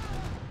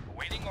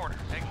 Awaiting orders.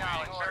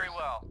 Acknowledged. Very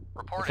well.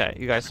 Reporting. Okay,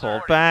 you guys Yes,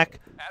 hold sir. back.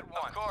 At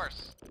once. Of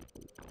course.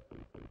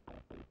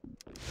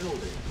 Building.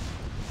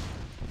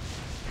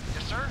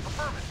 Yes, sir.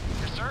 Affirmative.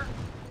 Yes, sir.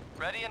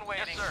 Ready and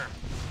waiting. Yes, sir.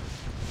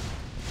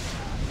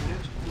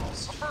 Unit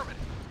lost. Affirmative.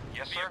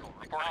 Yes, sir.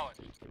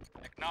 Acknowledged.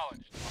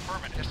 Acknowledged.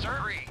 Affirmative. Yes, sir.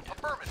 Agreed.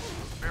 Affirmative.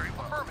 Very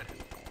well. Affirmative.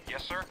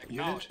 Yes, sir. Unit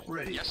Acknowledged.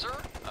 ready. Yes, sir.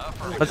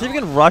 Affirmative. Let's see if we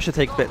can rush to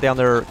take down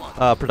their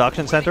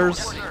production centers.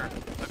 Yes, sir.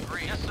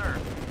 Agreed. Yes, sir.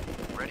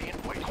 Ready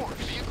and waiting. Course.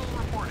 Vehicle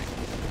reporting.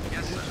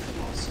 Yes, sir.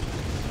 Lost.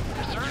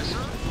 Yes, sir. Yes,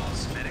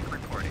 sir. Medic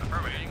reporting.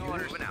 Affirmative.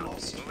 Orders. Moving out.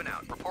 Lost. Moving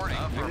out. Reporting.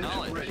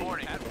 Acknowledged. ready.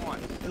 Reporting. At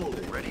once.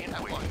 Building. Ready and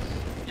waiting.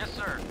 Yes,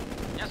 sir.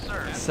 Yes,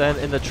 sir. Send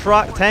in the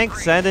truck tank,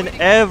 send in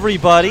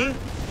everybody.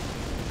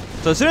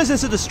 So as soon as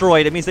this is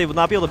destroyed, it means they will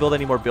not be able to build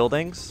any more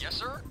buildings. Yes,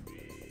 sir.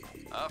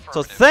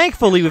 So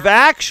thankfully, we've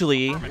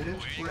actually Unit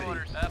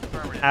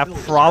ready. have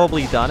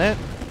probably done it.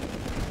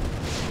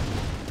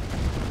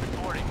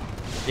 Reporting.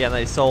 Yeah, and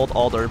they sold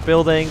all their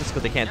buildings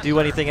because they can't do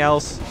anything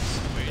else.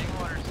 Waiting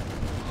orders.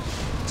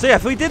 So yeah,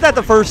 if we did that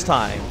the first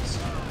time,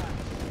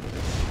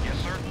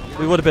 Yes, sir.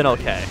 we would have been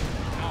okay.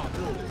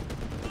 Building.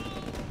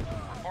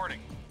 Reporting.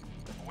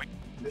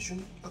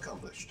 Mission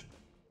accomplished.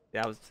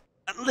 Yeah, it was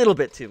a little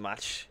bit too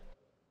much.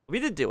 We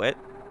did do it.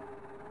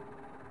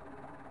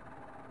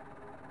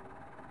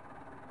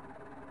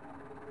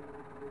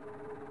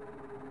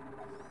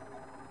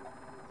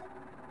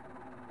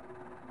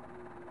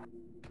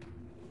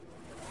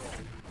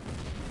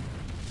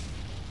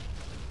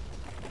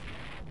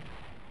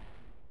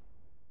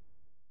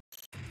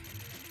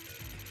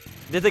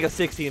 It did take us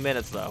 16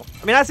 minutes though.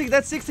 I mean,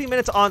 that's 16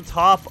 minutes on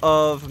top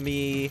of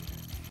me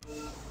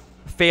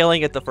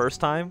failing it the first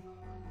time.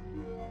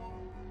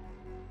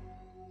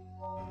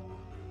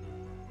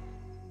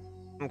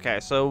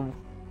 Okay, so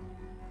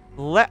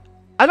I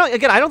don't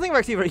think we're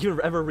actually even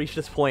ever reached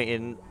this point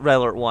in Red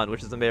Alert 1,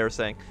 which is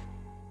embarrassing.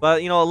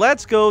 But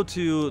let's go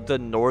to the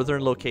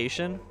northern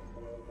location.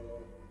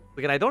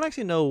 Again, I don't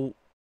actually know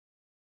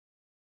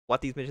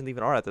what these missions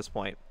even are at this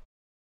point.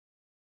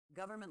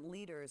 Government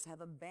leaders have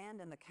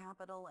abandoned the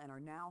capital and are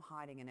now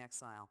hiding in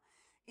exile.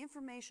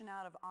 Information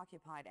out of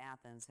occupied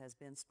Athens has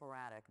been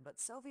sporadic, but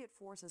Soviet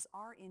forces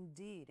are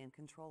indeed in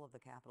control of the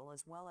capital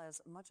as well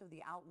as much of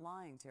the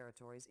outlying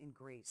territories in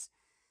Greece.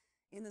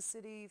 In the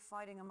city,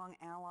 fighting among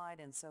Allied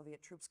and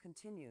Soviet troops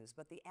continues,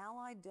 but the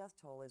Allied death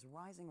toll is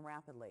rising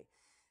rapidly.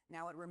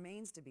 Now it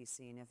remains to be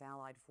seen if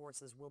Allied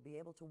forces will be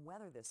able to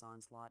weather this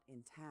onslaught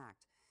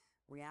intact.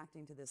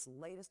 Reacting to this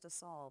latest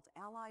assault,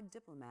 Allied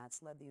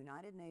diplomats led the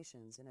United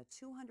Nations in a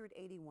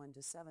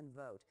 281-7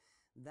 vote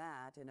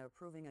that, in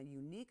approving a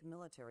unique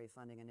military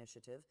funding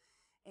initiative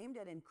aimed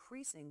at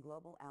increasing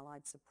global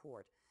Allied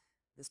support.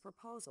 This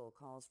proposal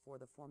calls for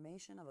the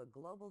formation of a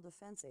global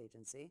defense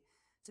agency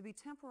to be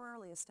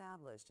temporarily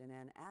established in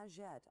an as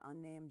yet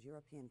unnamed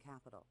European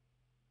capital.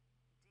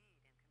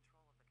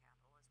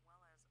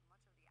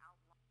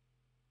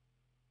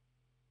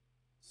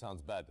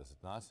 Sounds bad, does it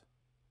not?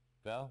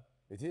 Well,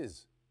 it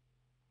is.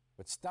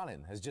 But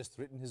Stalin has just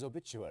written his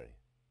obituary.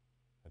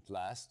 At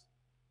last,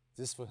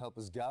 this will help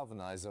us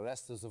galvanize the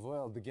rest of the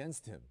world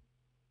against him.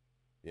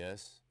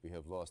 Yes, we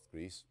have lost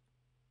Greece.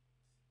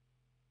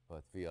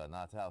 But we are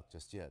not out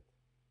just yet.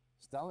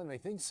 Stalin may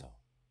think so.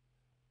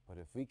 But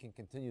if we can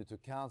continue to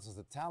counsel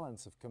the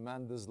talents of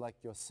commanders like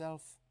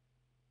yourself,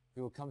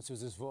 we will come through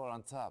this war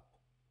on top.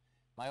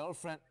 My old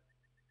friend...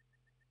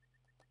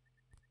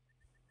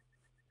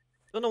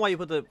 Don't know why you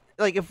put the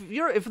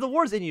if the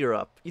war's in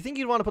Europe, you think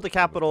you'd want to put the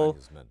capital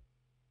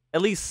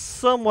at least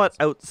somewhat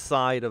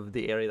outside of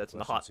the area that's in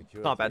the hot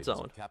combat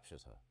zone.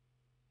 Captures her.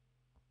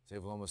 They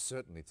will almost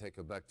certainly take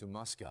her back to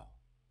Moscow.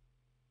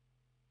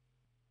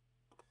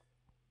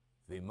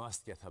 We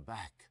must get her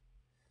back.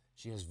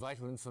 She has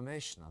vital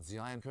information on the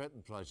Iron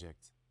Curtain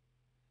project.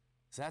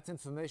 That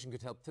information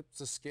could help tip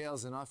the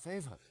scales in our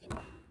favor.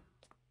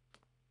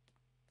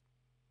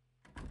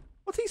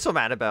 What's he so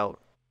mad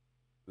about?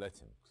 Let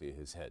him clear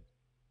his head.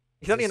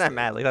 He's not even that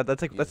mad. Like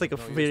that's like a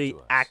very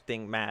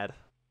acting mad.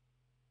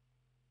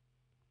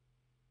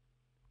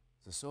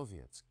 The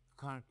Soviets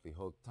currently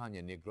hold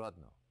Tanya near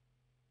Grodno.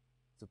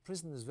 The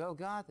prison is well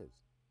guarded,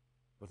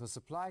 but a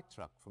supply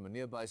truck from a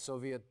nearby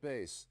Soviet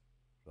base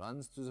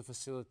runs through the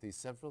facility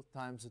several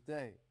times a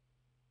day.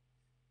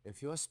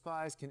 If your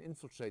spies can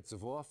infiltrate the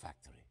war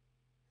factory,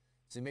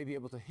 they may be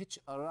able to hitch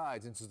a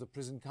ride into the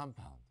prison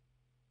compound.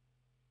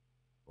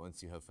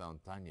 Once you have found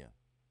Tanya,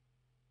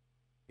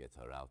 get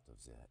her out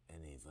of there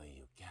any way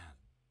you can.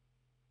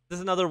 This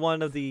is another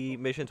one of the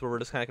missions where we're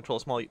just kind of control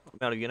a small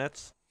amount of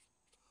units.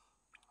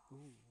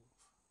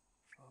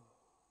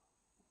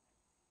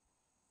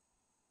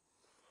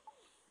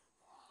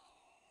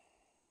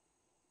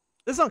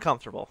 This is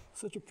uncomfortable.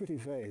 Such a pretty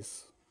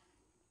face.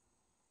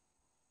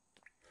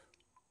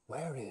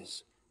 Where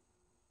is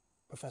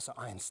Professor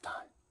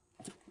Einstein?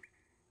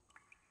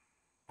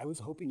 I was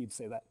hoping you'd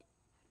say that.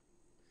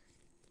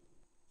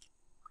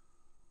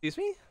 Excuse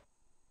me?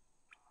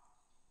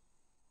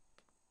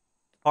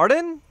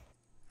 Pardon?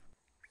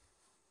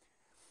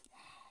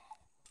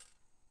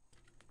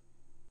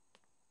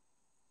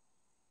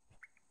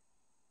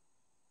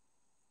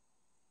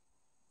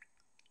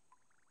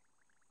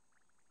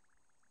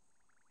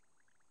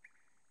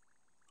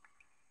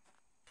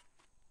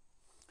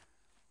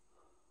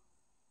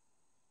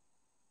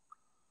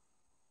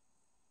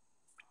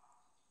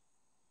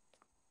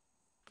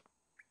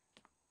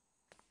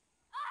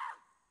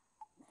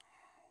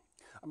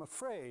 I'm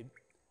afraid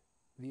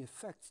the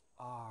effects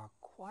are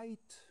quite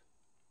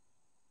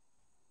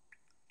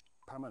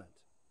permanent.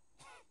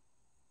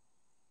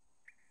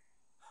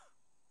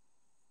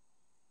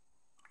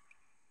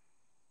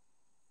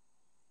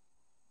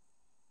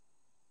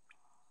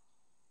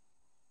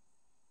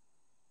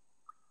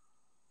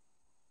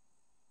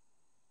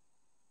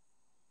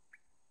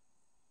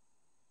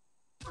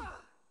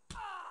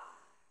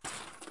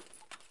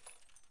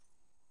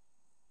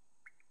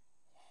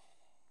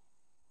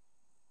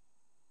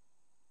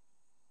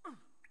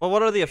 Well,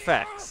 what are the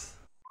effects?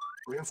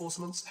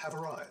 Reinforcements have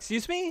arrived.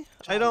 Excuse me?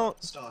 I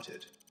don't...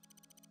 Started.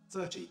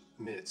 30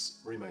 minutes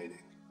remaining.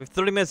 We have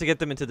 30 minutes to get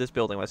them into this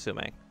building, I'm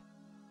assuming.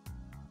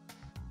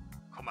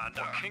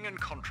 Commander, King and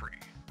Country.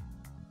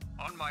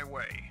 On my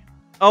way.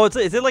 Oh, is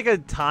it like a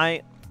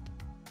time...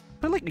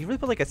 you really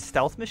put like a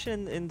stealth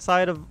mission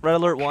inside of Red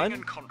Alert 1? King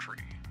and Country.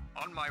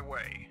 On my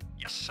way.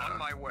 Yes, sir. On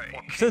my way.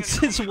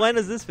 Since when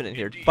has this been in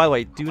here? Indeed. By the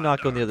way, do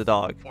not go near the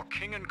dog. For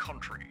King and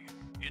Country.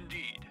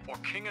 Indeed. For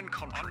King and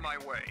Country. On my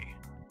way.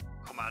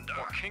 Commander.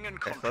 For King and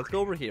Country. Okay, so let's go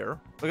over here.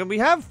 Look, we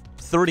have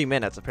 30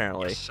 minutes,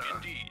 apparently. Yes, sir.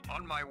 Indeed.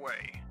 On my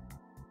way.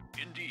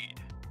 Indeed.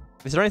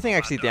 Is there anything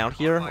actually down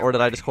here, or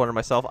did I just corner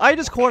myself? I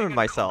just cornered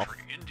myself.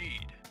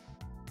 Indeed.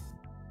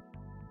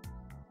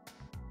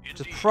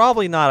 Which is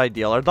probably not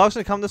ideal. Are dogs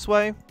gonna come this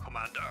way?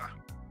 Commander.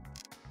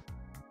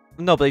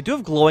 No, but they do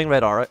have glowing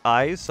red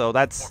eyes, so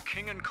that's For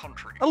King and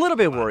Country. a little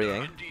bit Commander.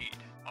 worrying. Indeed.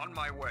 On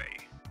my way.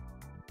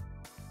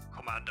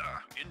 Commander.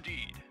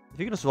 Indeed. If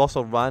you can just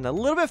also run a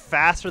little bit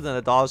faster than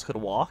the dogs could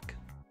walk.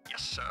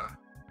 Yes, sir.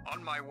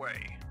 On my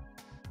way.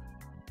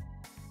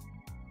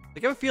 I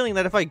have a feeling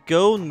that if I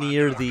go Commander,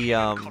 near the King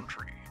and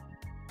Country.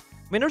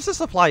 I mean, there's a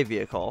supply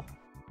vehicle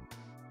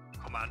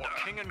Commander.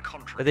 For King and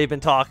Country. that they've been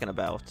talking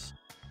about.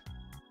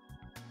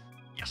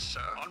 Yes, sir.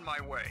 On my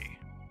way.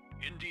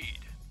 Indeed.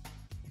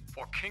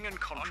 For King and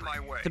Country. On my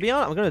way. To be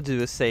honest, I'm gonna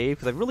do a save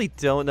because I really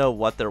don't know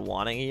what they're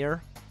wanting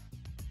here.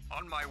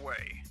 On my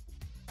way.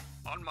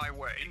 On my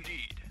way.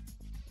 Indeed.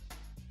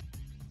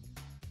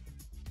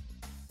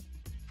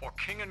 For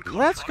King and Country.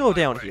 Let's go On my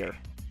down way. here.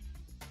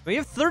 We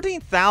have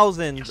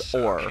 13,000 Yes,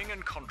 sir. ore. King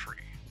and Country.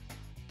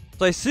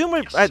 So I assume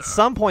Yes, at sir.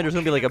 some point there's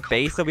gonna be like a King and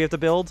base that we have to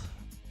build.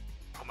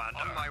 Commander.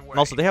 On my way. And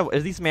also, are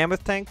these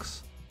mammoth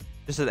tanks?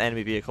 This is an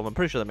enemy vehicle. I'm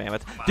pretty sure they're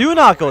mammoth. Commander, Do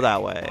not go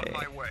that way. On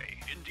my way.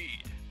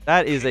 Indeed.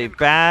 That is a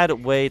bad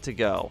way to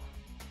go.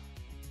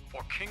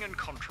 For King and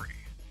Country.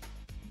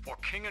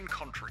 king and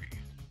country.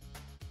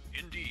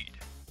 Indeed.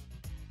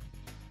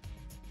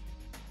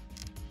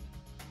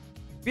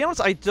 To be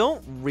honest, I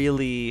don't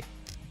really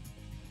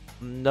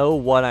know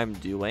what I'm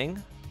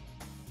doing.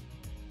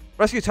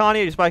 Rescue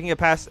Tanya, just biking it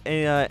past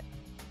any,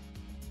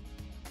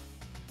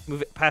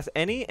 move it past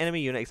any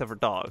enemy unit except for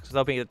dogs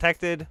without being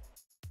detected.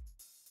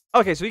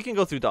 Okay, so he can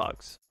go through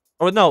dogs.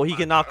 Or no, he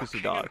can knock us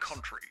through dogs.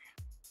 Country.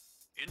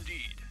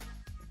 Indeed.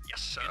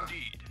 Yes, sir.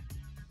 Indeed.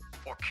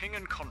 For king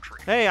and country.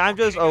 Hey, I'm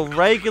just a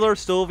regular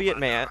Soviet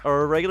man,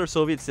 or a regular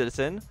Soviet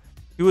citizen,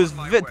 who is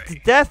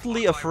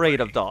deathly afraid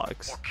of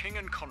dogs. For king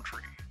and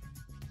country.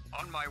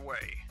 On my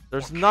way.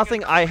 There's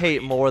nothing I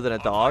hate more than a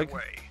dog.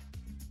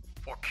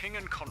 For king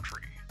and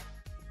country.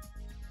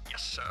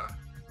 Yes, sir.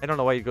 I don't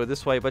know why you'd go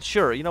this way, but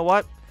sure, you know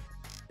what?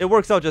 It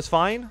works out just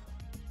fine.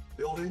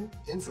 Building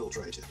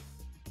infiltrated.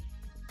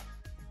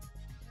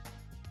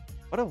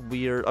 What a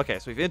weird... Okay,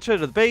 so we've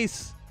infiltrated the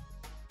base.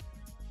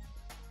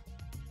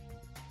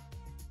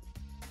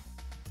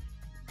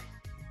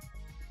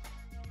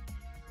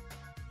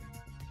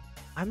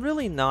 I'm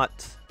really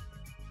not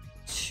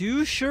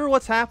too sure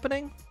what's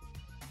happening.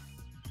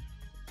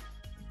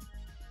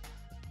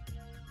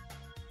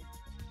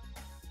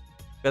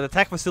 We got the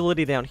tech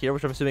facility down here,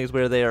 which I'm assuming is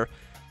where they're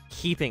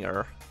keeping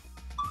her.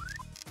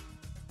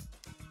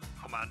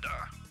 Commander.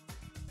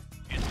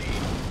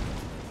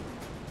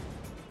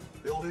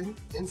 Building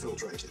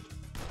infiltrated.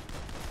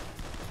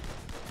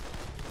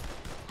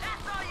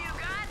 That's all you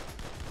got?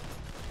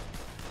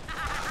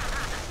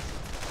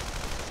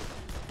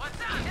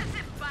 What's up? This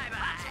is bye-bye.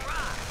 Let's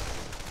rock.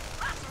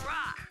 Let's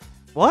rock.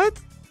 What?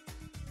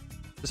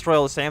 Destroy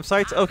all the SAM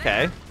sites?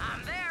 Okay.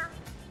 I'm there.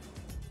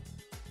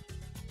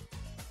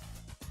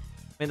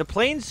 I mean, the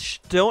planes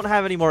don't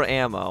have any more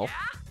ammo. Yeah?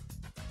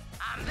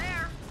 I'm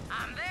there.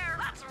 I'm there.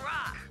 Let's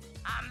rock.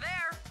 I'm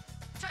there.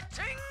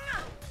 Cha-ching.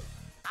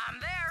 I'm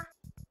there.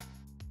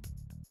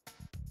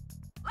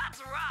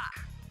 Let's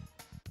rock.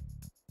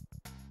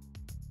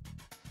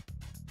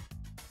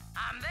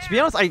 I'm there. To be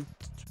honest,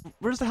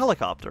 where's the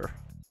helicopter?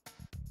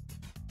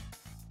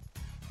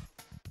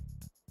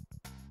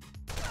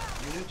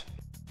 Unit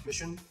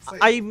mission failed.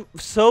 I'm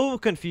so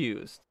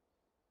confused.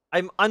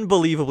 I'm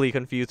unbelievably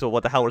confused with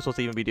what the hell we're supposed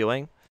to even be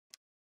doing.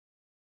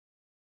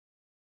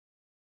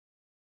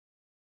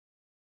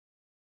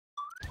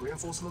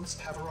 Reinforcements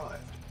have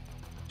arrived.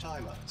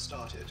 Timer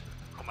started.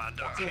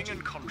 Commander. King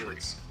and country.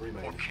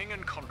 For king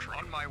and country.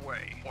 On my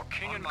way. For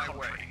king and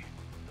country.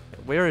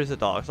 Where is the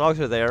dogs? Dogs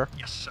are there.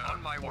 Yes, sir.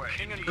 On my way.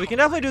 We can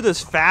definitely do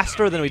this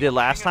faster than we did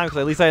last time, because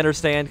at least I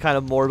understand kind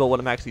of more about what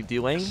I'm actually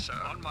doing. Yes, sir.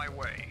 On my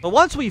way. But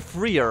once we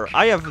free her,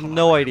 I have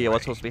no idea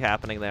what's supposed to be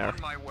happening there.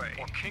 On my way.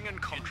 For king and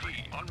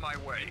country. On my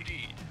way.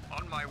 Indeed.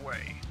 On my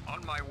way.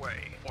 On my way.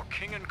 For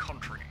king and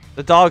country.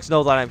 The dogs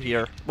know that I'm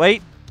here.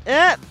 Wait.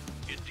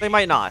 They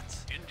might not.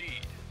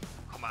 Indeed.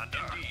 Commander.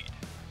 Indeed.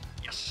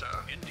 Yes, sir.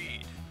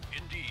 Indeed.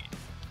 Indeed.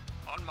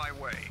 On my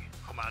way.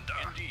 Commander.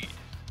 Indeed.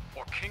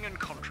 For king and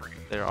country.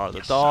 There are the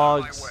yes,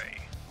 dogs. sir, on my way.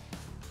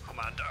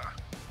 Commander.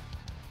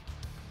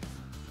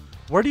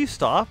 Where do you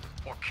stop?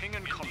 For king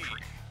and country.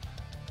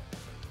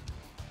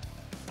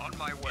 On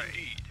my way.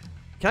 Indeed.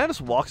 Can I just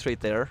walk straight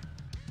there?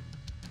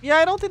 Yeah,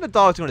 I don't think the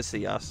dog's going to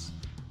see us.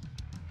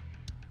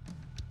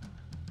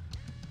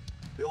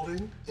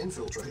 Building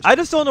infiltrated. I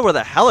just don't know where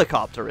the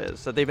helicopter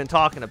is that they've been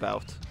talking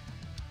about.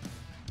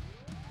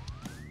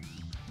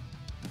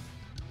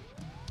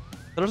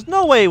 There's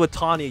no way with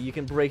Tanya you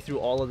can break through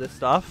all of this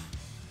stuff.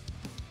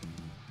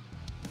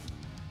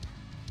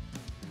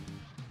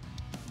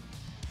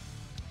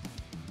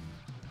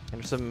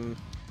 And there's some...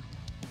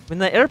 I mean,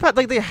 the airpad,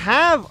 like, they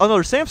have... Oh, no,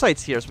 there's SAM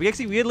sites here, so we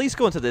at least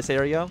go into this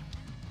area.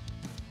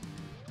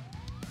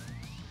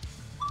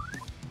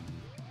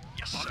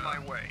 Yes, on my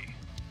way.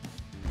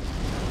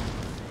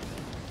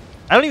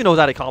 I don't even know what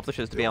that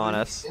accomplishes, to be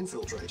honest.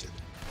 Infiltrated.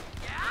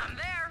 Yeah, I'm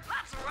there.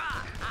 Let's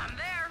rock. I'm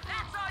there.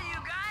 That's all you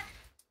got?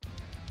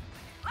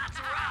 Let's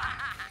rock.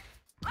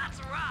 Let's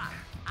rock.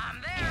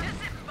 I'm there. This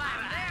is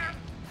I'm there.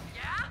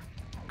 Yeah?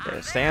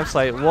 There's SAM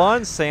Site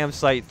 1, SAM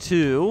Site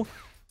 2.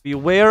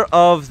 Beware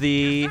of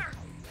the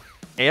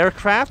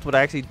aircraft, but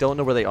I actually don't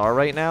know where they are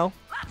right now.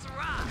 Let's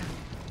rock.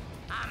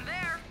 I'm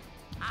there.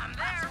 I'm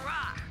there. Let's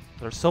rock.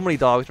 There's so many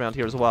dogs around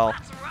here as well.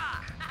 Let's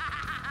rock.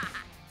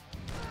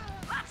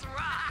 Let's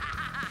rock.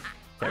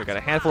 Okay, we got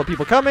a handful of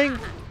people coming.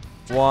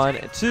 1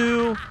 and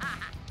 2.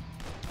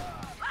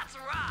 Let's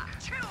rock.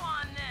 Chew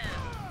on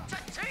this.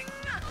 Cha-ching.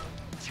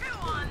 Chew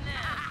on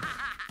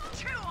this.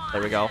 Chew on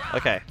There we go.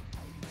 Okay.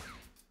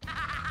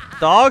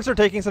 Dogs are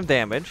taking some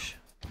damage.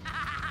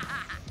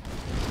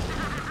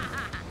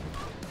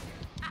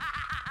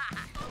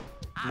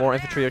 More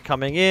infantry are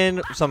coming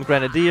in. Some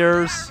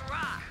grenadiers.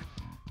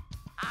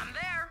 I'm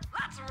there.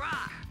 Let's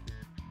rock.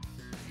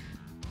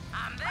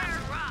 I'm there.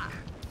 Rock.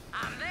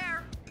 I'm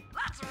there.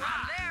 Let's rock.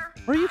 I'm there.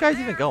 Where are you guys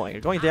even going?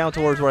 You're going down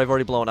towards where I've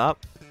already blown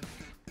up.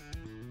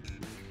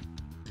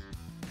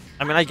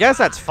 I mean, I guess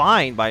that's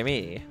fine by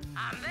me.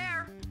 I'm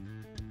there.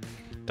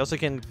 You also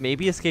can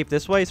maybe escape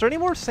this way. Is there any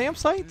more SAM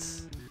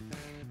sites?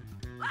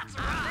 Let's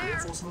rock.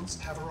 Reinforcements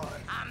have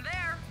arrived. I'm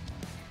there.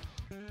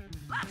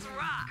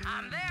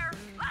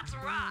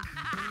 rock.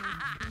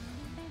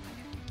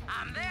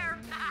 I'm there.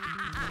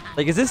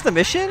 Like, is this the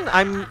mission?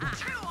 I'm... Chew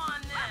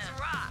on this. Let's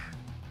rock.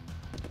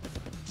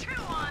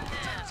 Chew on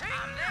this.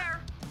 I'm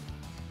there.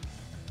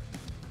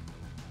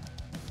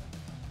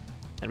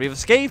 And we've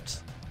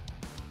escaped.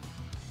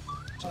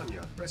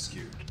 Tanya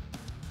rescued.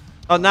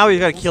 Oh, now we've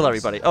got to kill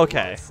everybody.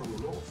 Okay. From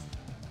the north.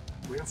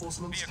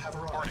 Reinforcements have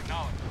arrived.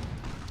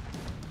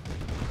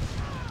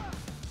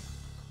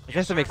 I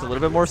guess that makes a little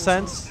bit more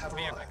sense.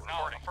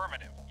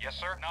 Affirmative. Yes,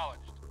 sir.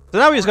 Acknowledged. So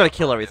now we just got to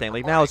kill everything.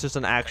 Like, now it's just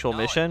an actual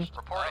mission.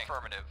 Reporting.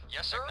 Affirmative.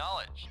 Yes, sir.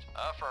 Acknowledged.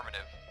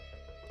 Affirmative.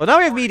 But now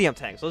we have medium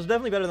tanks, so it's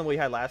definitely better than what we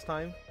had last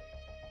time.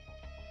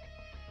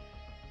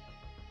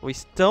 We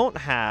don't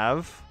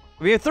have...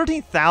 We have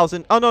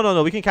 13,000... Oh,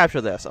 no. We can capture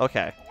this.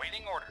 Okay.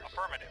 Waiting orders.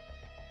 Affirmative.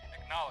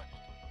 Acknowledged.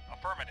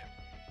 Affirmative.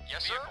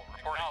 Yes, sir.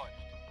 Reporting.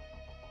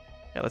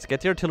 Yeah, let's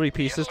get the artillery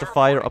pieces to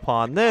fire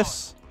upon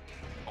this.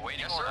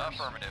 Awaiting order.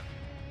 Affirmative.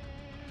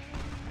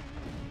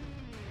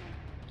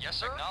 Yes,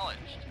 sir. Acknowledged.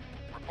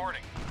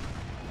 Reporting.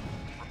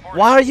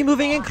 Why are you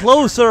moving in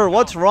closer?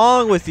 What's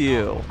wrong with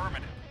you?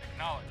 Affirmative.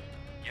 Acknowledged.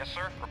 Yes,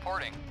 sir.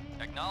 Reporting.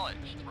 Acknowledged.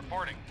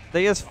 Reporting.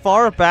 Stay as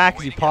far back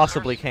as you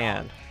possibly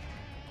can.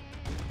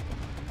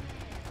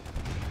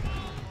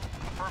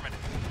 Affirmative.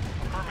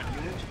 Affirmative.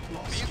 Unit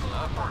lost. Vehicle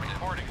affirmative.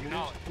 Reporting. Unit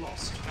Acknowledged.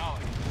 lost.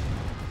 Acknowledged.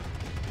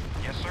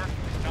 Yes, sir.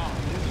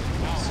 Acknowledged.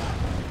 Acknowledged.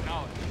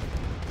 Acknowledged.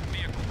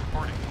 Vehicle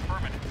reporting.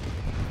 Affirmative.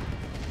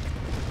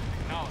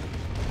 Acknowledged.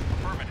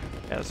 Affirmative.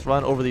 Yeah, let's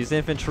run over these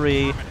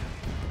infantry,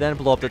 then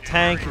blow up the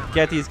tank,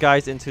 get these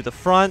guys into the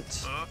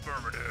front.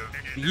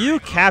 You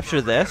capture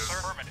this,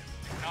 Affirmative.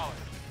 Acknowledged.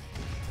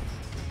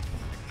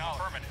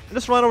 Acknowledged. and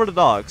just run over the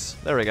dogs.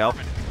 There we go.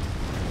 Vehicle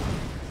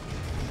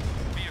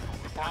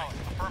reporting.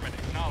 Affirmative.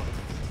 Acknowledged.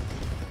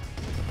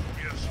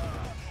 Yes.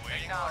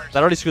 Waiting orders. That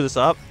already screwed this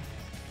up.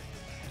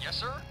 Yes,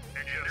 sir.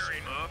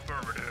 Engineering.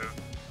 Affirmative.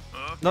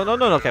 No.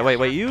 Okay,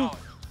 wait. You.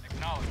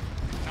 Acknowledged.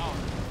 Acknowledged.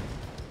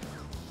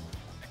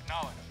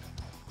 Acknowledged.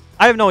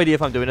 I have no idea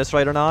if I'm doing this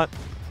right or not.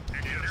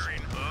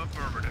 Engineering.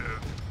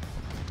 Affirmative.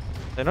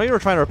 I know you were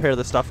trying to repair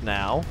this stuff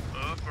now.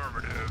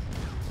 Affirmative.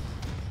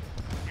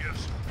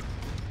 Yes.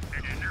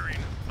 Engineering.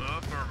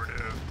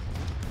 Affirmative.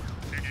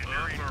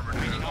 Engineering.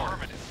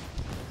 Affirmative.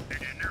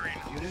 Engineering.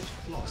 Unit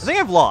I lost. think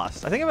I've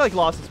lost. I think I've like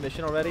lost this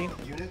mission already.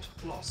 Unit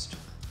lost.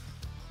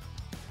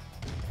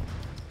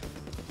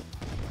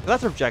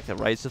 That's our objective,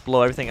 right? It's just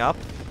blow everything up.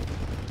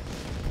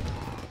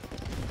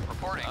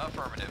 Reporting.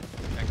 Affirmative.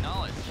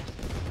 Acknowledged.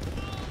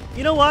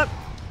 You know what?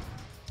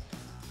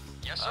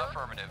 Yes, sir.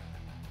 Affirmative.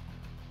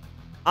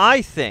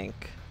 I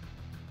think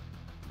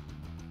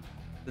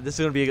that this is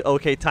gonna be an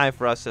okay time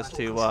for us just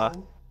Battle to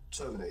control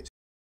terminate.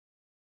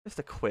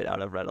 quit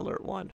out of Red Alert 1.